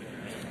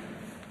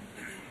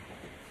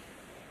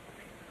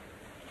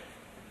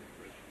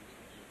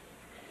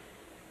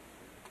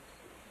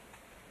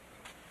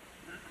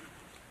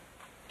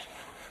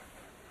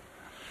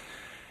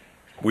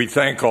 We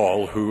thank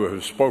all who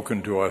have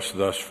spoken to us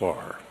thus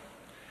far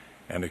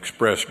and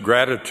express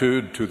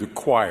gratitude to the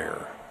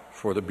choir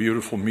for the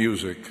beautiful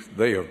music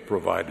they have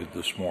provided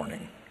this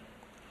morning.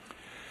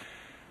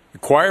 The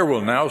choir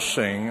will now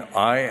sing,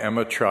 "I Am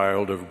a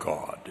Child of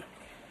God."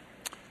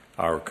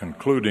 Our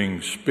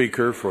concluding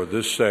speaker for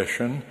this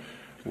session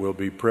will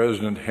be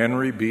President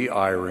Henry B.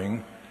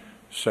 Eyring,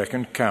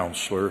 second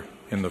counselor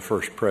in the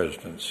First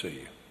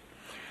Presidency.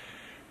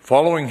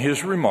 Following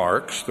his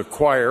remarks, the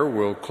choir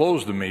will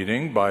close the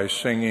meeting by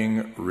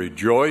singing,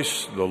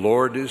 "Rejoice, the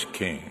Lord is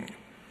King."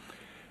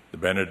 The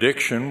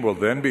benediction will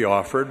then be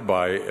offered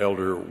by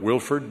Elder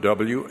Wilford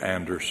W.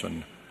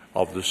 Anderson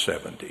of the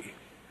 70.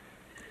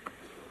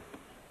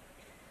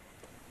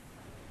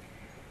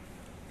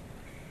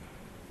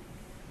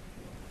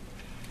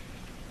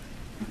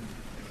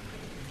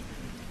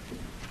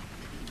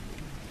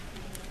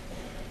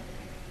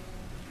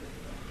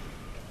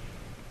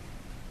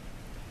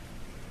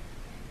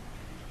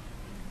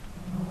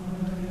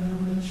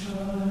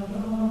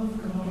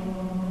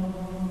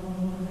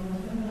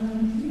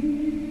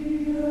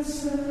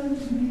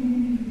 Sent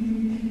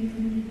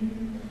me,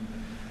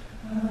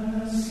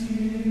 has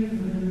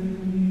given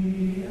me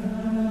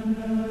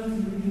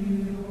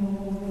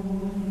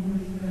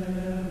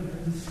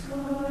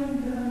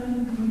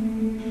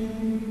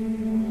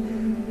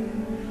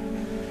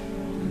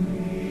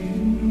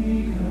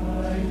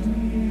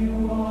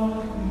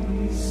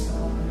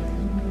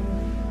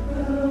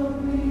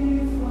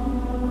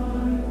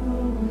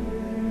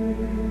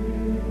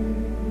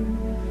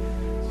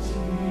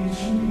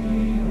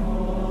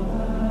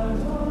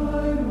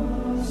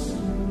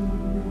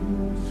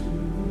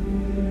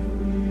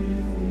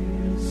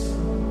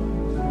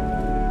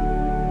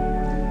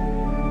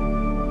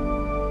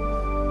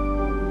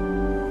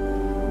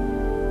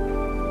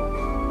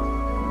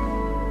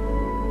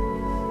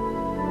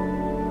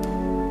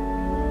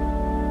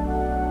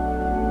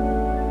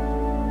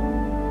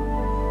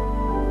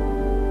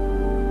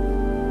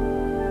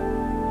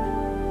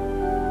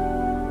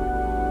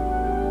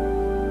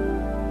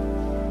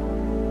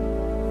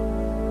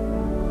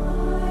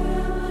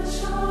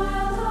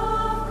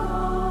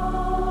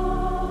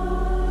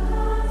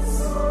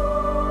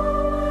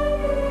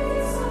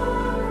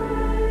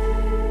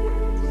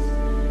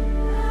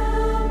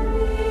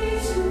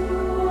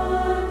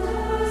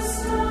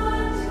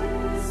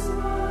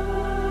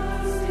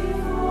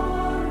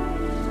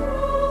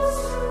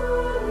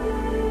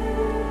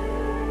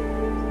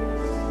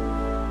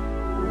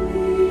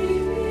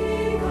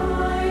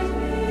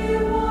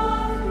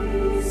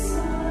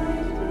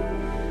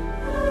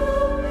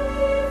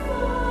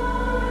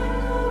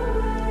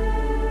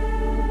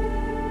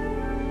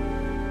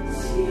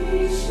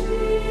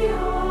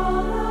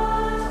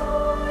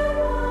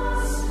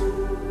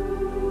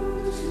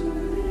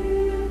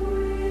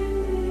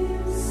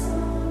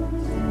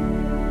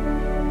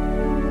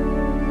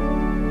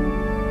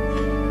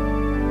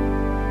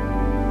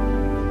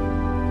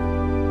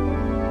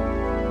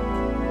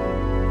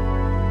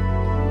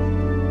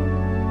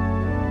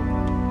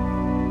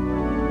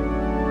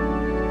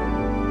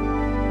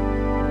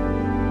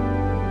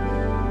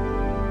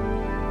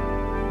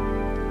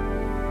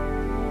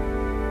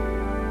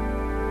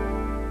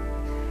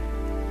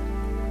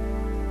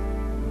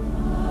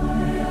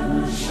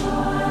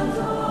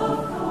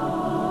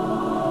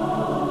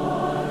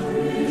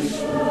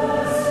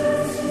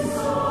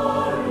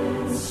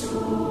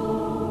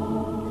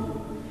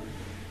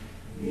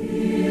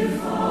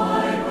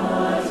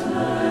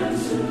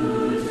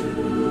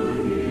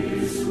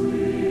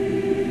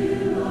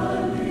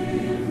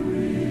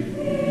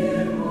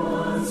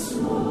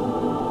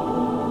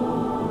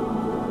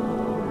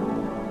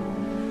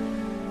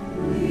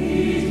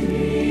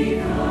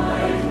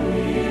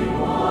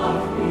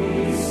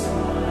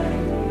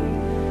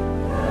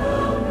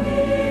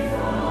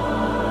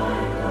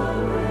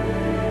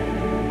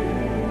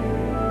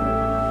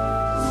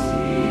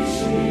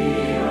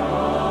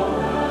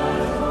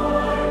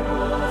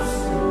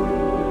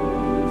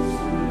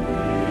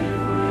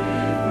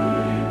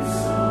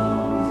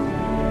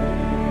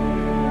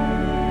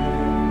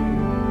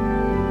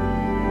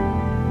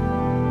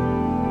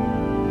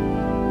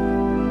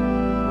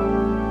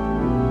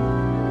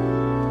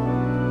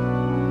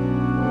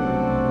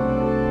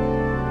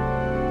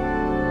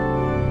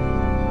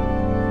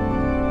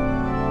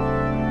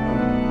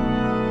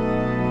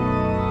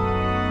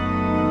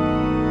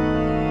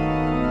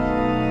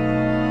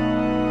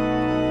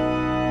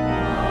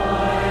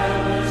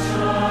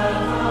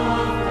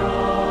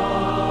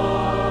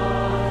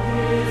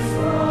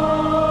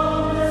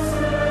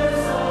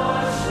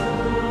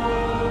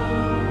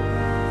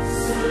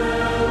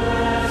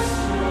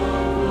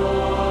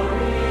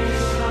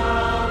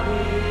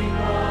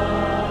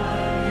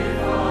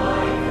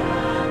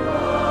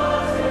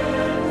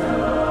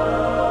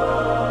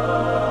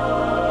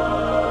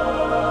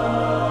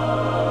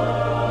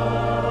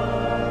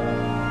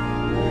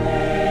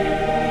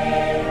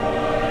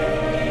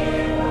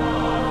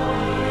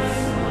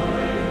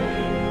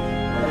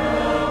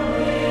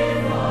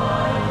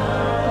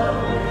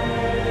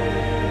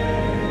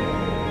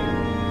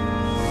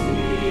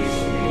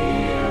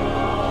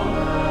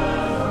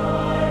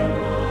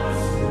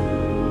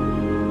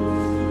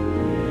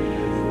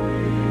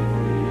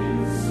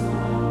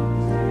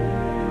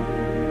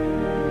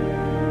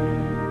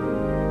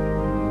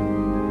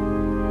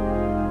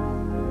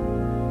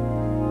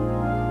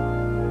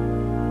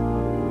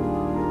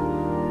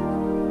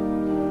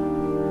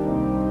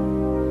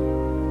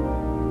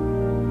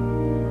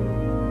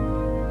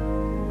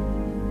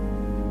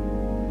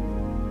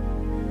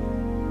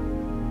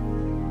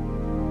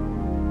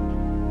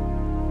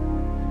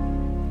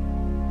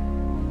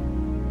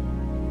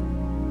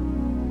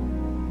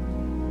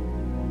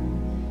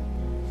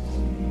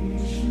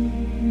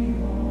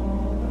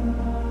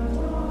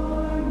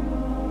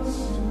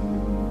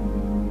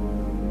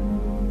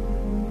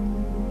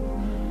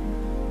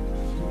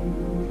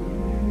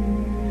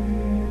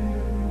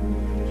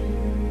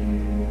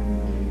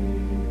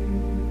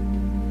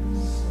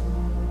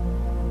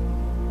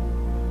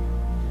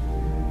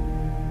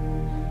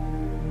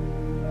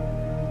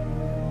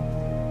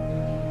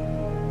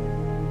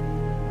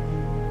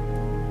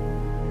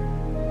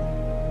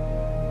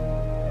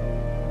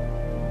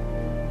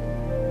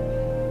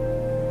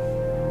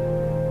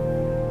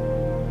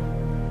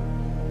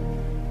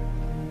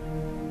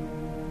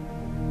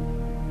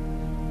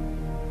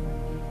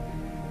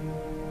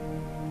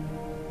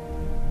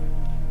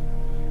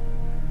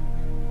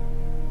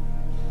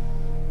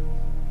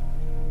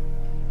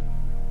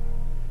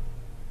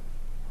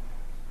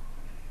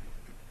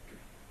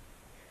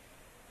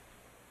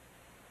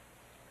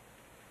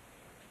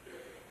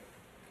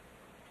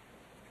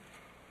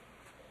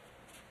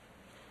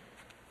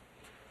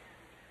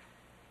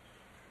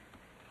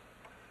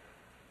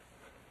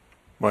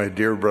My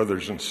dear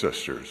brothers and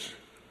sisters,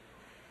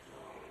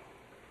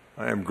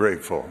 I am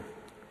grateful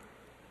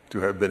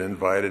to have been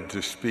invited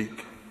to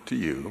speak to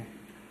you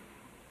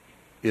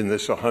in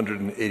this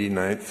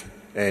 189th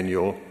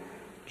Annual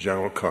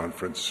General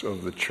Conference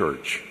of the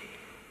Church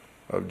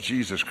of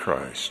Jesus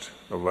Christ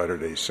of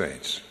Latter-day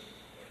Saints.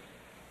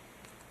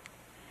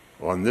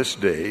 On this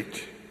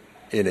date,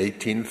 in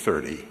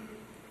 1830,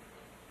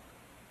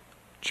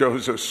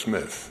 Joseph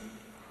Smith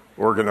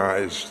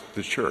organized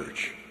the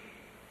church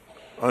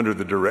under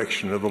the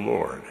direction of the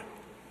Lord.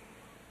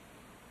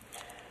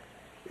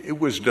 It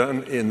was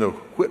done in the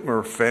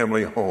Whitmer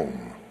family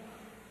home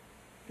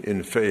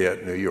in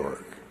Fayette, New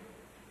York.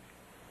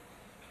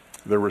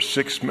 There were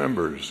 6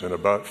 members and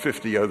about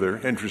 50 other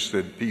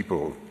interested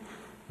people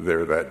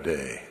there that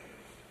day.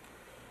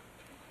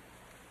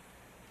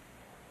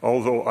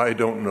 Although I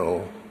don't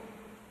know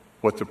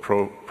what the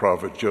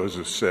prophet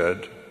Joseph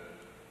said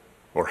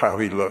or how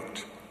he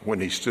looked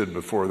when he stood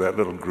before that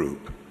little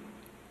group,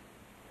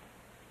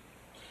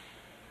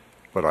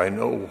 but I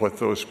know what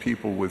those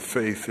people with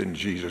faith in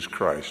Jesus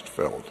Christ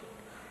felt.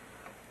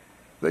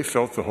 They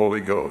felt the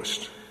Holy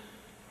Ghost,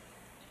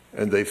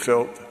 and they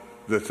felt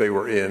that they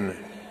were in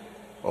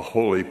a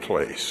holy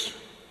place.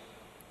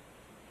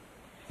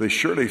 They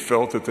surely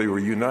felt that they were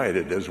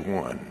united as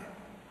one.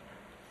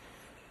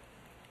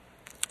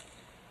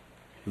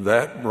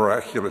 That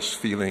miraculous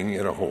feeling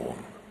in a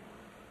home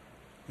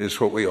is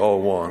what we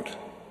all want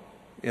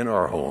in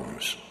our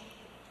homes.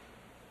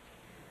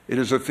 It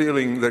is a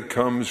feeling that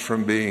comes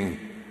from being,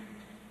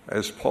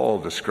 as Paul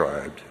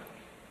described,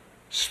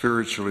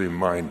 spiritually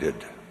minded.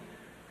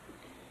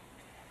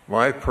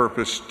 My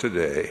purpose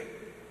today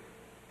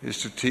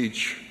is to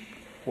teach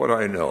what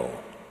I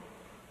know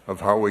of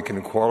how we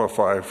can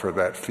qualify for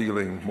that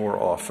feeling more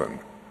often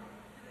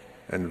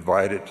and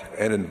invite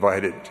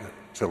it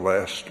to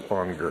last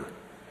longer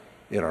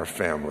in our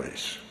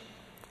families.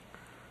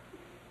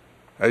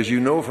 As you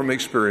know from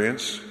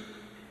experience,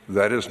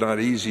 that is not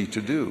easy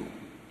to do.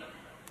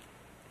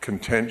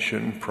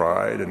 Contention,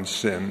 pride, and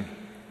sin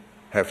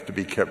have to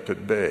be kept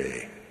at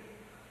bay.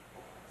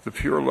 The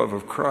pure love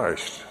of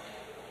Christ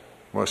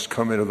must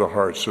come into the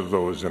hearts of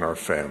those in our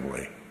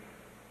family.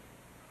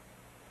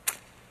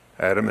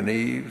 Adam and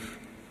Eve,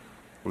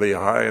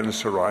 Lehi and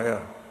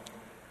Sariah,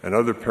 and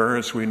other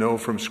parents we know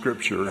from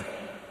Scripture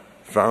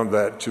found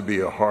that to be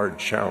a hard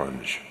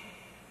challenge.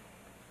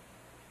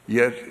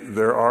 Yet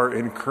there are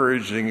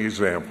encouraging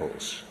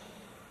examples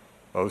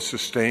of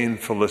sustained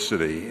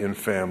felicity in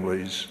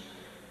families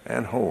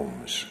and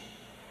homes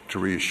to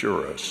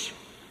reassure us.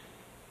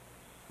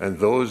 And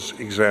those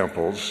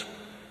examples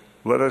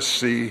let us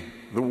see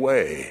the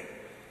way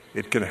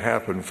it can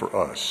happen for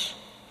us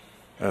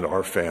and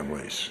our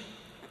families.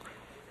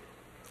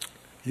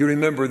 You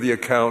remember the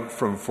account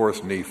from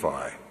 4th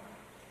Nephi,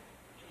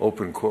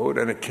 open quote,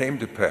 "And it came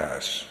to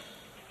pass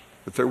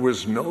that there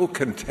was no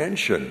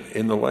contention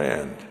in the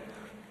land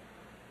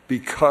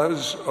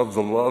because of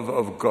the love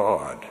of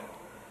God,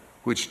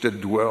 which did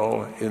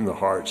dwell in the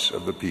hearts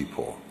of the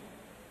people.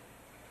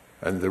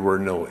 And there were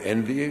no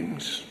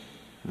envyings,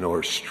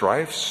 nor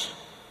strifes,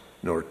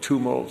 nor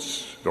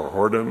tumults, nor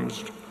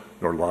whoredoms,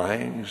 nor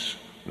lyings,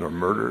 nor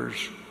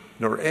murders,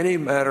 nor any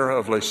matter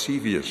of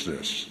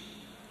lasciviousness.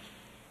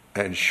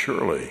 And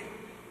surely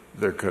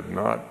there could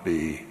not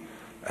be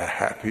a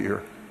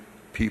happier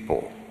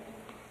people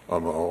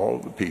among all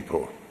the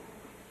people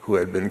who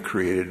had been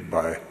created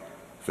by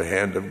the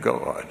hand of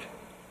God.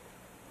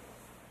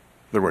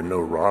 There were no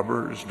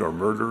robbers, nor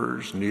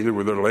murderers, neither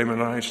were there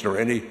Lamanites, nor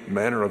any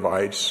manner of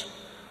ites,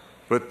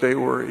 but they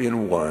were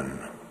in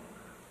one,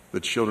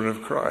 the children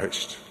of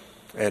Christ,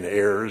 and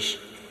heirs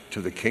to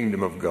the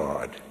kingdom of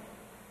God.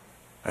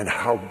 And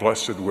how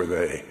blessed were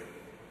they!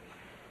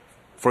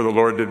 For the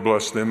Lord did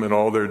bless them in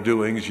all their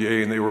doings,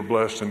 yea, and they were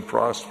blessed and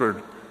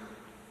prospered,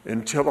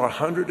 until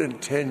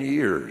 110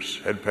 years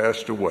had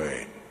passed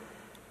away,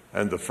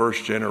 and the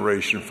first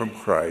generation from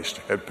Christ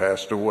had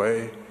passed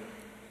away,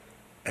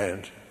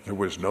 and there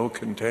was no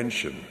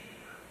contention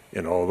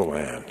in all the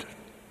land."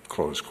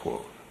 Close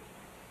quote.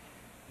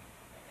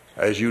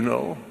 As you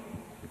know,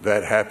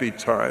 that happy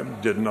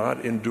time did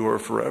not endure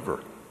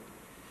forever.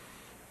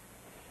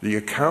 The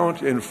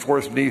account in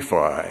 4th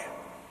Nephi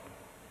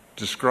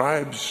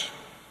describes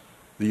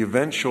the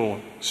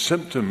eventual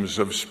symptoms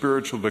of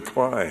spiritual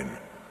decline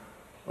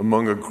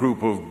among a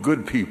group of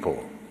good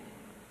people.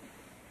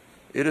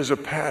 It is a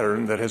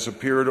pattern that has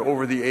appeared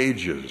over the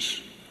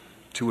ages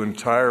to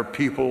entire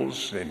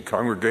peoples and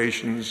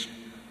congregations,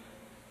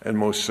 and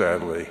most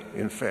sadly,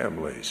 in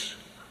families.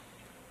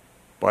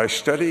 By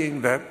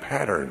studying that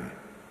pattern,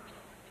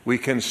 we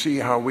can see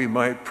how we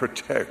might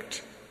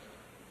protect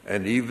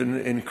and even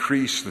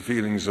increase the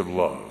feelings of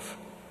love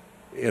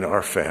in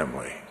our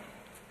family.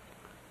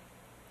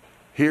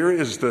 Here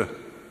is the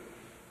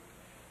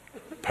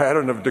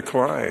pattern of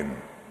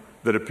decline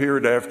that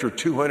appeared after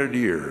 200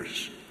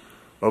 years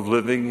of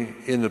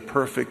living in the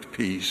perfect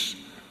peace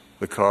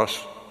the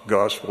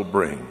gospel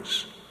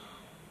brings.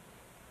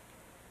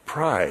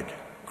 Pride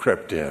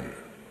crept in.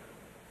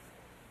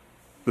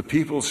 The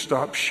people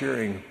stopped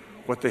sharing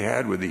what they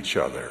had with each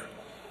other.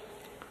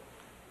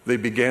 They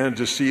began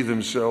to see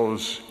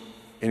themselves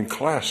in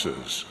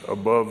classes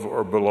above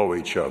or below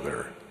each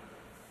other.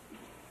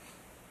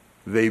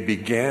 They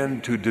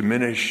began to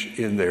diminish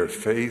in their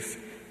faith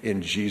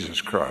in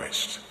Jesus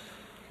Christ.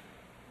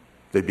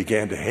 They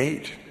began to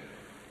hate.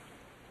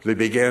 They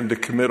began to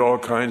commit all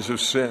kinds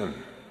of sin.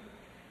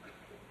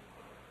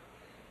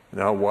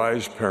 Now,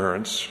 wise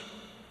parents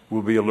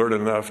will be alert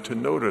enough to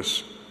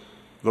notice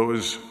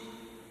those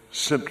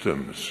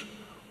symptoms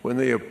when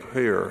they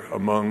appear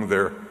among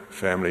their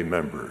family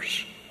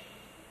members.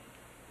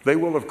 They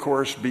will, of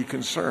course, be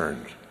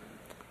concerned,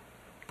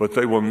 but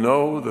they will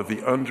know that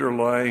the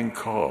underlying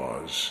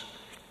cause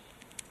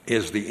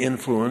is the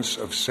influence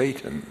of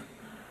Satan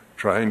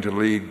trying to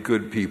lead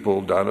good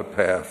people down a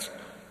path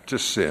to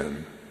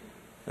sin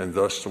and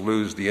thus to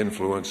lose the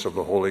influence of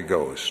the Holy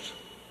Ghost.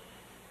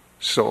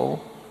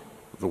 So,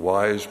 the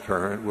wise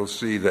parent will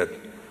see that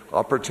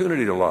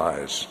opportunity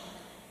lies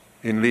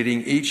in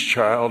leading each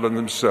child and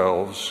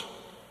themselves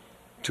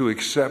to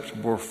accept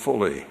more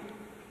fully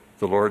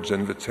the Lord's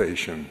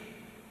invitation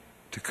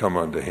to come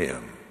unto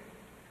Him.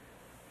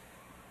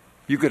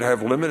 You could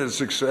have limited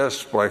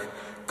success by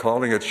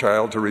calling a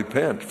child to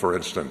repent, for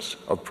instance,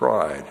 of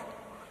pride.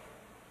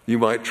 You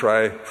might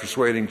try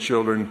persuading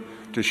children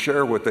to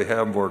share what they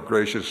have more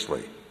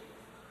graciously.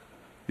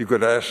 You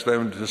could ask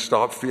them to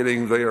stop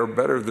feeling they are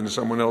better than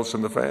someone else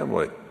in the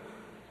family.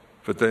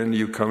 But then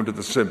you come to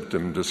the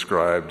symptom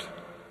described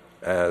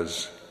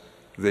as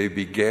they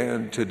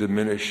began to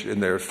diminish in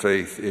their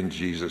faith in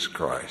Jesus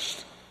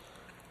Christ.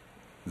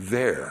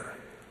 There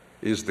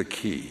is the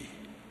key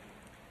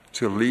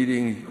to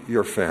leading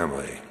your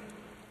family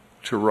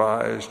to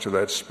rise to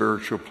that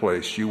spiritual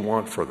place you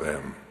want for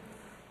them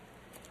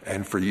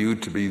and for you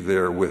to be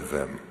there with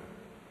them.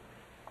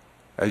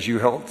 As you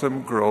help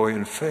them grow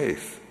in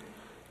faith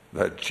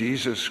that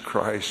Jesus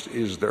Christ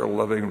is their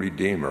loving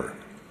Redeemer,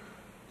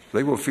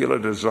 they will feel a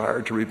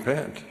desire to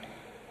repent.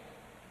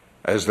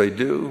 As they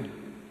do,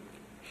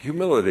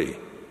 humility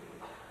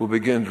will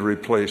begin to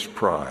replace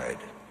pride.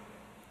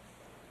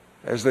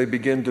 As they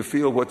begin to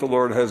feel what the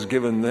Lord has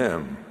given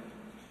them,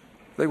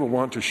 they will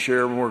want to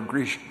share more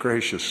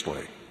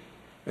graciously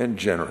and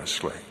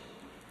generously.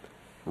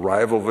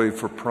 Rivalry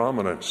for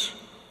prominence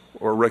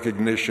or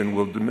recognition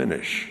will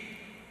diminish.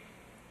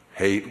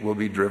 Hate will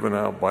be driven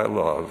out by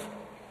love.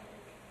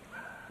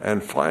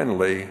 And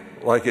finally,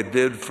 like it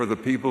did for the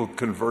people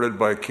converted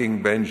by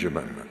King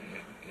Benjamin,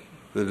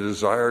 the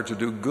desire to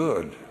do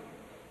good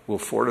will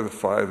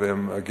fortify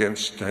them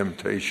against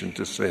temptation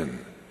to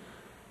sin.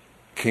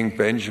 King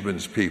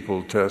Benjamin's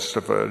people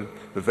testified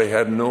that they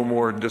had no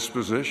more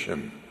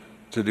disposition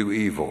to do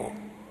evil.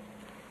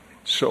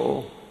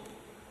 So,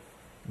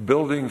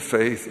 building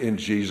faith in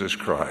Jesus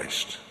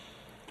Christ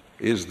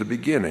is the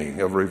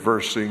beginning of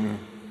reversing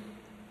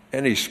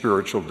any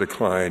spiritual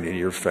decline in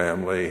your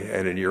family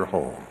and in your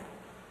home.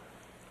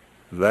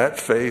 That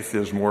faith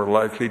is more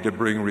likely to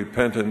bring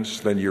repentance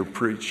than your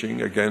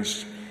preaching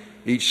against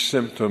each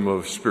symptom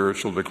of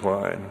spiritual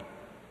decline.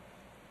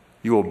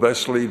 You will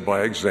best lead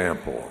by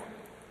example.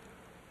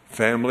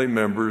 Family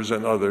members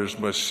and others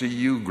must see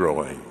you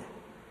growing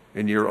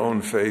in your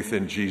own faith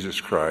in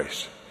Jesus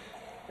Christ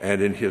and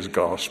in His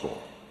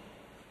gospel.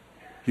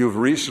 You've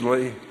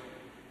recently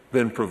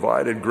been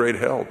provided great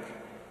help.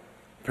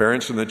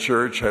 Parents in the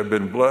church have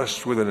been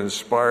blessed with an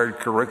inspired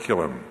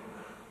curriculum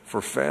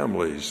for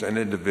families and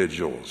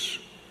individuals.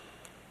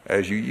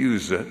 As you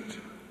use it,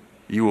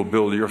 you will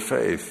build your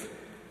faith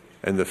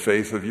and the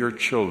faith of your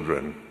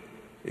children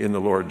in the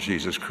Lord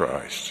Jesus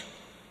Christ.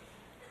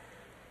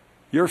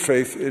 Your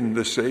faith in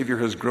the Savior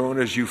has grown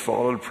as you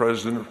followed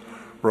President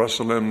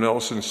Russell M.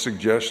 Nelson's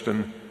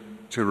suggestion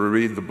to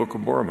reread the Book of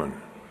Mormon.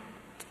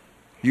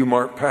 You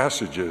marked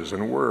passages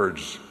and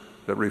words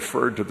that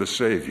referred to the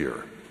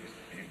Savior.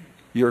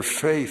 Your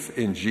faith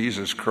in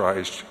Jesus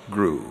Christ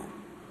grew.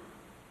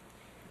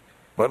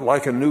 But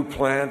like a new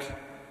plant,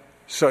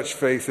 such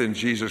faith in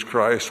Jesus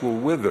Christ will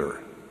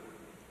wither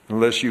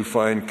unless you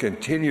find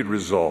continued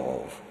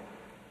resolve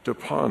to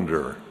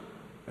ponder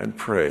and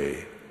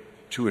pray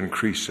to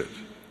increase it.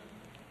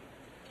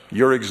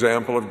 Your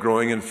example of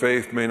growing in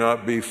faith may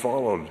not be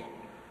followed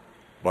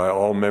by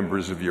all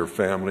members of your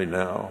family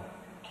now,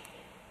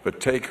 but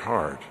take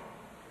heart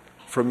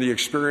from the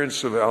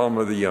experience of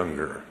Alma the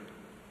Younger.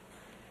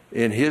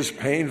 In his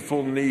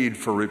painful need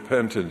for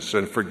repentance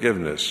and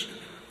forgiveness,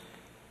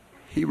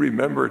 he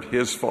remembered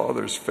his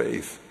father's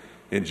faith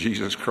in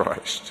Jesus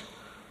Christ.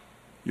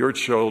 Your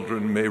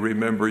children may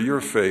remember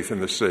your faith in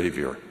the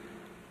Savior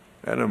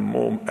at a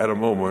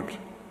moment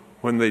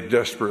when they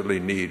desperately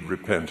need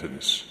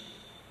repentance.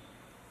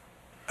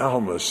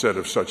 Alma said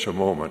of such a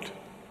moment,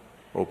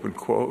 open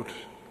quote,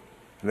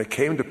 "And it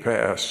came to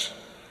pass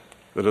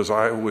that as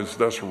I was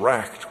thus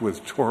racked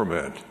with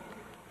torment,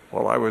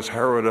 while I was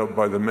harrowed up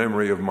by the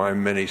memory of my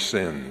many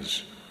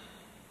sins,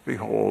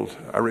 behold,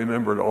 I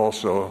remembered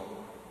also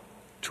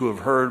to have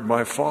heard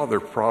my father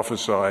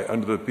prophesy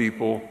unto the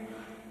people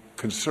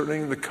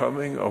concerning the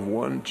coming of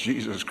one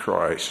Jesus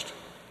Christ,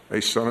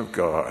 a Son of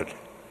God,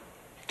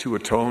 to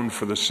atone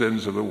for the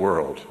sins of the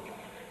world.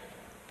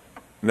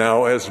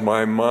 Now, as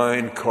my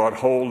mind caught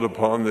hold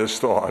upon this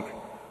thought,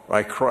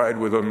 I cried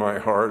within my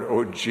heart,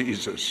 O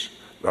Jesus,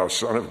 thou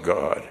Son of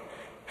God,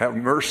 have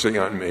mercy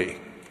on me,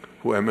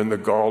 who am in the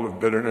gall of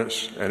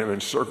bitterness and am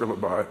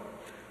encircled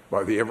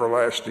by the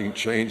everlasting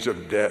chains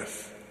of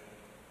death.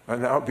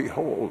 And now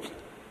behold,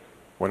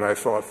 when I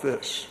thought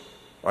this,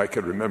 I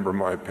could remember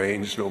my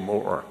pains no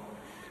more.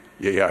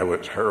 Yea, I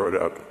was harrowed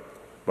up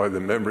by the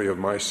memory of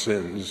my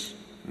sins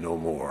no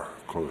more.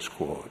 Close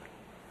quote.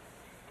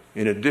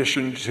 In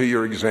addition to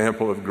your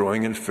example of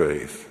growing in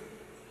faith,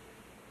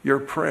 your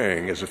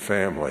praying as a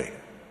family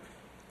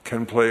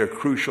can play a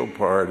crucial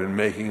part in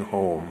making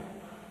home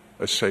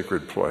a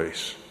sacred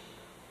place.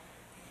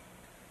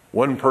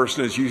 One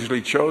person is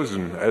usually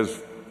chosen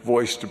as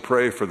voice to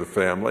pray for the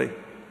family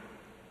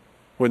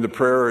when the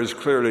prayer is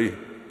clearly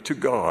to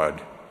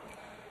God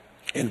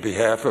in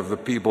behalf of the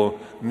people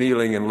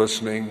kneeling and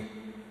listening.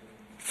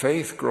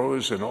 Faith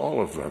grows in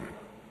all of them.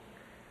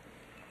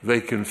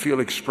 They can feel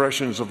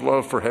expressions of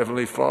love for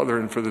Heavenly Father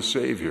and for the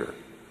Savior.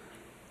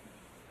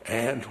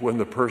 And when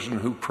the person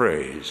who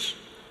prays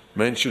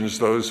mentions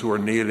those who are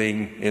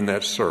kneeling in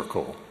that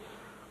circle,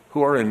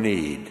 who are in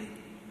need,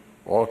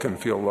 all can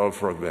feel love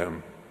for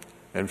them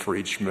and for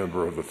each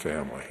member of the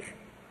family.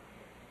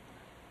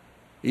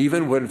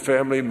 Even when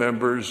family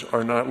members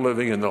are not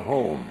living in the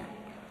home,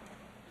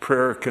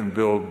 prayer can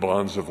build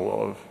bonds of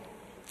love.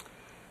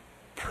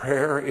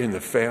 Prayer in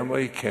the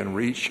family can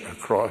reach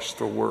across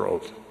the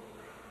world.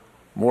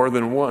 More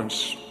than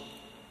once,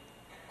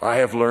 I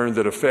have learned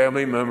that a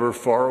family member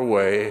far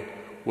away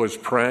was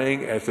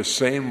praying at the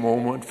same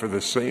moment for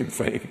the same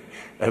thing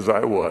as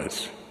I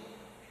was.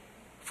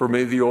 For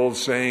me, the old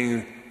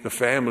saying, the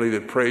family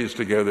that prays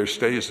together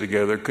stays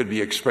together, could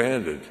be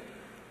expanded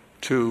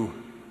to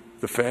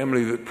the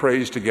family that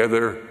prays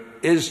together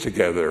is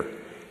together,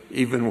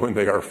 even when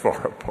they are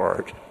far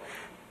apart.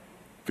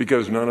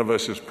 Because none of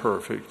us is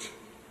perfect,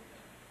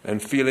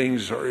 and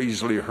feelings are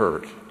easily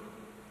hurt.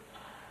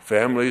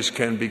 Families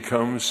can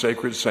become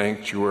sacred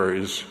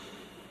sanctuaries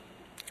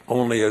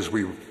only as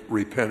we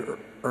repent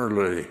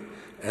early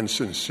and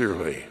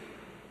sincerely.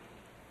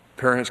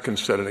 Parents can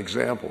set an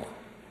example.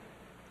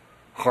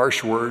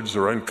 Harsh words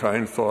or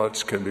unkind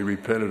thoughts can be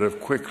repented of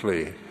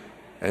quickly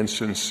and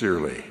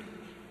sincerely.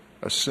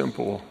 A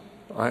simple,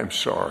 I'm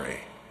sorry,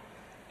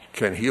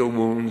 can heal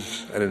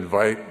wounds and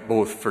invite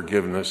both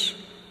forgiveness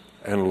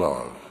and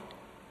love.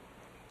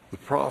 The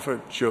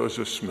prophet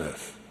Joseph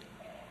Smith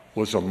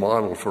was a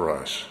model for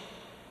us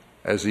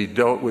as he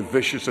dealt with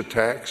vicious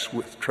attacks,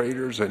 with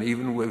traitors, and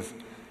even with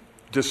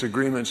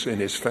disagreements in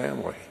his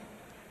family.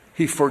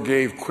 He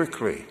forgave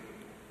quickly.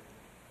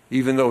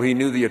 Even though he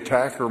knew the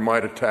attacker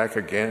might attack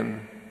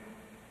again,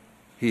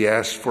 he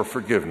asked for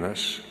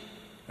forgiveness,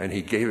 and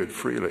he gave it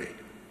freely.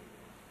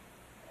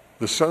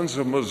 The sons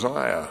of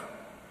Mosiah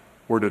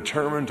were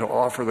determined to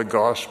offer the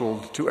gospel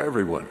to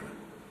everyone.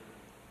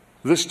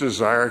 This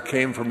desire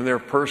came from their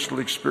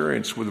personal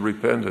experience with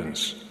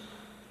repentance.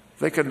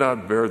 They could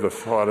not bear the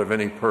thought of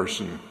any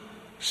person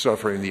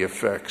suffering the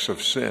effects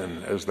of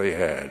sin as they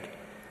had.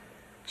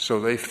 So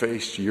they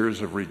faced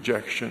years of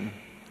rejection,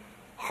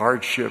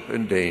 hardship,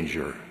 and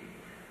danger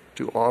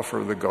to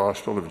offer the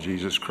gospel of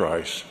Jesus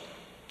Christ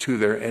to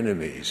their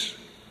enemies.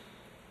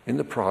 In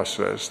the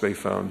process, they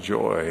found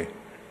joy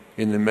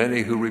in the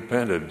many who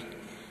repented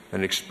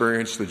and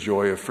experienced the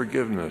joy of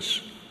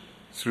forgiveness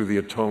through the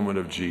atonement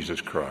of Jesus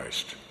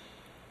Christ.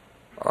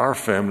 Our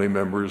family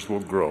members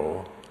will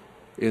grow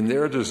in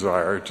their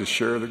desire to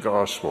share the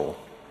gospel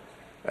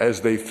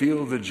as they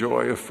feel the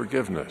joy of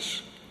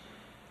forgiveness.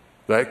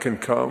 That can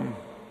come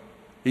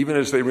even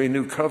as they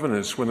renew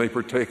covenants when they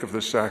partake of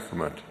the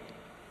sacrament.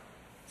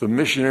 The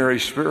missionary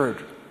spirit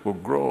will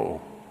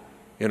grow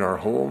in our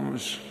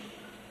homes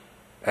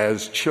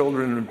as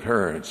children and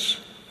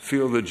parents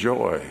feel the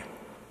joy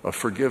of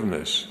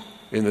forgiveness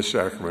in the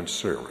sacrament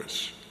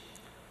service.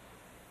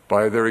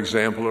 By their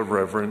example of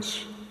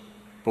reverence,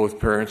 both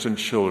parents and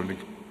children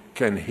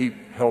can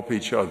help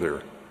each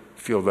other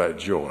feel that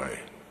joy.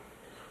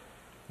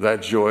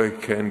 That joy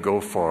can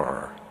go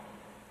far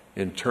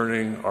in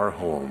turning our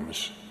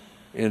homes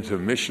into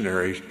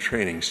missionary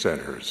training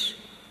centers.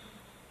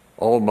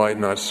 All might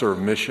not serve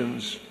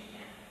missions,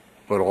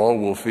 but all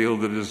will feel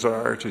the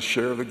desire to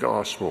share the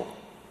gospel,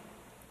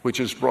 which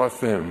has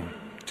brought them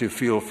to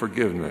feel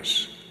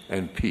forgiveness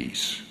and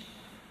peace.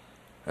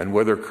 And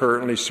whether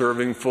currently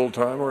serving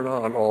full-time or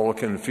not, all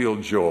can feel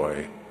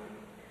joy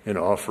in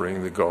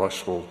offering the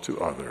gospel to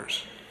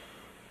others.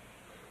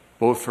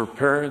 Both for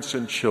parents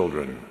and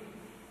children,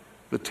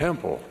 the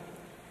temple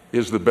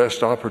is the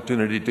best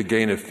opportunity to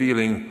gain a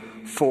feeling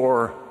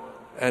for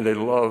and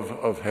a love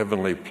of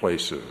heavenly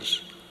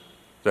places.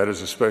 That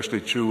is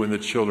especially true when the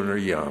children are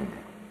young.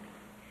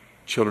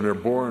 Children are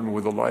born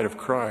with the light of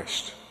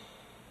Christ.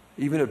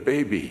 Even a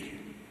baby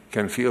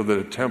can feel that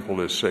a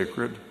temple is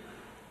sacred.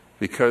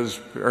 Because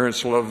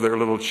parents love their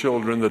little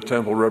children, the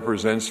temple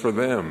represents for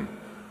them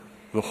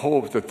the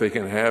hope that they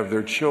can have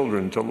their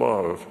children to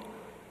love.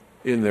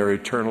 in their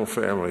eternal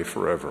family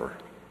forever.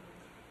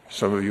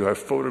 Some of you have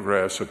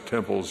photographs of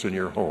temples in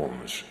your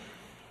homes.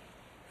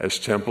 As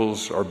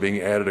temples are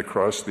being added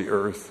across the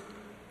earth,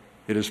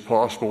 it is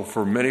possible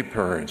for many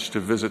parents to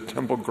visit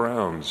temple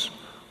grounds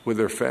with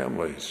their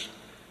families.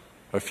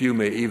 A few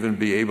may even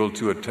be able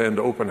to attend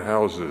open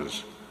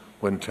houses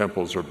when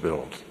temples are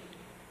built.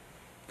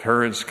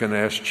 Parents can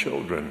ask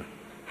children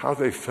how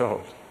they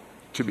felt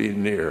to be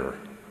near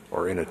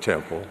or in a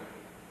temple.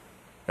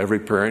 Every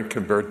parent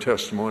can bear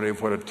testimony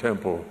of what a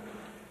temple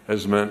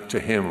has meant to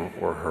him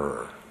or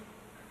her.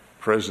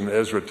 President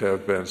Ezra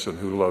Taft Benson,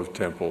 who loved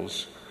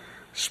temples,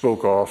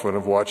 spoke often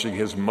of watching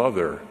his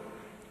mother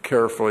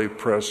carefully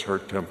press her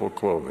temple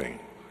clothing.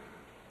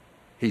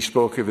 He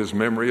spoke of his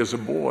memory as a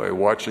boy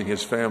watching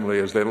his family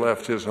as they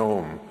left his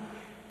home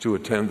to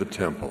attend the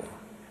temple.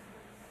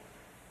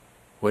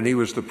 When he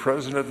was the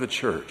president of the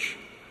church,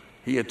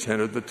 he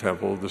attended the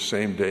temple the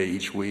same day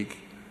each week.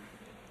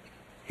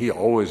 He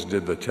always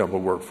did the temple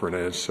work for an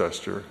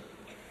ancestor.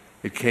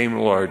 It came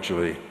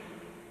largely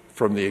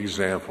from the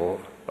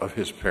example of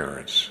his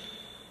parents.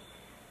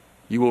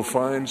 You will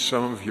find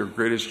some of your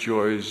greatest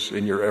joys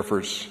in your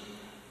efforts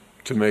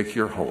to make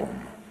your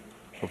home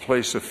a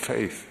place of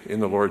faith in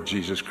the Lord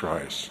Jesus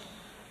Christ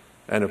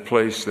and a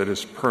place that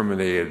is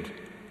permeated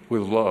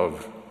with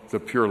love, the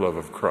pure love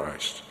of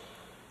Christ.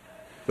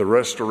 The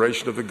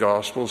restoration of the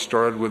gospel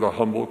started with a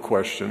humble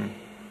question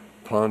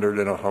pondered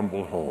in a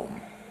humble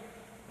home,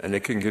 and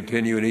it can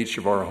continue in each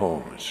of our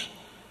homes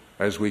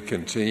as we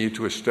continue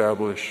to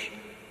establish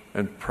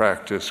and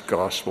practice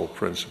gospel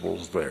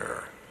principles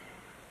there.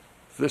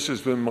 This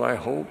has been my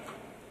hope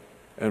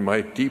and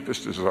my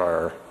deepest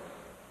desire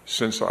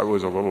since I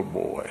was a little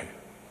boy.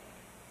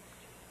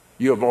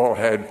 You have all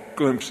had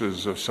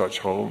glimpses of such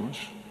homes.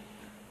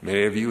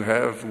 Many of you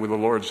have, with the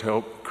Lord's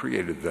help,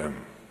 created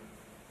them.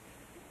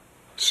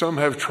 Some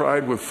have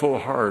tried with full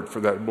heart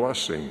for that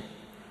blessing,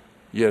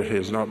 yet it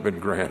has not been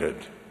granted.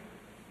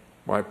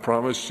 My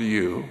promise to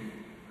you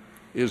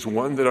is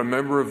one that a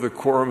member of the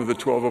Quorum of the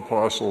 12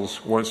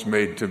 Apostles once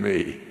made to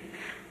me.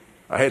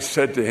 I had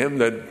said to him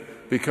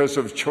that because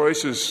of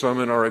choices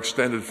some in our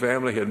extended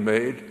family had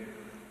made,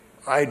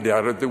 I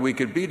doubted that we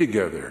could be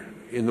together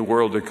in the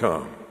world to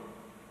come.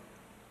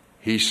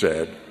 He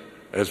said,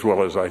 as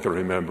well as I can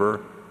remember,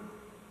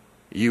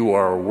 "You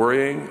are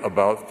worrying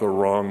about the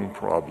wrong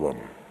problem.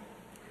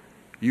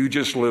 You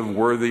just live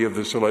worthy of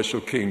the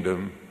celestial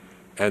kingdom,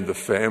 and the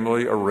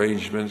family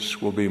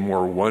arrangements will be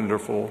more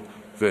wonderful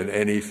than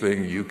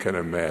anything you can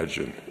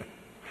imagine."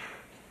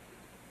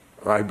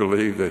 I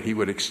believe that he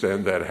would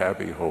extend that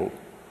happy hope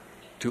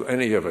to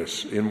any of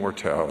us in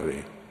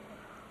mortality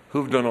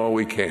who've done all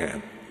we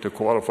can to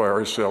qualify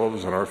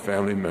ourselves and our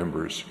family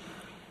members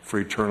for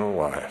eternal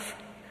life.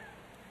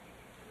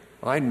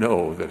 I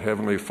know that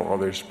Heavenly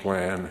Father's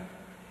plan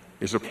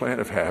is a plan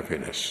of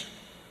happiness.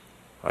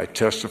 I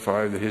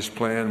testify that his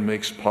plan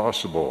makes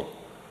possible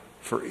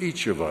for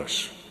each of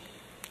us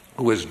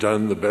who has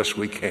done the best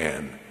we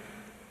can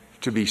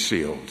to be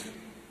sealed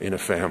in a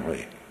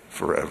family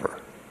forever.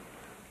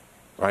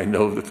 I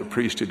know that the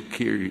priesthood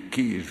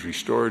keys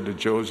restored to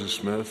Joseph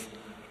Smith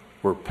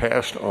were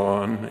passed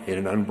on in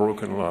an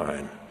unbroken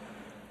line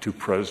to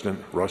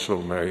President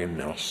Russell Marion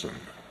Nelson.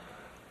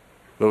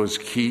 Those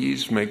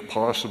keys make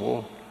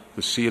possible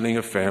the sealing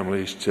of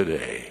families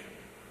today.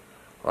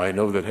 I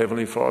know that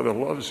Heavenly Father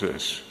loves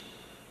us,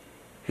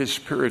 his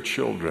spirit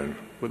children,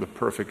 with a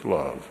perfect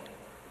love.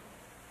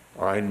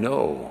 I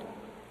know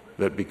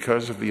that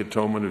because of the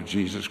atonement of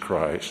Jesus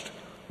Christ,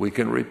 we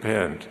can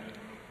repent,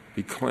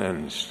 be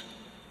cleansed,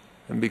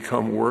 and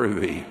become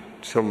worthy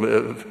to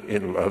live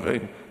in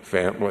loving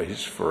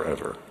families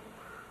forever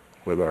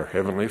with our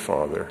Heavenly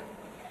Father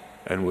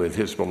and with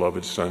his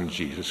beloved Son,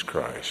 Jesus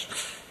Christ.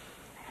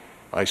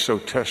 I so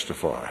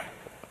testify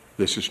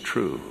this is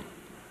true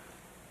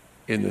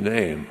in the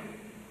name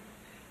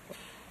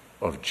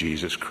of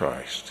Jesus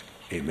Christ.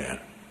 Amen.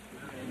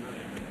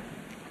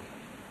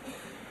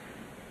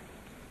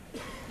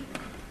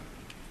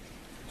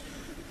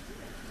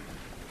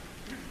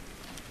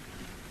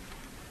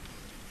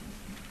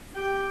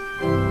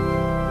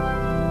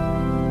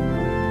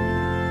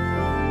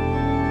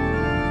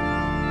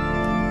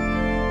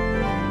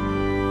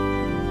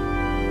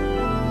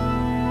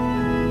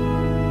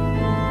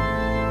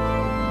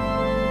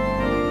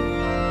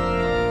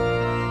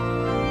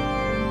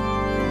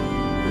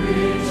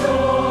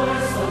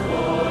 Rejoice, the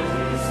Lord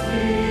is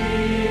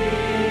King.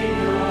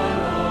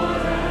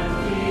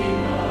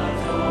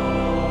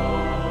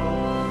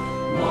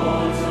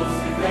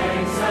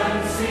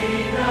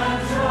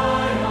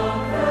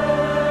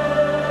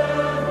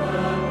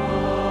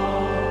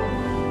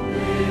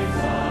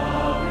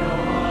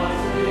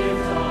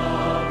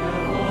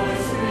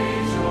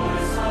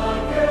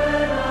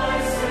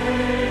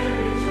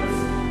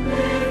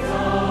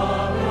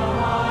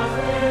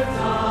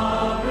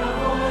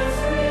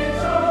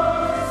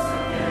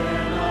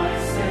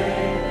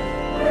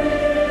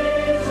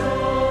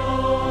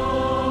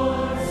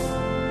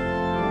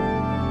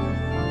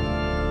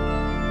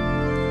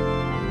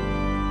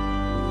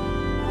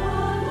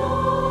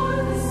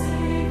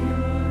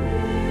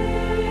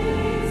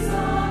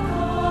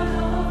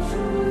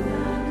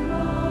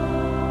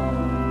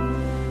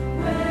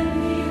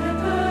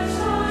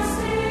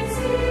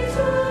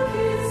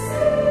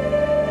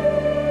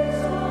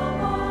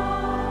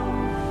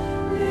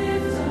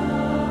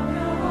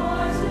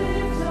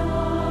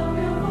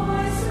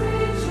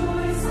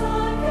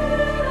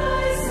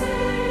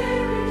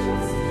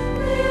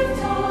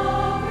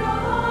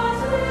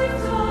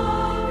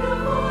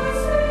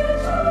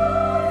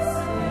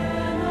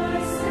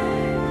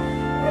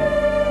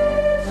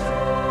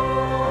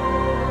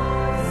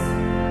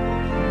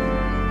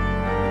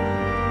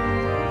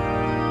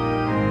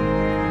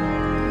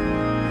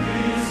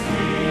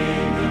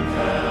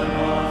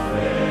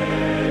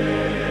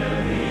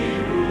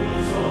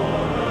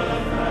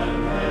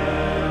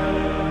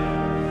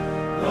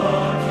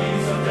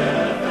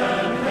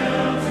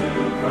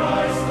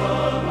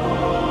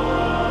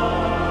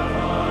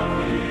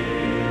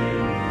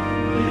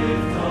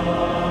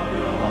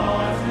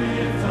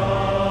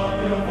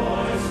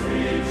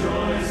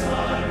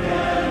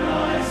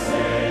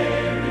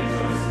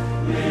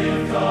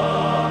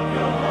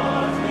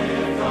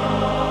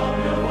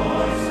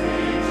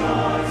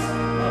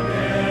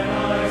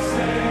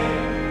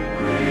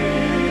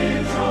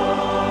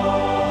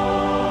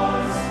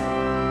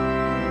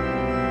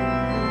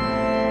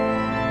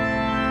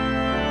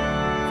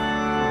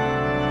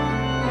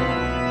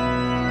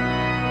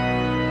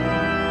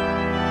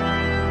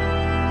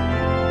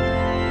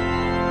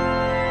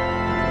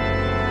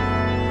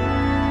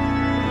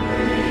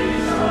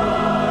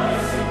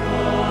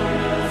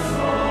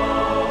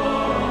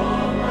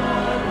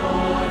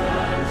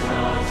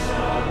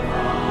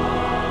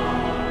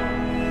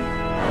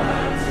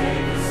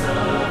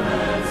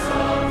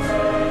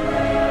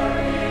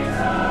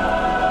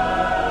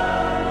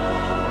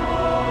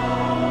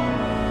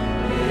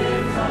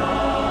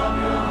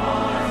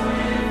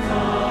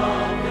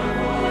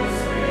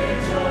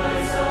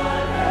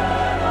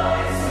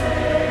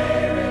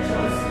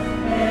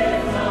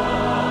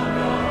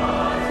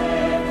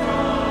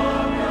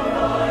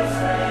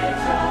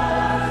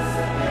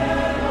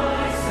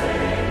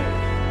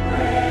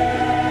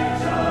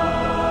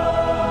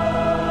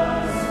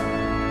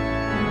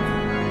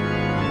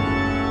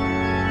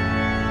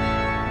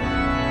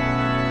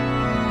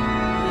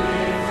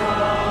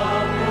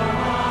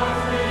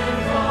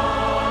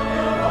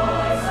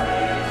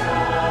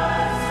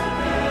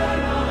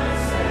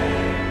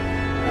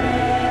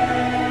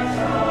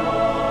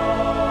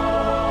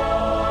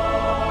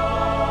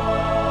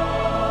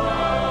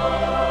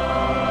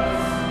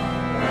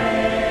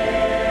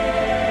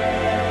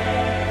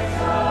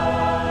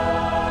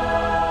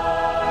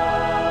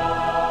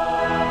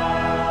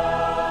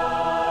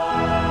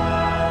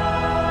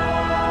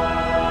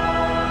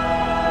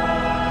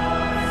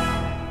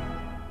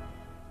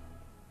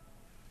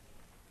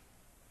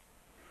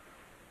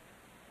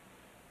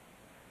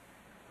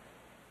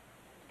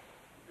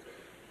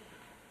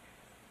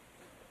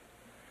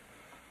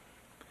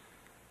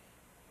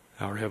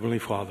 Our Heavenly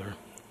Father,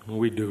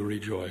 we do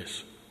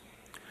rejoice.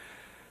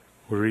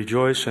 We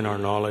rejoice in our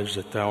knowledge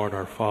that Thou art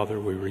our Father.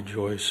 We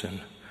rejoice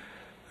in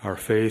our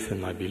faith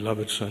in Thy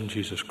beloved Son,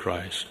 Jesus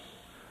Christ,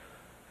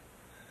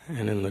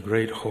 and in the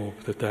great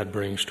hope that that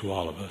brings to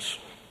all of us.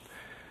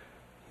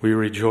 We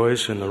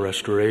rejoice in the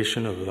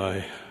restoration of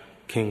Thy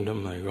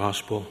kingdom, Thy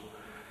gospel,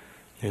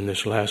 in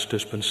this last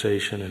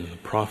dispensation, in the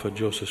prophet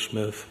Joseph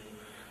Smith.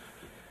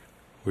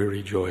 We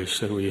rejoice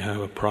that we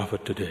have a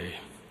prophet today.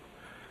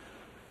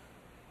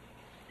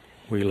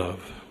 We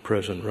love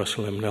President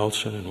Russell M.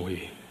 Nelson, and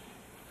we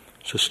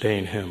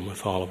sustain him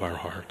with all of our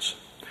hearts.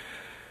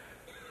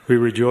 We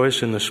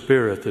rejoice in the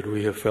spirit that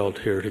we have felt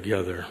here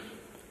together,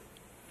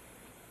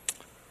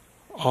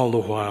 all the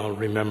while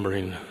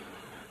remembering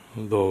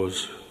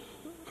those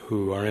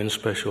who are in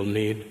special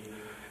need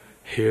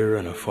here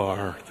and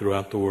afar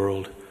throughout the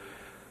world.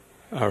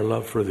 Our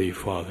love for Thee,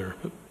 Father,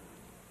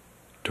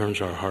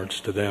 turns our hearts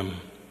to them.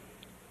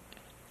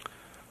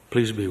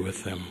 Please be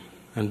with them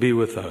and be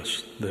with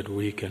us, that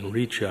we can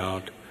reach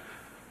out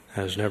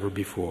as never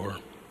before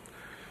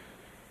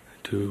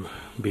to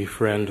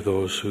befriend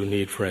those who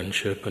need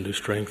friendship and to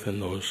strengthen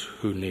those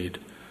who need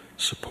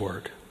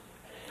support.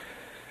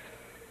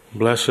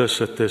 Bless us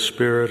that this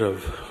spirit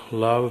of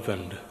love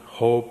and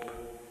hope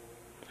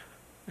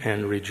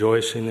and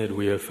rejoicing that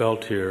we have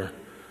felt here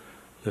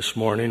this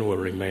morning will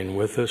remain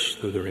with us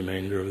through the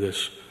remainder of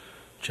this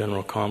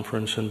General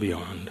Conference and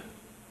beyond.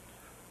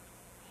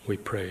 We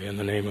pray in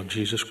the name of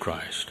Jesus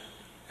Christ.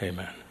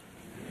 Amen.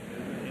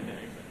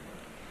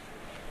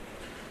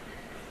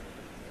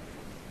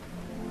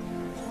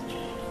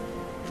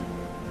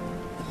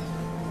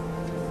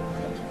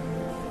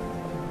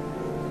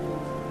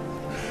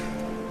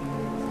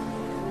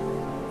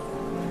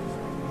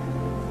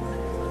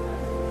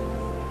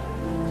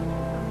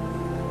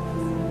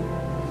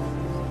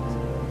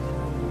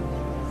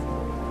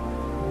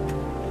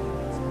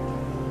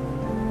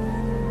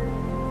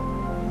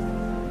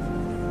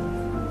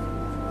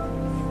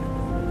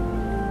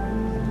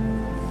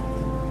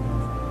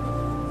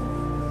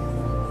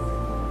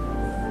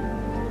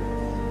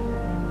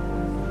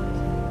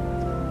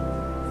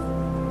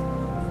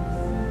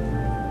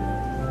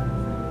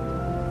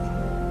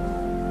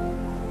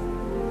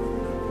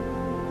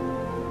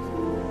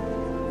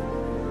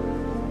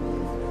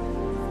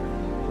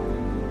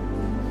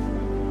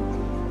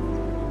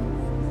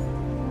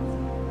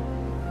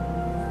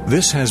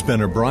 This has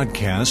been a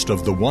broadcast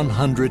of the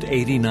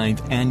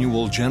 189th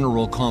Annual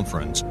General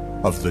Conference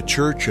of The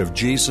Church of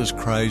Jesus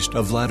Christ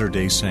of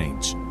Latter-day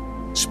Saints.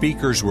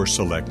 Speakers were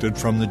selected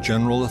from the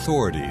general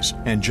authorities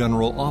and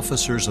general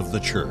officers of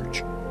the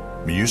church.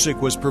 Music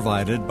was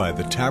provided by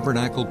the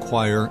Tabernacle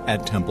Choir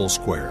at Temple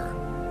Square.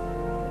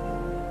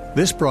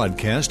 This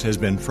broadcast has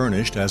been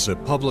furnished as a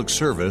public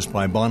service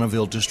by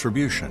Bonneville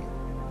Distribution.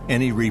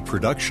 Any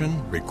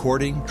reproduction,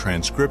 recording,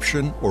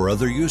 transcription, or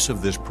other use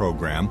of this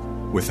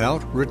program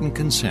without written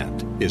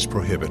consent is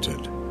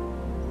prohibited.